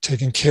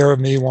 taking care of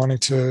me, wanting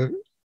to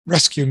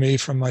rescue me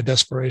from my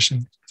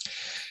desperation.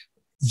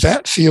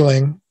 That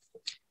feeling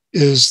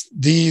is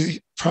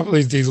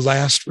probably the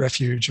last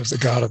refuge of the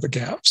God of the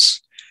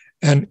gaps.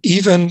 And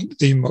even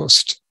the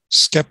most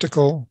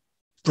skeptical,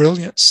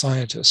 brilliant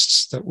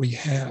scientists that we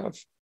have,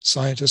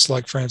 scientists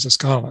like Francis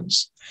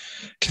Collins,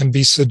 can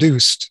be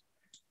seduced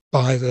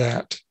by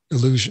that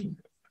illusion.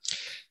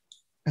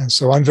 And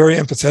so I'm very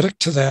empathetic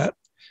to that.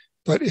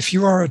 But if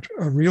you are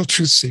a real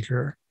truth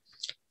seeker,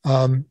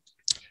 I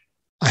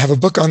have a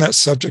book on that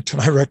subject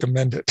and I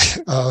recommend it.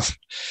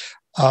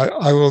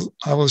 I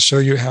will show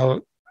you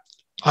how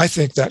I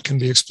think that can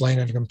be explained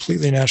in a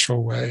completely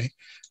natural way.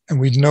 And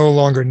we no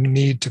longer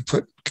need to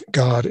put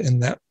God in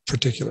that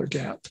particular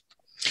gap.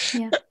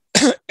 Yeah.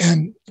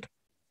 And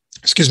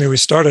excuse me, we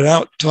started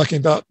out talking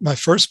about my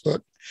first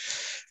book.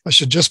 I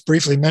should just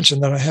briefly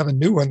mention that I have a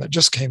new one that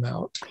just came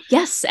out.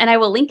 Yes. And I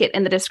will link it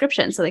in the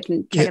description so they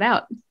can check it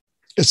out.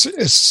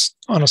 It's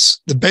on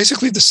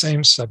basically the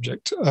same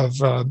subject of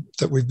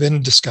that we've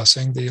been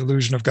discussing, the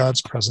illusion of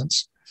God's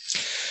presence.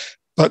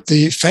 But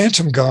the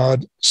Phantom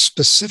God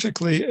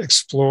specifically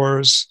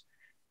explores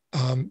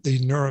the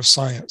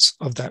neuroscience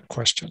of that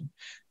question.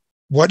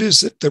 What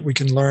is it that we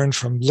can learn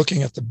from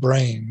looking at the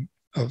brain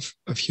of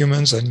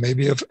humans and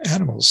maybe of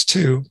animals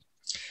too?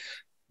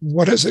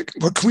 What is it?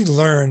 What can we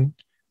learn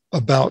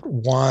about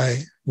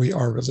why we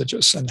are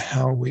religious and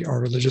how we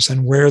are religious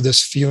and where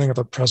this feeling of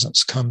a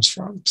presence comes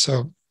from?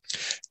 So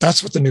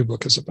that's what the new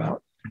book is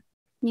about.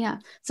 Yeah.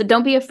 So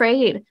don't be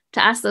afraid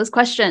to ask those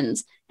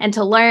questions and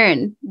to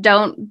learn.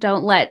 Don't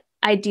let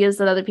ideas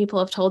that other people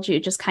have told you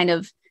just kind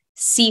of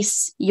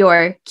cease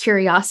your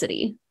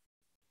curiosity,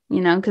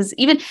 because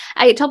even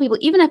I tell people,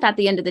 even if at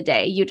the end of the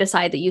day, you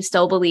decide that you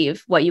still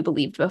believe what you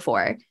believed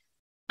before,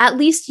 at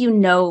least you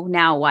know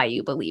now why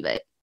you believe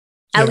it.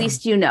 At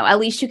least at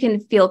least you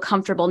can feel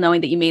comfortable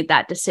knowing that you made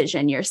that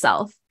decision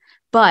yourself.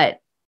 But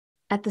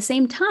at the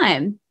same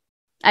time,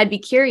 I'd be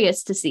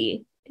curious to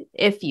see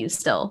if you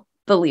still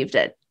believed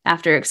it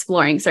after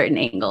exploring certain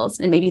angles.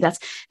 And maybe that's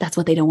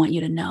what they don't want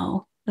you to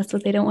know. That's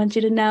what they don't want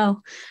you to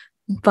know.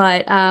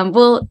 But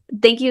well,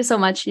 thank you so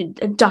much,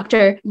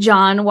 Dr.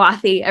 John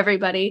Wathey,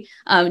 everybody.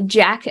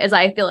 Jack, as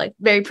I feel like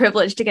very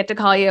privileged to get to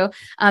call you.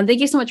 Thank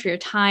you so much for your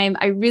time.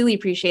 I really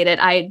appreciate it.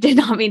 I did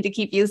not mean to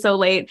keep you so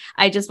late.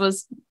 I just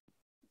was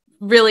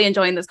really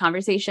enjoying this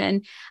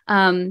conversation.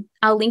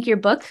 I'll link your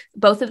book,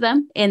 both of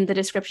them, in the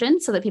description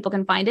so that people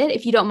can find it.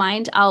 If you don't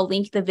mind, I'll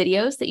link the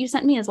videos that you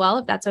sent me as well,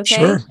 if that's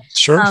okay.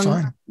 Sure,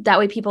 fine. That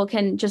way people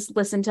can just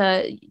listen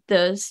to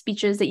the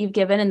speeches that you've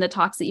given and the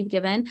talks that you've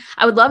given.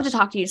 I would love to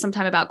talk to you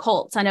sometime about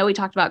cults. I know we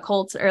talked about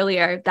cults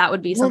earlier. That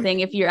would be something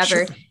if you're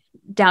ever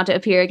down to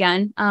appear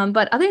again.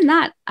 But other than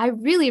that, I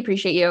really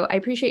appreciate you. I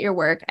appreciate your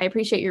work. I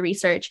appreciate your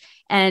research.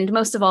 And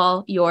most of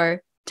all,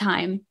 your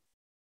time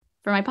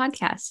for my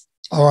podcast.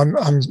 Oh,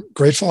 I'm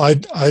grateful. I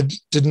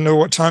didn't know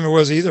what time it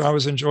was either. I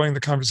was enjoying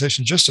the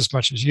conversation just as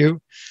much as you.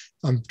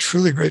 I'm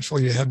truly grateful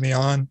you had me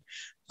on,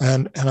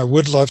 and I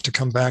would love to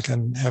come back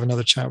and have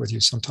another chat with you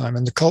sometime.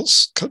 And the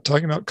cults,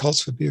 talking about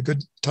cults would be a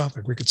good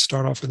topic. We could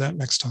start off with that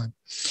next time.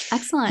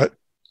 Excellent.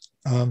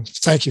 But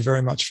thank you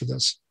very much for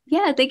this.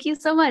 Yeah, thank you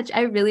so much.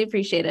 I really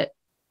appreciate it.